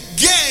man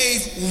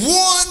gave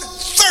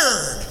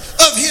 1/3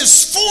 of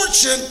his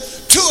fortune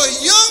to a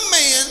young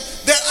man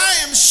that I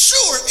am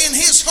sure in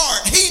his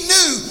heart he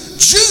knew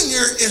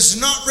Junior is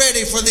not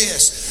ready for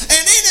this. And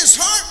in his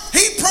heart,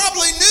 he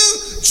probably knew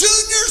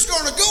Junior's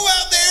going to go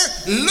out there,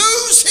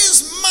 lose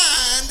his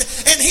mind,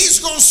 and he's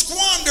going to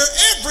squander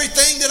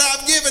everything that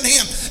I've given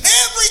him.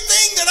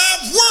 Everything that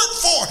I've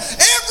worked for,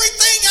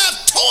 everything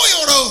I've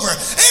toiled over,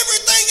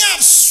 everything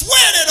I've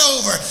sweated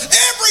over,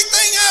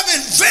 everything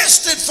I've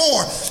invested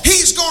for,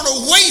 he's going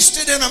to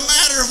waste it in a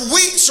matter of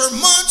weeks or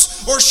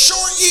months or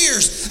short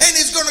years. And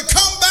he's going to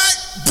come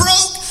back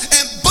broke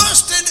and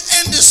busted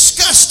and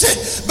disgusted.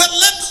 But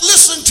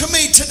listen to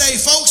me today,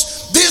 folks.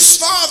 This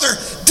father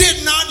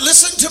did not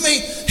listen to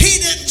me. He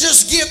didn't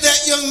just give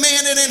that young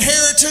man an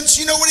inheritance.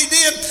 You know what he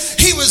did?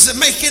 He was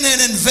making an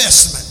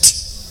investment.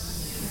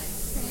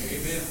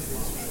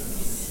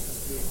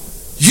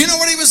 You know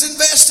what he was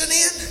investing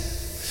in?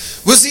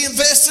 Was he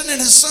investing in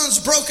his son's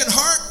broken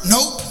heart?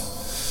 Nope.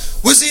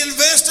 Was he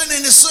investing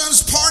in his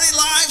son's party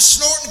life,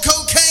 snorting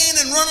cocaine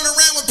and running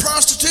around with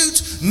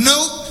prostitutes?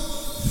 Nope.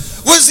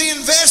 Was he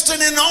investing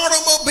in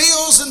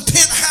automobiles and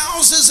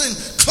penthouses and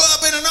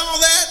clubbing and all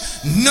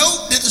that?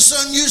 Nope. Did the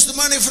son use the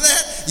money for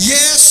that?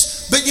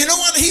 Yes. But you know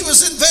what he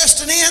was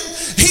investing in?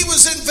 He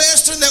was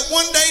investing that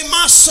one day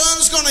my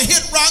son's going to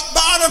hit rock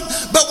bottom,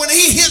 but when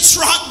he hits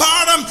rock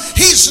bottom,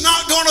 he's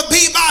not going to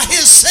be by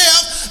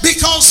himself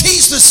because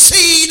he's the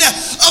seed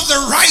of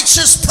the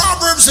righteous.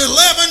 Proverbs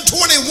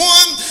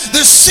 11:21,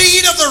 the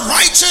seed of the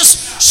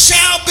righteous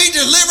shall be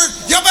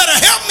delivered. Y'all better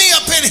help me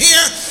up in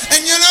here.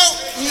 And you know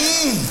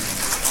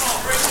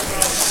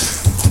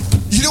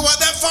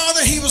what that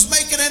father, he was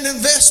making an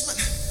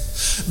investment.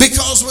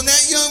 Because when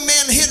that young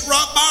man hit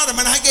rock bottom,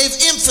 and I gave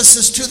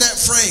emphasis to that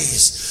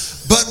phrase,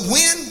 but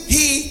when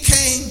he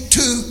came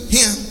to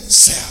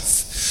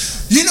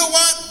himself, you know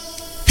what?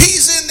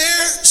 He's in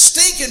there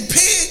stinking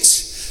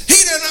pigs. He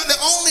doesn't know the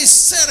only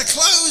set of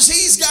clothes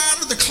he's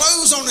got are the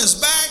clothes on his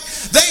back.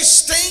 They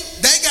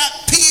stink. They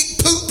got pig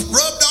poop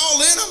rubbed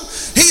all in them.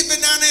 He's been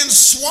down there in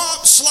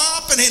swamp,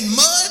 slop, and in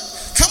mud.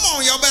 Come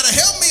on, y'all better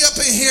help me up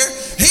in here.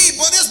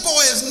 This boy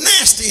is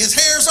nasty. His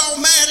hair's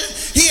all matted.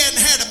 He hadn't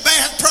had a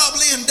bath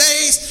probably in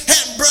days.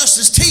 Hadn't brushed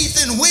his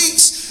teeth in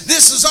weeks.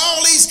 This is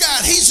all he's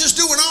got. He's just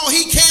doing all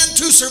he can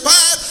to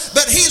survive,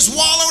 but he's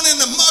wallowing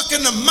in the muck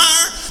and the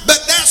mire.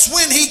 But that's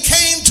when he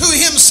came to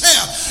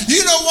himself.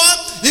 You know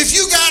what? If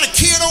you got a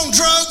kid on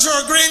drugs or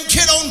a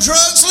grandkid on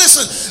drugs,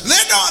 listen,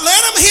 let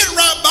them hit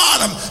rock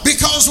bottom,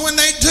 because when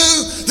they do,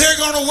 they're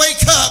going to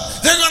wake up.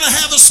 They're going to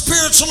have a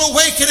spiritual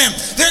awakening.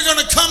 They're going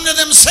to come to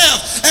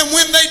themselves. And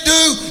when they do,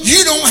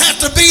 you don't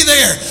have to be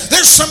there.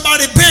 There's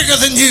somebody bigger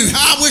than you.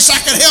 I wish I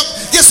could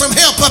get some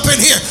help up in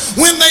here.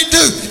 When they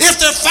do, if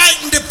they're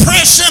fighting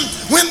depression,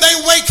 when they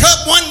wake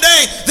up one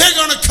day, they're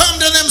going to come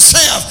to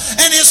themselves.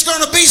 And it's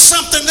going to be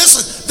something,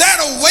 listen, that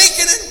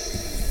awakening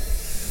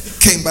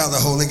came by the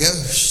Holy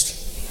Ghost.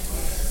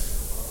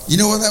 You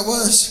know what that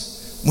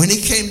was? When he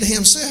came to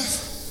himself,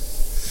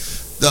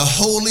 the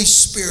Holy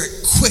Spirit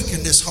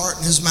quickened his heart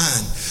and his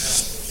mind.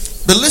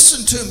 But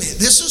listen to me.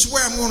 This is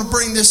where I'm going to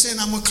bring this in.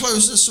 I'm going to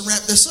close this and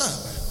wrap this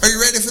up. Are you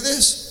ready for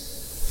this?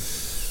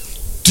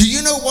 Do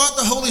you know what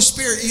the Holy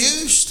Spirit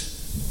used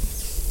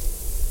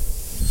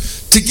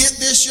to get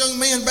this young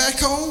man back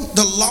home?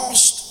 The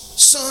lost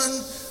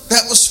son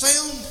that was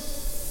found?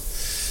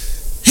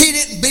 He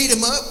didn't beat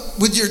him up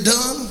with "you're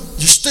dumb,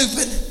 you're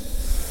stupid,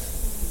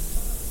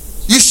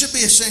 you should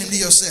be ashamed of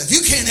yourself,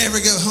 you can't ever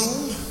go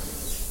home."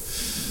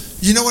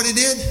 You know what he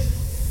did?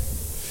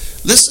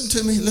 Listen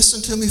to me.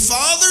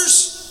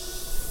 Fathers,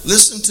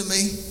 listen to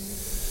me.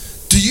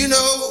 Do you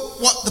know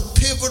what the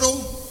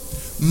pivotal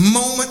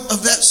moment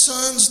of that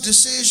son's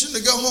decision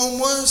to go home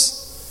was?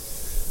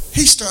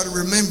 He started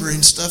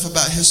remembering stuff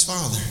about his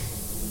father.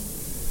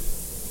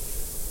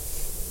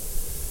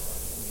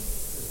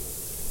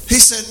 He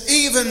said,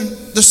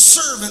 even the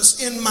servants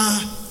in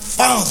my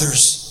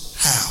father's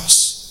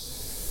house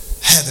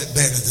have it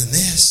better than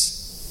this.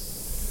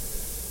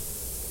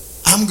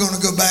 I'm going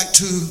to go back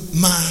to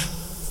my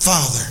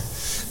father,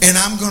 and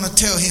I'm going to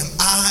tell him,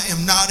 I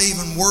am not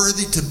even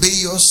worthy to be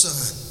your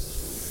son.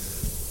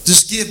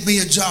 Just give me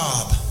a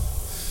job.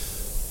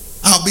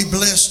 I'll be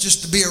blessed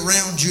just to be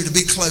around you, to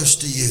be close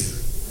to you.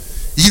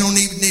 You don't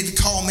even need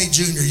to call me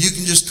Junior. You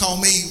can just call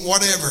me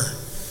whatever.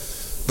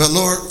 But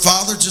Lord,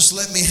 Father, just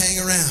let me hang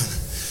around.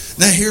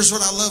 Now here's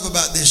what I love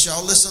about this,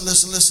 y'all. Listen.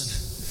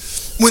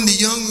 When the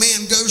young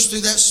man goes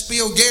through that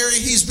spiel, Gary,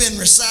 he's been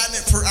reciting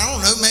it for, I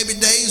don't know, maybe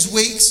days,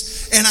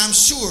 weeks, and I'm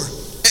sure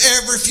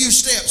every few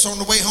steps on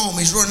the way home,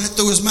 he's running it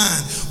through his mind.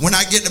 When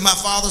I get to my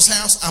father's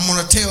house, I'm going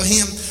to tell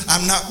him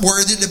I'm not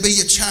worthy to be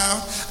a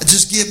child.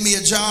 Just give me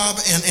a job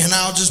and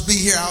I'll just be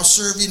here. I'll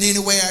serve you in any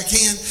way I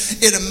can.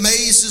 It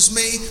amazes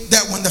me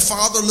that when the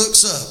father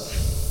looks up,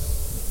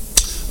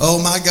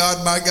 oh my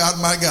God, my God,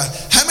 my God.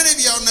 How many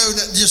of y'all know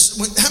that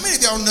how many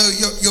of y'all know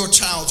your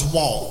child's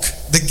walk,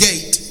 the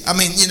gait? I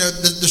mean, you know,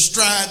 the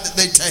stride that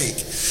they take.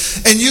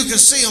 And you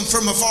can see them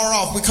from afar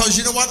off, because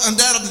you know what?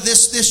 Undoubtedly,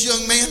 this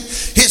young man,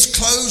 his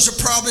clothes are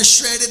probably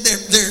shredded.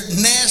 They're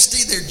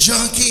nasty. They're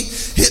junky.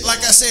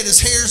 Like I said, his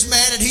hair's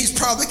matted. He's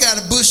probably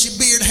got a bushy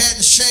beard,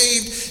 hadn't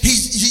shaved.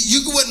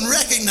 You wouldn't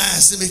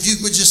recognize him if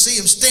you would just see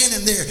him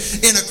standing there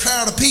in a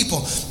crowd of people.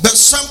 But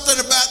something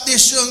about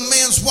this young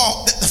man's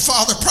walk, that the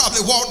father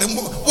probably walked and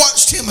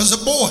watched him as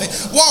a boy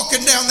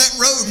walking down that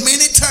road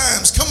many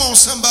times. Come on,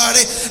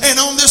 somebody. And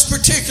on this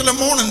particular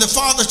morning, the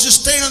father's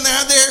just standing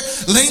there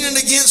leaning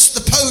against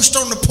the post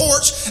on the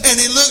porch, and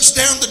he looks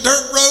down the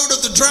dirt road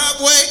of the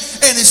driveway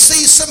and he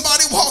sees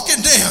somebody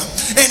walking down,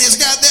 and he's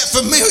got that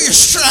familiar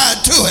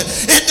stride to it.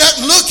 It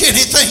doesn't look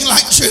anything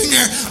like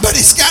Junior, but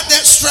he's got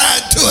that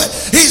stride to it.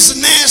 He's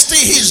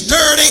nasty, he's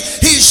dirty,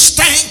 he's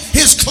stank,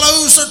 his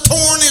clothes are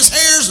torn, his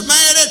hair's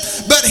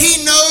matted, but he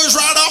knows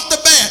right off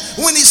the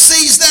bat when he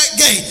sees that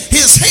gate,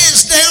 his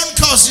head's down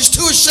because he's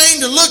too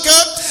ashamed to look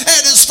up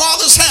at his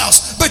father's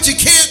house. But you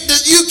cannot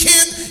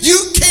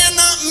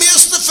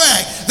miss the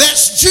fact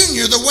that's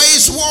Junior, the way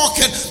he's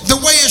walking, the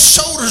his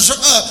shoulders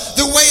are up,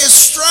 the way his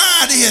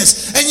stride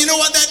is. And you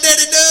know what that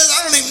daddy does?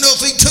 I don't even know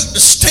if he took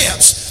the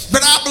steps,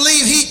 but I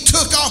believe he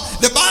took off.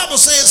 The Bible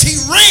says he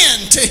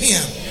ran to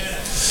him.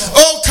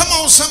 Oh, come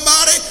on,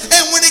 somebody.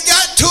 And when he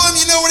got to him,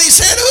 you know what he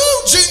said? "Ooh,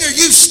 Junior,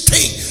 you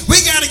stink. We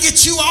got to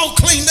get you all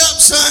cleaned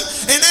up, son.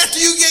 And after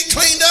you get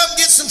cleaned up,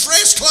 get some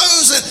fresh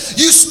clothes, and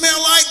you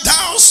smell like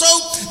dial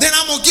soap, then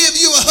I'm going to give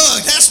you a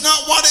hug." That's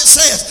not what it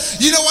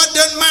says. You know what?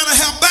 Doesn't matter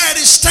how bad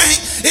he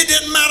stank. It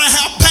didn't matter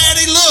how bad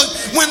he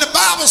looked. When the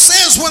Bible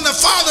says when the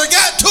father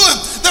got to him,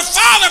 the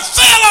father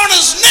fell on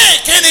his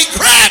neck and he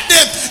grabbed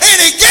him and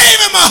he gave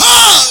him a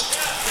hug.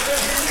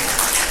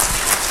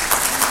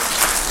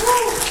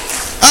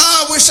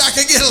 I wish I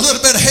could get a little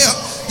bit of help.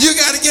 You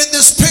got to get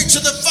this picture.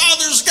 The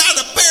father's got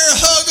a bear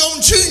hug on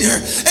Junior,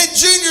 and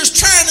Junior's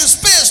trying his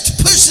best to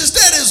push his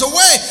daddies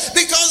away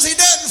because he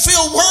doesn't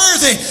feel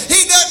worthy.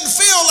 He doesn't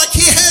feel like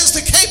he has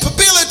the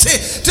capability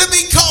to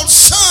be called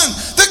son,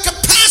 the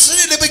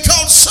capacity to be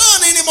called son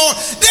anymore.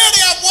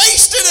 "Daddy, I've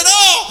wasted it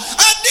all.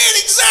 I did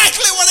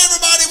exactly what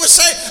everybody would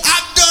say.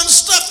 I've done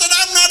stuff that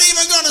I'm not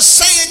even going to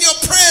say in your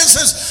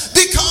presence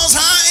because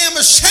I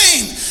am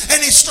ashamed." And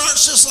he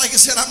starts just like he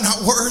said, "I'm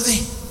not worthy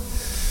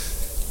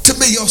to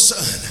be your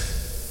son."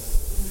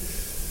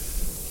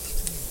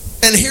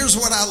 And here's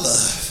what I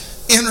love.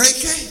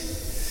 Enrique,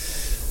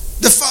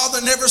 the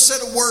father never said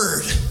a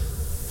word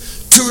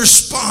to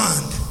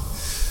respond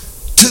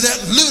to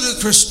that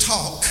ludicrous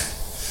talk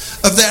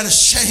of that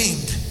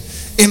ashamed,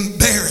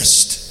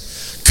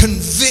 embarrassed,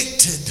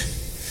 convicted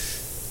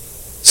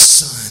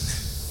son.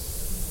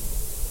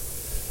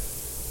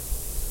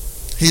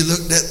 He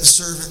looked at the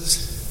servants.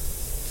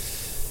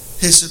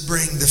 He said,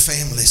 "Bring the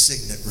family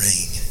signet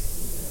ring.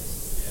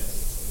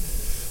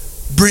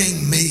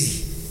 Bring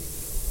me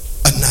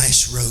a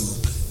nice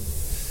robe."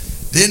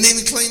 Didn't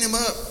even clean him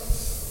up.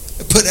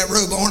 They put that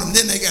robe on him,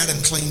 then they got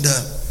him cleaned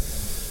up.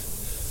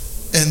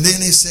 And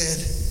then he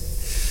said,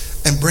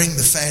 "And bring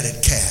the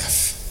fatted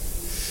calf.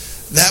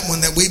 That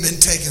one that we've been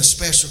taking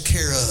special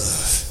care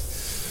of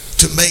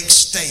to make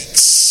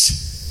steaks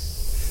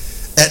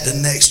at the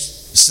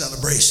next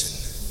celebration."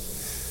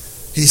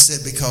 He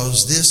said,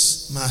 "Because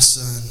this, my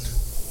son,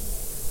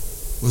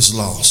 was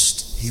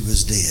lost. He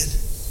was dead.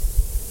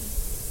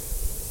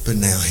 But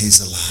now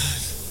he's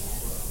alive."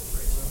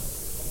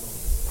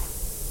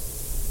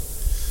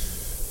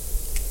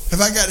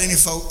 Have I got any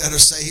folk that are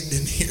saved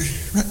in here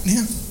right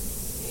now?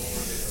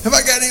 Have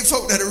I got any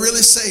folk that are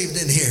really saved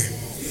in here?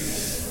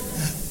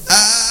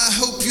 I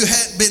hope you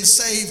hadn't been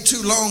saved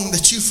too long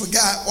that you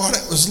forgot what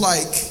it was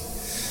like.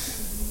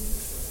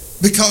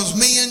 Because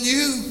me and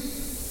you,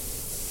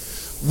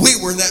 we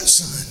were that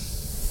son.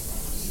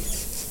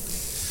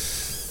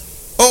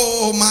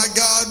 Oh my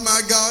God,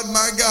 my God,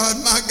 my God,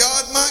 my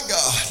God, my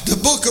God. The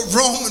book of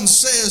Romans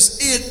says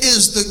it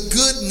is the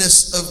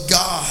goodness of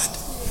God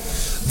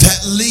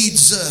that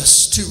leads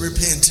us to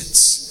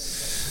repentance.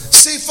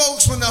 See,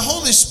 folks, when the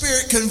Holy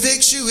Spirit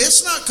convicts you,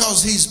 it's not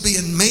because he's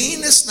being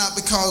mean. It's not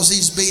because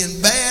he's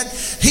being bad.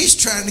 He's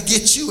trying to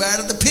get you out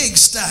of the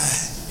pigsty.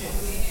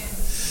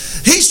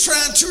 He's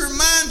trying to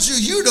remind you,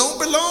 you don't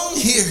belong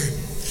here.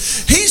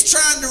 He's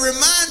trying to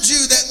remind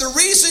you that the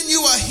reason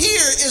you are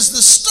here is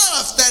the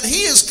stuff that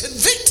he is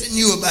convicting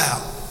you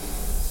about.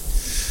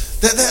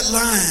 That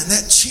lying,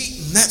 that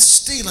cheating, that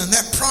stealing,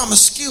 that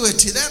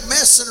promiscuity, that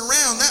messing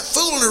around, that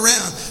fooling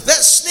around,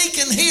 that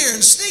sneaking here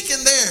and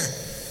sneaking there.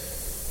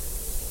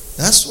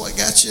 That's what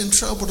got you in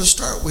trouble to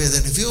start with.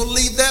 And if you'll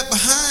leave that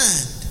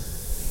behind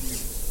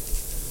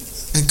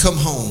and come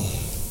home,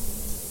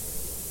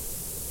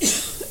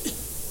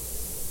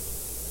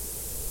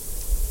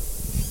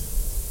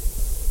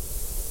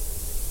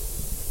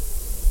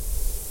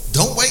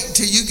 don't wait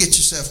until you get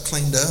yourself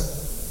cleaned up.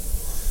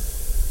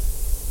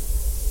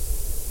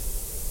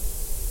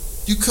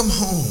 You come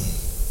home.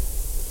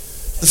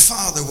 The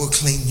Father will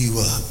clean you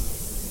up.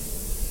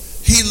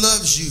 He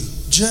loves you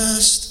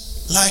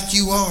just like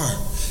you are.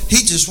 He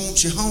just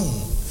wants you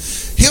home.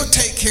 He'll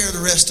take care of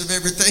the rest of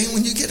everything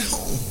when you get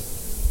home.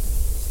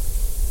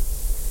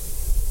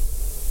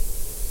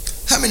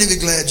 How many of you are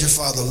glad your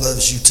Father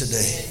loves you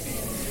today?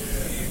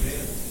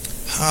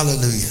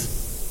 Hallelujah.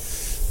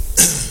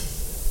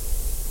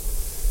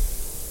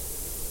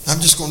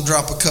 I'm just going to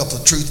drop a couple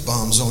of truth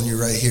bombs on you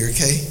right here,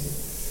 okay?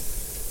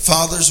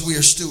 Fathers, we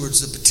are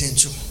stewards of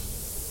potential.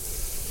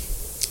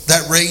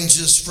 That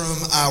ranges from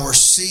our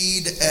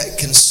seed at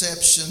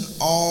conception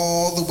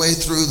all the way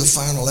through the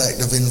final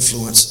act of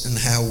influence and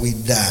how we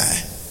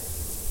die.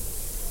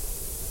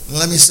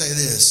 Let me say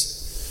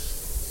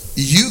this.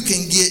 You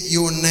can get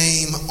your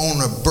name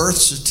on a birth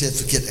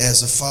certificate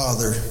as a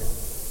father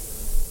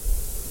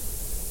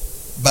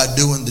by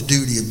doing the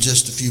duty of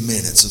just a few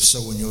minutes of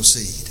sowing your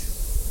seed.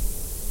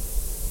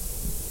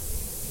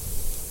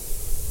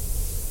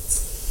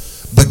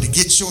 But to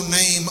get your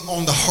name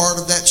on the heart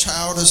of that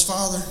child as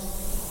father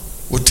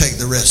will take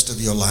the rest of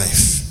your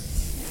life.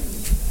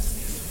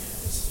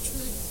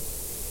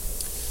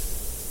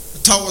 I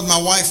talked with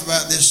my wife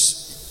about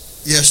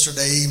this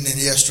yesterday evening,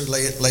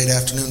 late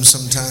afternoon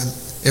sometime.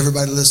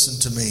 Everybody listen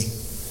to me.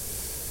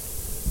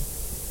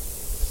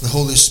 The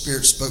Holy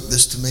Spirit spoke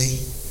this to me.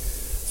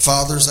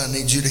 Fathers, I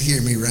need you to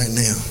hear me right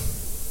now.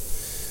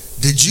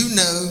 Did you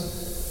know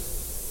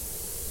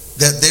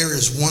that there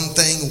is one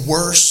thing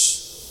worse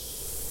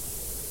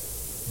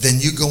than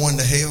you going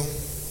to hell?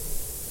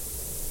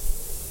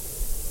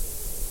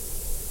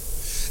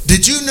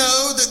 Did you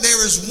know that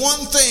there is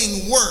one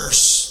thing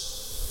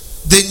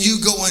worse than you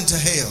going to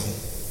hell?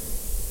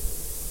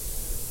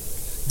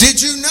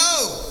 Did you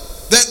know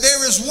that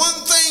there is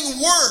one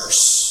thing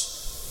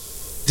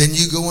worse than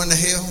you going to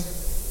hell?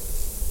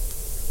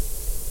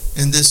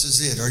 And this is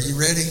it. Are you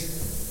ready?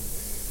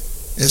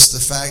 It's the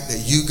fact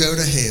that you go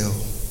to hell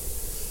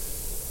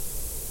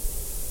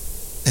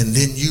and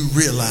then you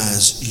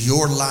realize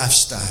your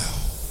lifestyle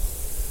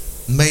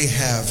may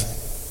have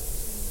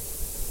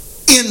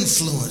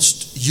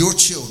influenced your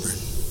children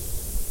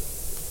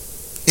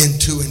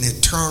into an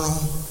eternal,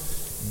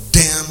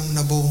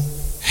 damnable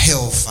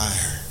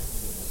hellfire.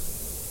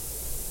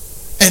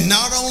 And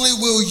not only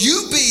will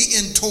you be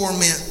in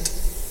torment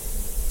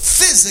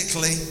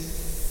physically,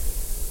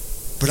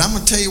 but I'm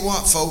going to tell you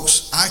what,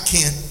 folks, I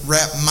can't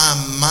wrap my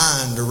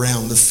mind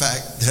around the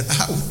fact that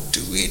I would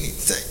do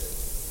anything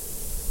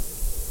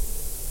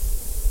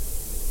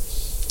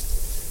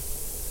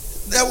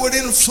that would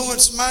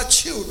influence my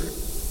children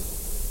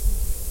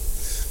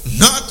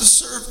not to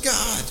serve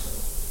God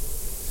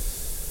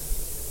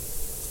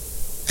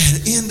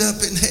and end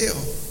up in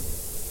hell.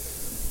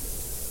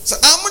 So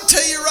I'm going to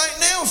tell you right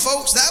now,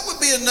 folks, that would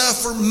be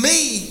enough for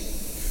me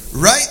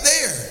right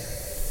there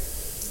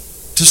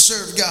to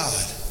serve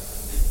God.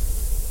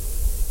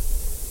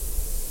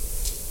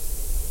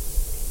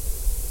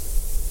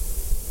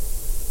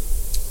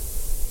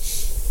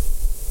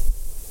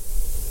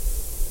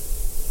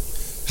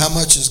 How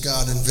much has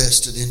God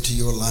invested into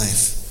your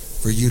life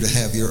for you to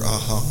have your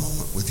aha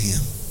moment with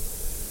Him?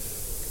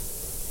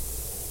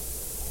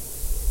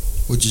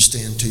 Would you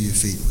stand to your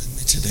feet with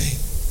me today?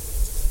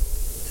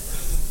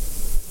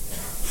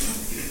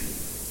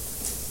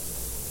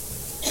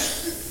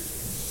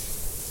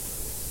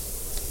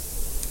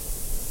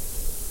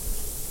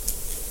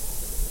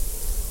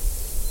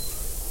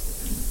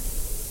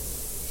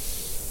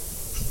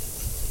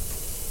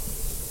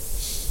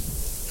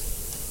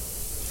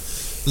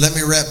 Let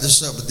me wrap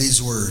this up with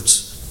these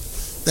words.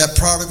 That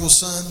prodigal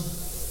son,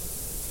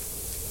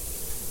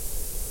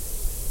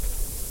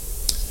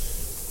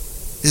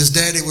 his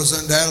daddy was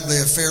undoubtedly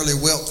a fairly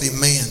wealthy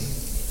man.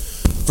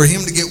 For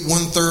him to get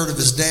 1/3 of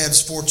his dad's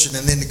fortune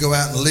and then to go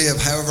out and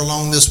live, however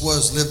long this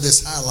was, live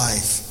this high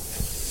life.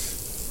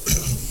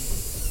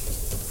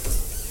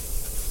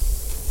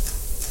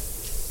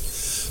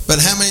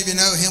 But how many of you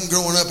know him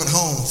growing up at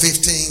home,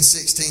 15,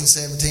 16,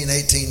 17,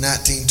 18,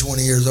 19,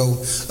 20 years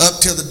old,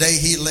 up till the day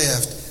he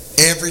left,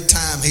 every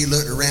time he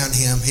looked around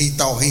him, he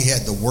thought he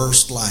had the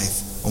worst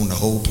life on the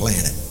whole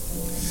planet.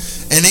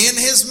 And in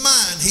his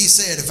mind, he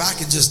said, if I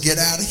could just get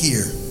out of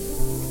here,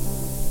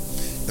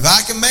 if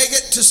I can make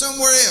it to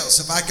somewhere else,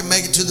 if I can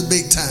make it to the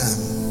big time,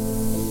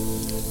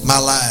 my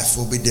life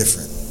will be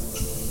different.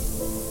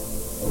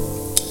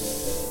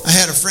 I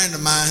had a friend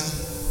of mine,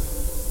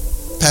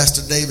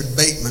 Pastor David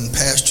Bateman,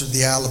 pastored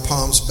the Isle of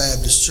Palms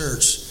Baptist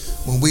Church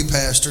when we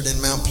pastored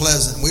in Mount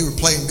Pleasant. We were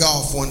playing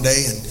golf one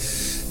day, and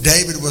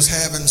David was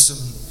having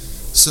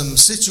some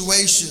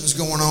situations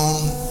going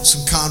on,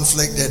 some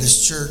conflict at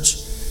his church.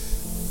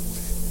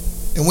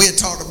 And we had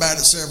talked about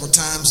it several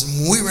times.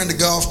 And when we were in the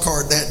golf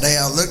cart that day,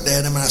 I looked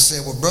at him and I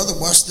said, well, brother,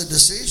 what's the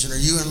decision?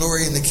 Are you and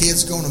Lori and the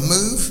kids going to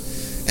move?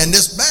 And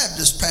this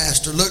Baptist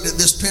pastor looked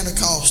at this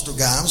Pentecostal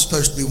guy. I'm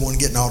supposed to be one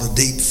getting all the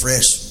deep,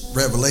 fresh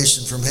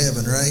revelation from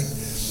heaven, right?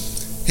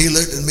 He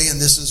looked at me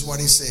and this is what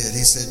he said.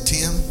 He said,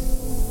 Tim,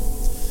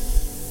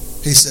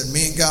 he said,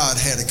 me and God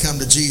had a come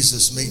to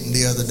Jesus meeting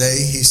the other day.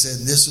 He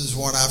said, this is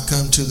what I've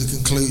come to the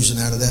conclusion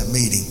out of that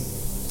meeting.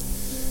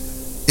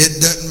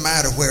 It doesn't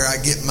matter where I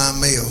get my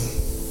mail.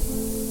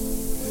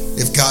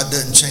 If God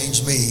doesn't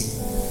change me,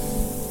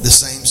 the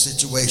same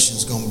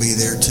situation's going to be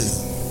there too.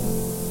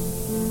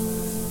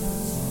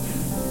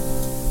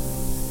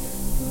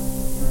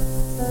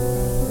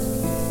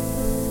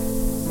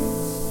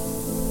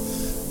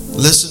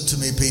 Listen to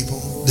me, people.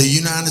 The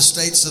United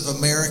States of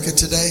America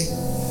today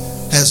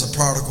has a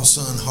prodigal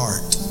son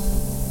heart.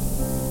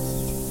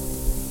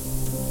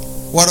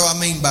 What do I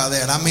mean by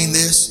that? I mean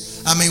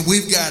this. I mean,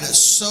 we've got it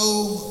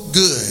so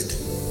good,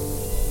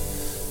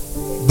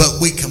 but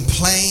we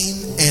complain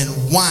and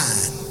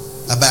whine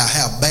about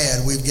how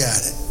bad we've got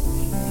it.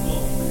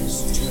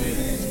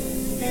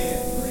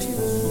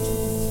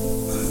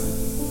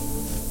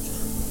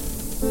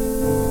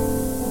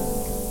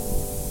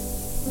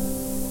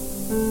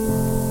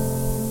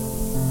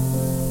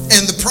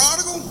 And the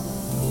prodigal,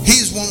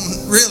 he's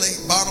wanting, really,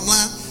 bottom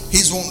line,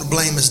 he's wanting to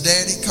blame his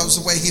daddy because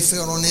of the way he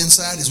felt on the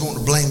inside. He's wanting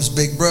to blame his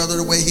big brother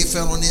the way he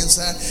felt on the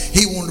inside.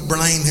 He wanted to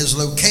blame his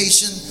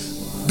location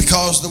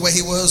because of the way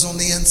he was on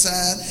the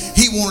inside.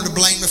 He wanted to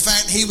blame the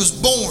fact he was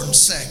born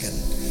second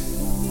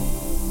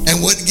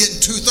and wasn't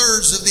getting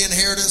 2/3 of the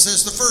inheritance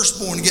as the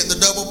firstborn, get the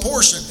double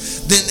portion.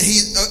 Then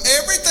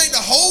everything, the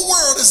whole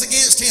world is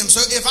against him.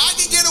 So if I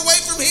can get away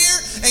from here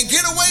and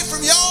get away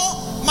from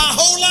y'all, my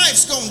whole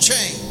life's going to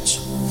change.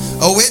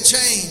 Oh, it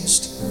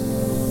changed.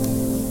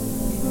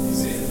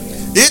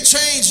 It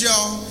changed,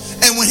 y'all.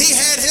 And when he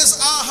had his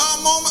aha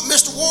moment,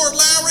 Mr. Ward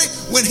Lowry,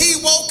 when he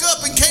woke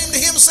up and came to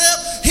himself,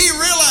 he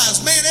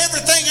realized, man,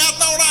 everything I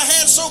thought I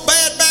had so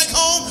bad back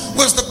home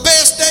was the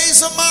best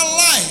days of my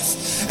life.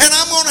 And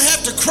I'm going to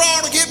have to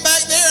crawl to get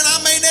back there, and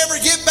I may never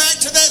get back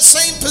to that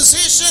same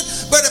position.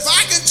 But if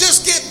I could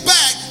just get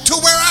back to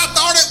where I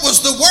thought it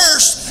was the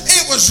worst,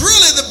 it was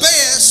really the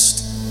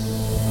best.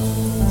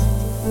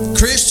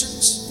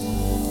 Christians,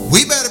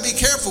 we better be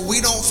careful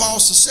we don't fall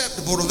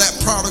susceptible to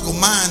that prodigal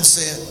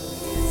mindset.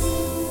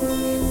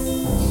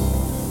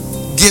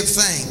 Give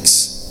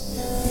thanks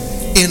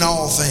in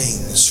all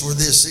things, for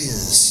this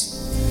is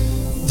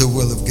the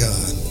will of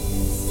God.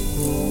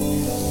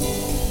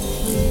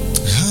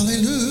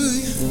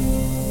 Hallelujah.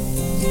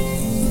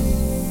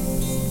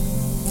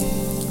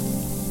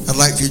 I'd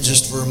like for you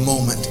just for a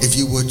moment, if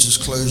you would,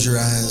 just close your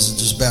eyes and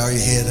just bow your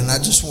head. And I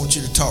just want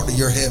you to talk to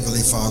your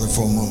Heavenly Father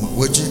for a moment,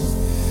 would you?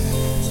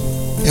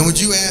 And would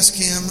you ask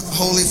him,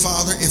 Holy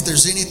Father, if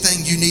there's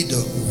anything you need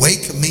to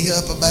wake me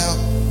up about,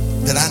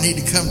 that I need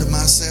to come to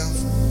myself?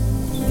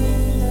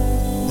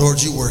 Lord,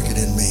 you work it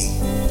in me.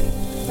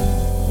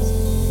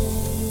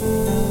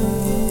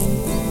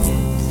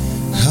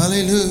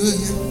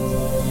 Hallelujah.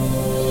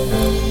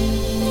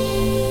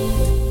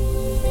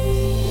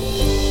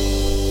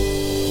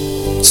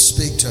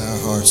 Speak to our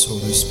hearts,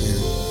 Holy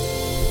Spirit.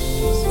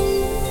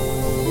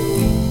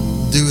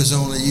 Do as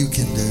only you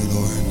can do,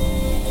 Lord.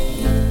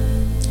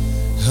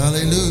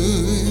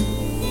 Hallelujah.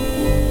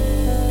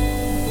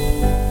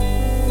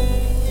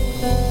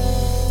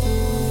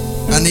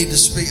 I need to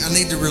speak. I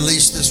need to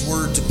release this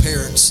word to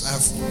parents.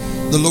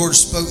 The Lord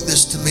spoke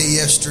this to me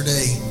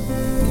yesterday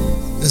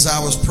as I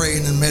was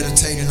praying and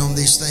meditating on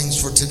these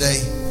things for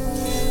today.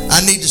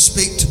 I need to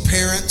speak to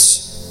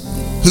parents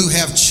who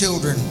have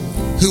children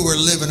who are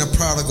living a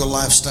prodigal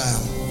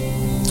lifestyle.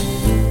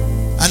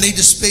 I need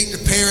to speak to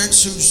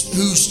parents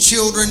whose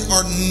children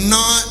are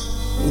not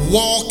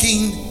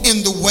walking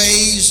in the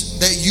ways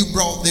that you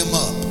brought them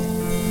up.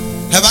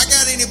 Have I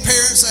got any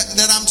parents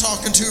that I'm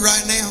talking to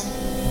right now?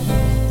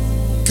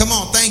 Come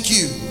on, thank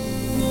you.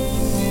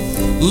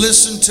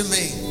 Listen to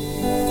me.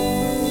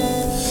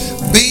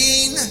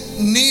 Being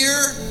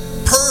near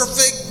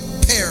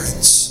perfect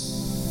parents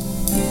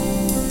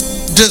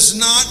does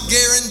not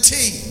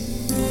guarantee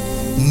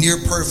near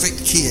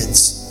perfect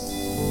kids.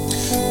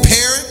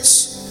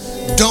 Parents,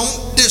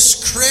 don't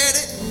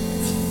discredit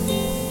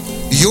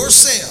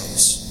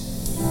yourselves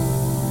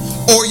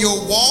or your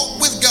walk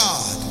with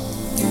God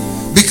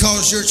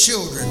because your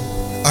children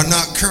are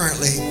not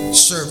currently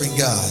serving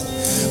God.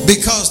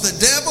 Because the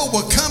devil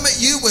will come at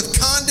you with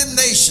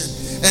condemnation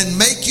and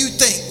make you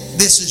think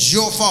this is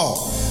your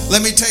fault.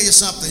 Let me tell you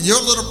something. Your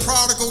little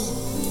prodigal,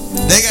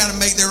 they got to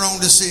make their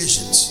own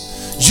decisions.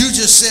 You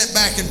just sit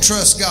back and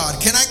trust God.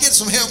 Can I get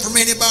some help from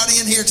anybody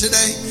in here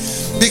today?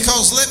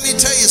 Because let me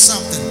tell you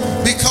something.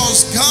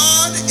 Because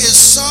God is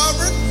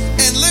sovereign.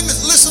 And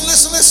listen.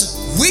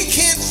 We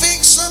can't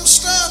fix some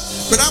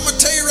stuff, but I'm going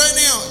to tell you right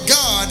now,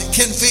 God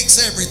can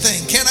fix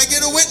everything. Can I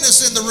get a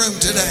witness in the room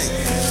today?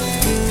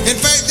 In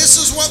fact,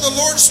 this is what the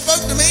Lord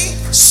spoke to me.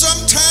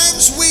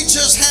 Sometimes we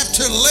just have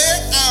to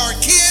let our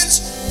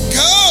kids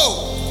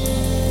go.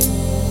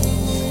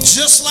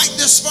 Just like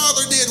this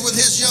father did with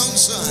his young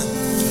son.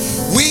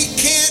 We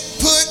can't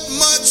put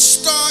much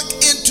stock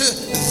into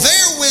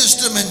their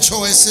wisdom and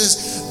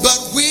choices,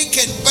 but we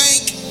can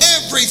bank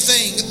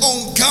everything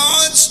on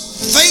God's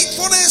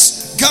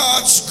faithfulness,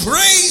 God's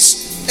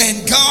grace,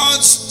 and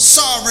God's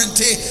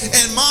sovereignty.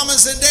 And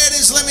mamas and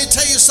daddies, let me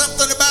tell you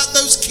something about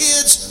those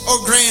kids or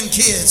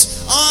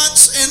grandkids.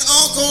 Aunts and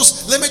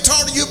uncles, let me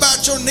talk to you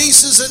about your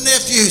nieces and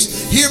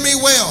nephews. Hear me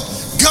well.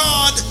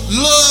 God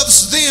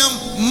loves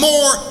them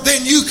more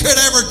than you could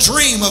ever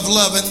dream of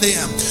loving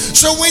them.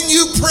 So when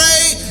you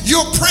pray,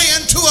 you're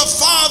praying to a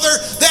Father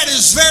that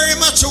is very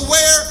much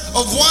aware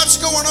of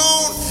what's going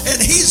on, and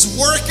He's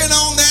working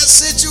on that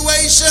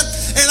situation.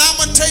 And I'm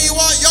going to tell you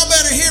what, y'all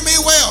better hear me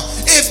well.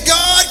 If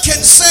God can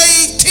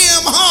save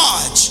Tim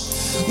Hodge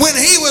when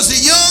he was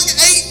a young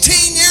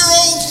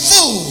 18-year-old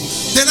fool,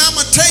 then I'm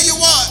going to tell you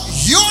what,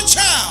 your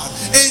child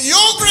and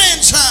your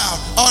grandchild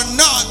are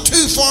not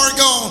too far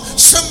gone.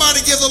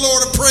 Somebody give the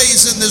Lord a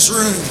praise in this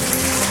room.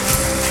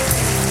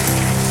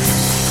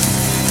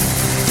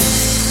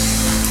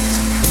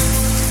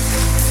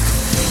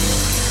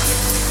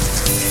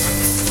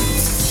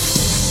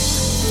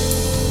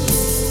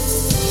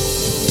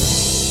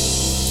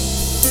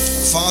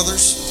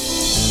 Fathers,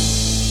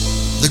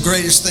 the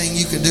greatest thing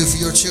you can do for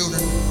your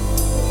children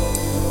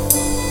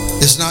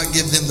is not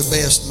give them the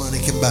best money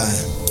can buy.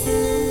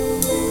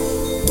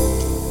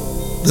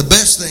 The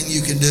best thing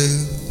you can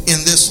do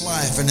in this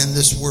life and in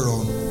this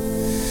world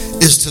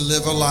is to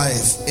live a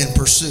life in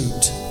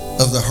pursuit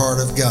of the heart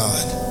of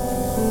God.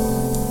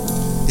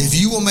 If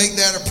you will make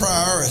that a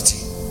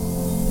priority,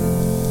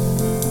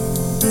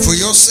 for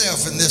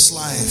yourself in this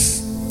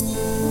life,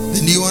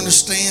 then you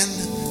understand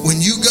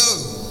when you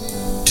go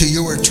to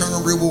your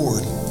eternal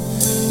reward,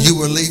 you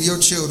will leave your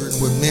children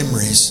with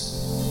memories.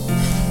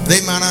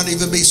 They might not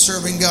even be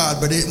serving God,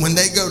 but when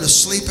they go to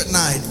sleep at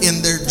night,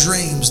 in their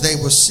dreams, they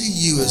will see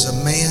you as a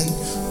man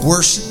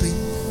worshiping,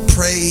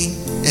 praying,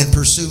 and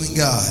pursuing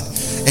God.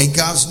 And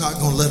God's not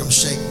going to let them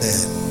shake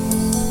that.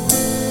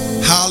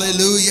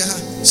 Hallelujah.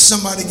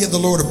 Somebody give the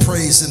Lord a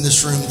praise in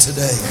this room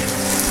today.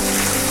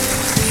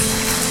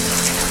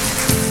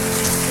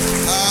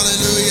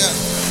 Hallelujah.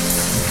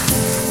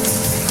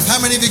 How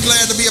many of you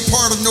glad to be a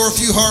part of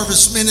Northview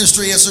Harvest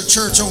Ministry as a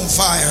church on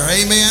fire?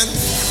 Amen.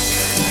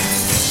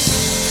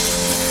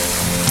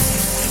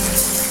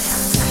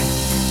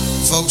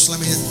 Folks, let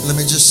me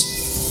just,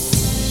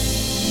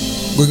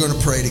 we're going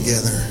to pray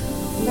together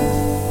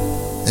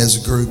as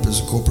a group, as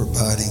a corporate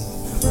body.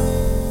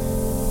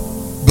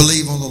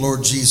 Believe on the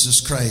Lord Jesus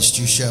Christ,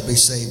 you shall be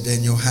saved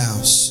in your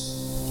house.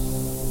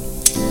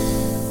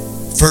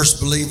 First,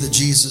 believe that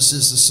Jesus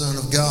is the Son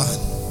of God,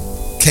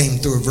 came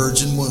through a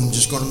virgin womb.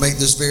 Just going to make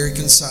this very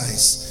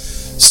concise.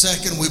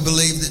 Second, we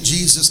believe that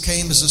Jesus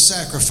came as a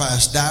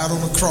sacrifice, died on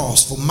the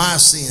cross for my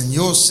sin,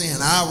 your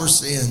sin, our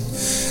sin,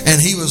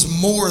 and He was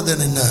more than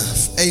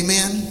enough.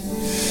 Amen.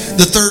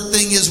 The third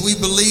thing is we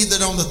believe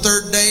that on the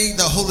third day,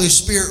 the Holy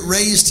Spirit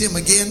raised Him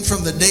again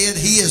from the dead.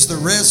 He is the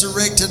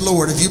resurrected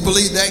Lord. If you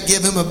believe that,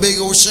 give Him a big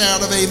old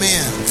shout of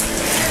amen.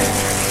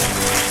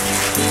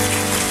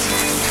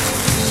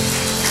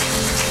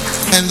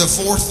 And the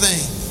fourth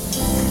thing,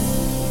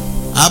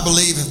 I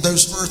believe if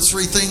those first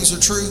three things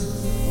are true,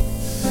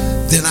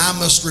 then I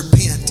must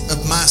repent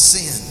of my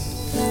sin.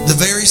 The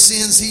very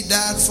sins He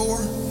died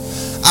for,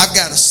 I've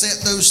got to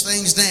set those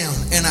things down,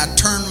 and I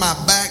turn my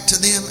back to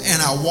them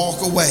and I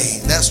walk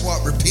away. That's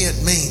what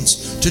repent means,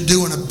 to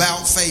do an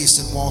about face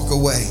and walk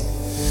away.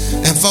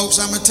 And folks,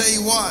 I'm going to tell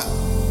you what.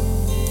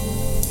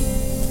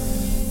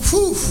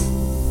 Whew.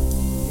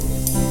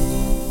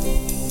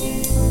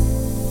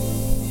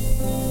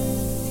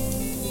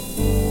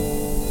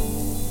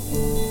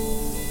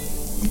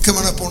 I'm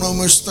coming up on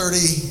almost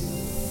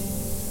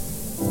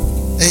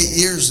 38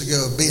 years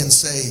ago of being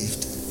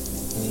saved.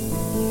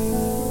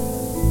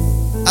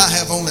 I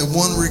have only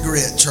one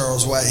regret,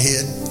 Charles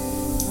Whitehead,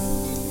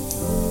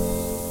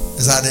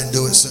 is I didn't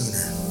do it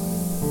sooner.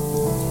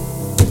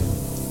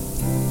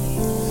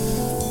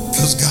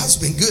 Because God's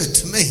been good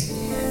to me.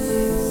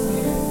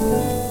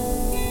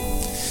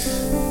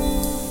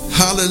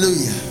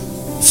 Hallelujah.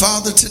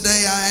 Father,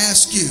 today I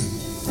ask you,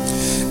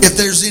 if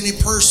there's any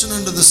person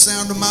under the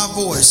sound of my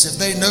voice, if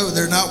they know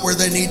they're not where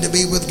they need to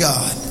be with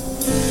God,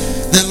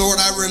 then Lord,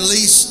 I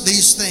release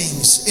these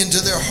things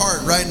into their heart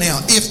right now.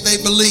 If they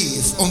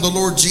believe on the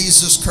Lord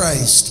Jesus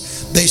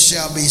Christ, they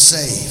shall be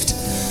saved.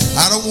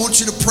 I don't want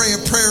you to pray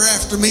a prayer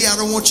after me. I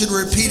don't want you to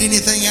repeat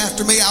anything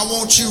after me. I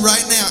want you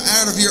right now,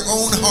 out of your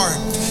own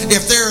heart.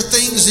 If there are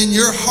things in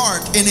your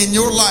heart and in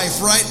your life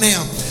right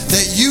now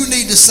that you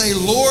need to say,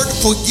 Lord,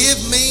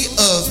 forgive me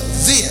of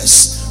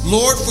this.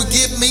 Lord,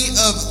 forgive me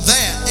of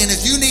that. And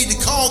if you need to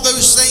call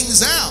those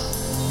things out,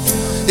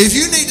 if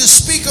you need to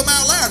speak them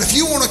out loud, if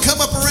you want to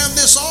come up around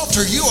this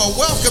altar, you are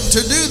welcome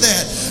to do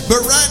that.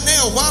 But right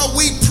now, while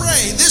we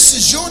pray, this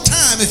is your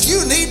time. If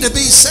you need to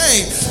be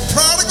saved,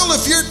 prodigal,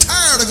 if you're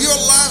tired of your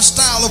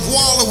lifestyle of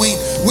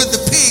wallowing with the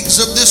pigs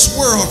of this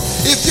world,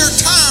 if you're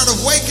tired of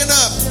waking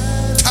up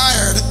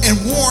tired and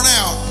worn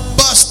out,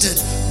 busted,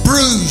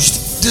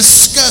 bruised,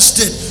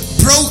 disgusted,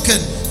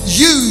 broken,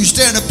 used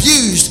and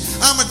abused,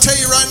 I'm going to tell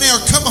you right now,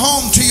 come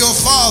home to your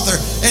Father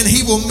and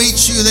He will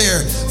meet you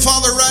there.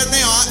 Father, right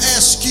now I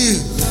ask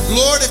you,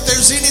 Lord, if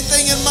there's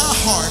anything in my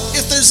heart,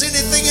 if there's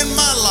anything in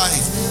my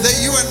life that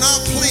you are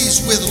not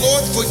pleased with,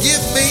 Lord, forgive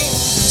me,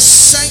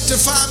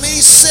 sanctify me,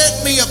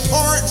 set me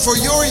apart for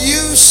your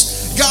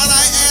use. God,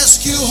 I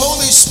ask you,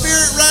 Holy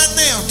Spirit, right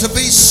now to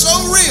be so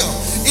real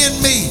in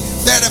me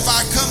that if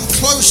I come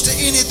close to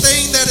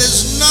anything that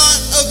is not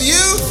of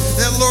you,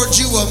 then Lord,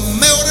 you will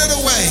melt it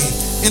away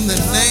in the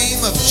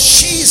name of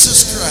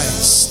Jesus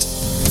Christ.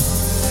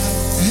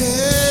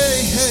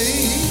 Hey,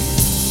 hey.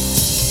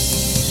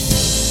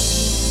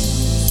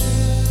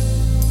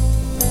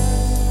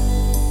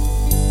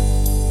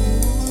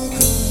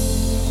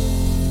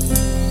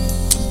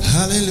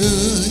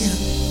 Hallelujah.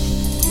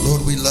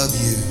 Lord, we love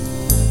you.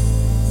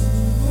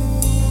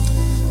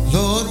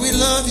 Lord, we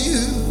love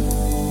you.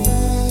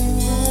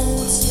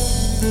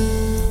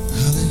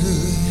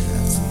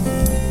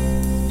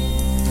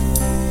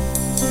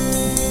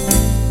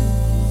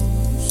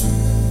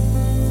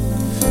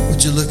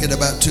 Would you look at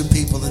about two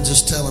people and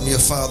just tell them your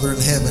Father in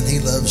heaven, He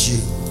loves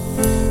you.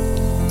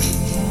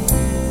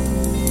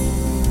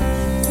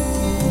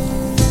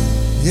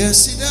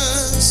 Yes, He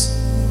does.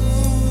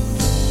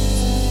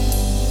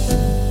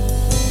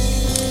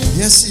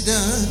 Yes, He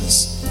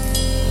does.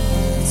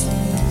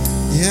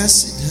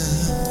 Yes, He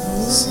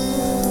does.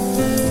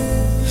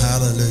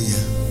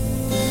 Hallelujah.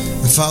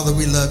 And Father,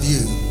 we love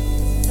you.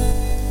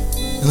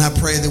 And I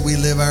pray that we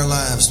live our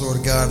lives,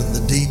 Lord God, in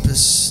the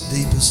deepest,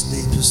 deepest,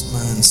 deepest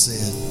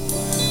mindset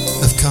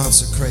of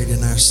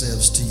consecrating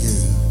ourselves to you.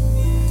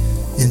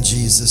 In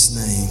Jesus'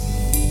 name.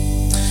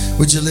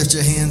 Would you lift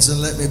your hands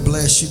and let me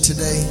bless you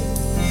today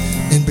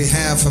in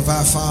behalf of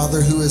our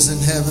Father who is in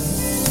heaven,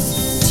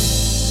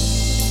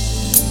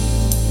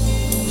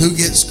 who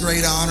gets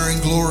great honor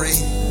and glory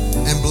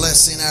and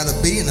blessing out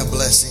of being a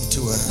blessing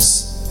to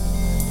us.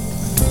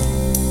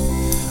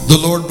 The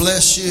Lord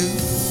bless you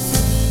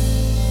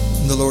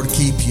and the Lord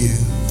keep you.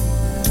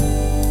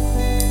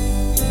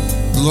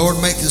 The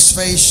Lord make his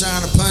face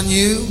shine upon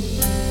you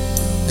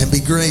and be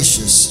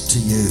gracious to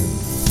you.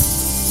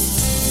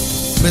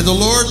 May the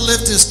Lord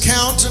lift his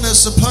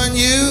countenance upon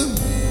you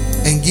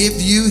and give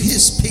you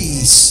his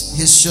peace,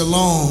 his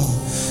shalom,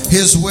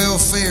 his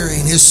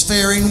well-faring, his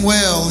faring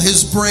well,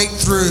 his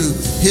breakthrough,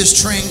 his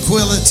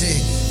tranquility,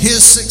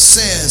 his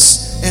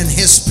success, and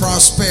his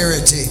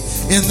prosperity.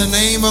 In the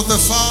name of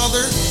the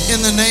Father, in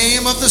the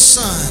name of the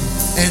Son,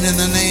 and in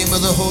the name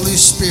of the Holy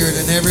Spirit.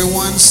 And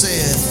everyone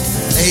said,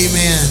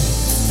 amen.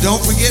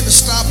 Don't forget to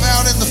stop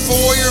out in the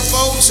foyer,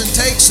 folks, and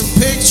take some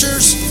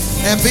pictures.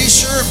 And be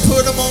sure and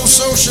put them on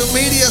social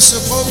media so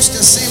folks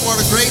can see what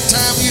a great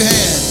time you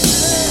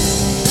had.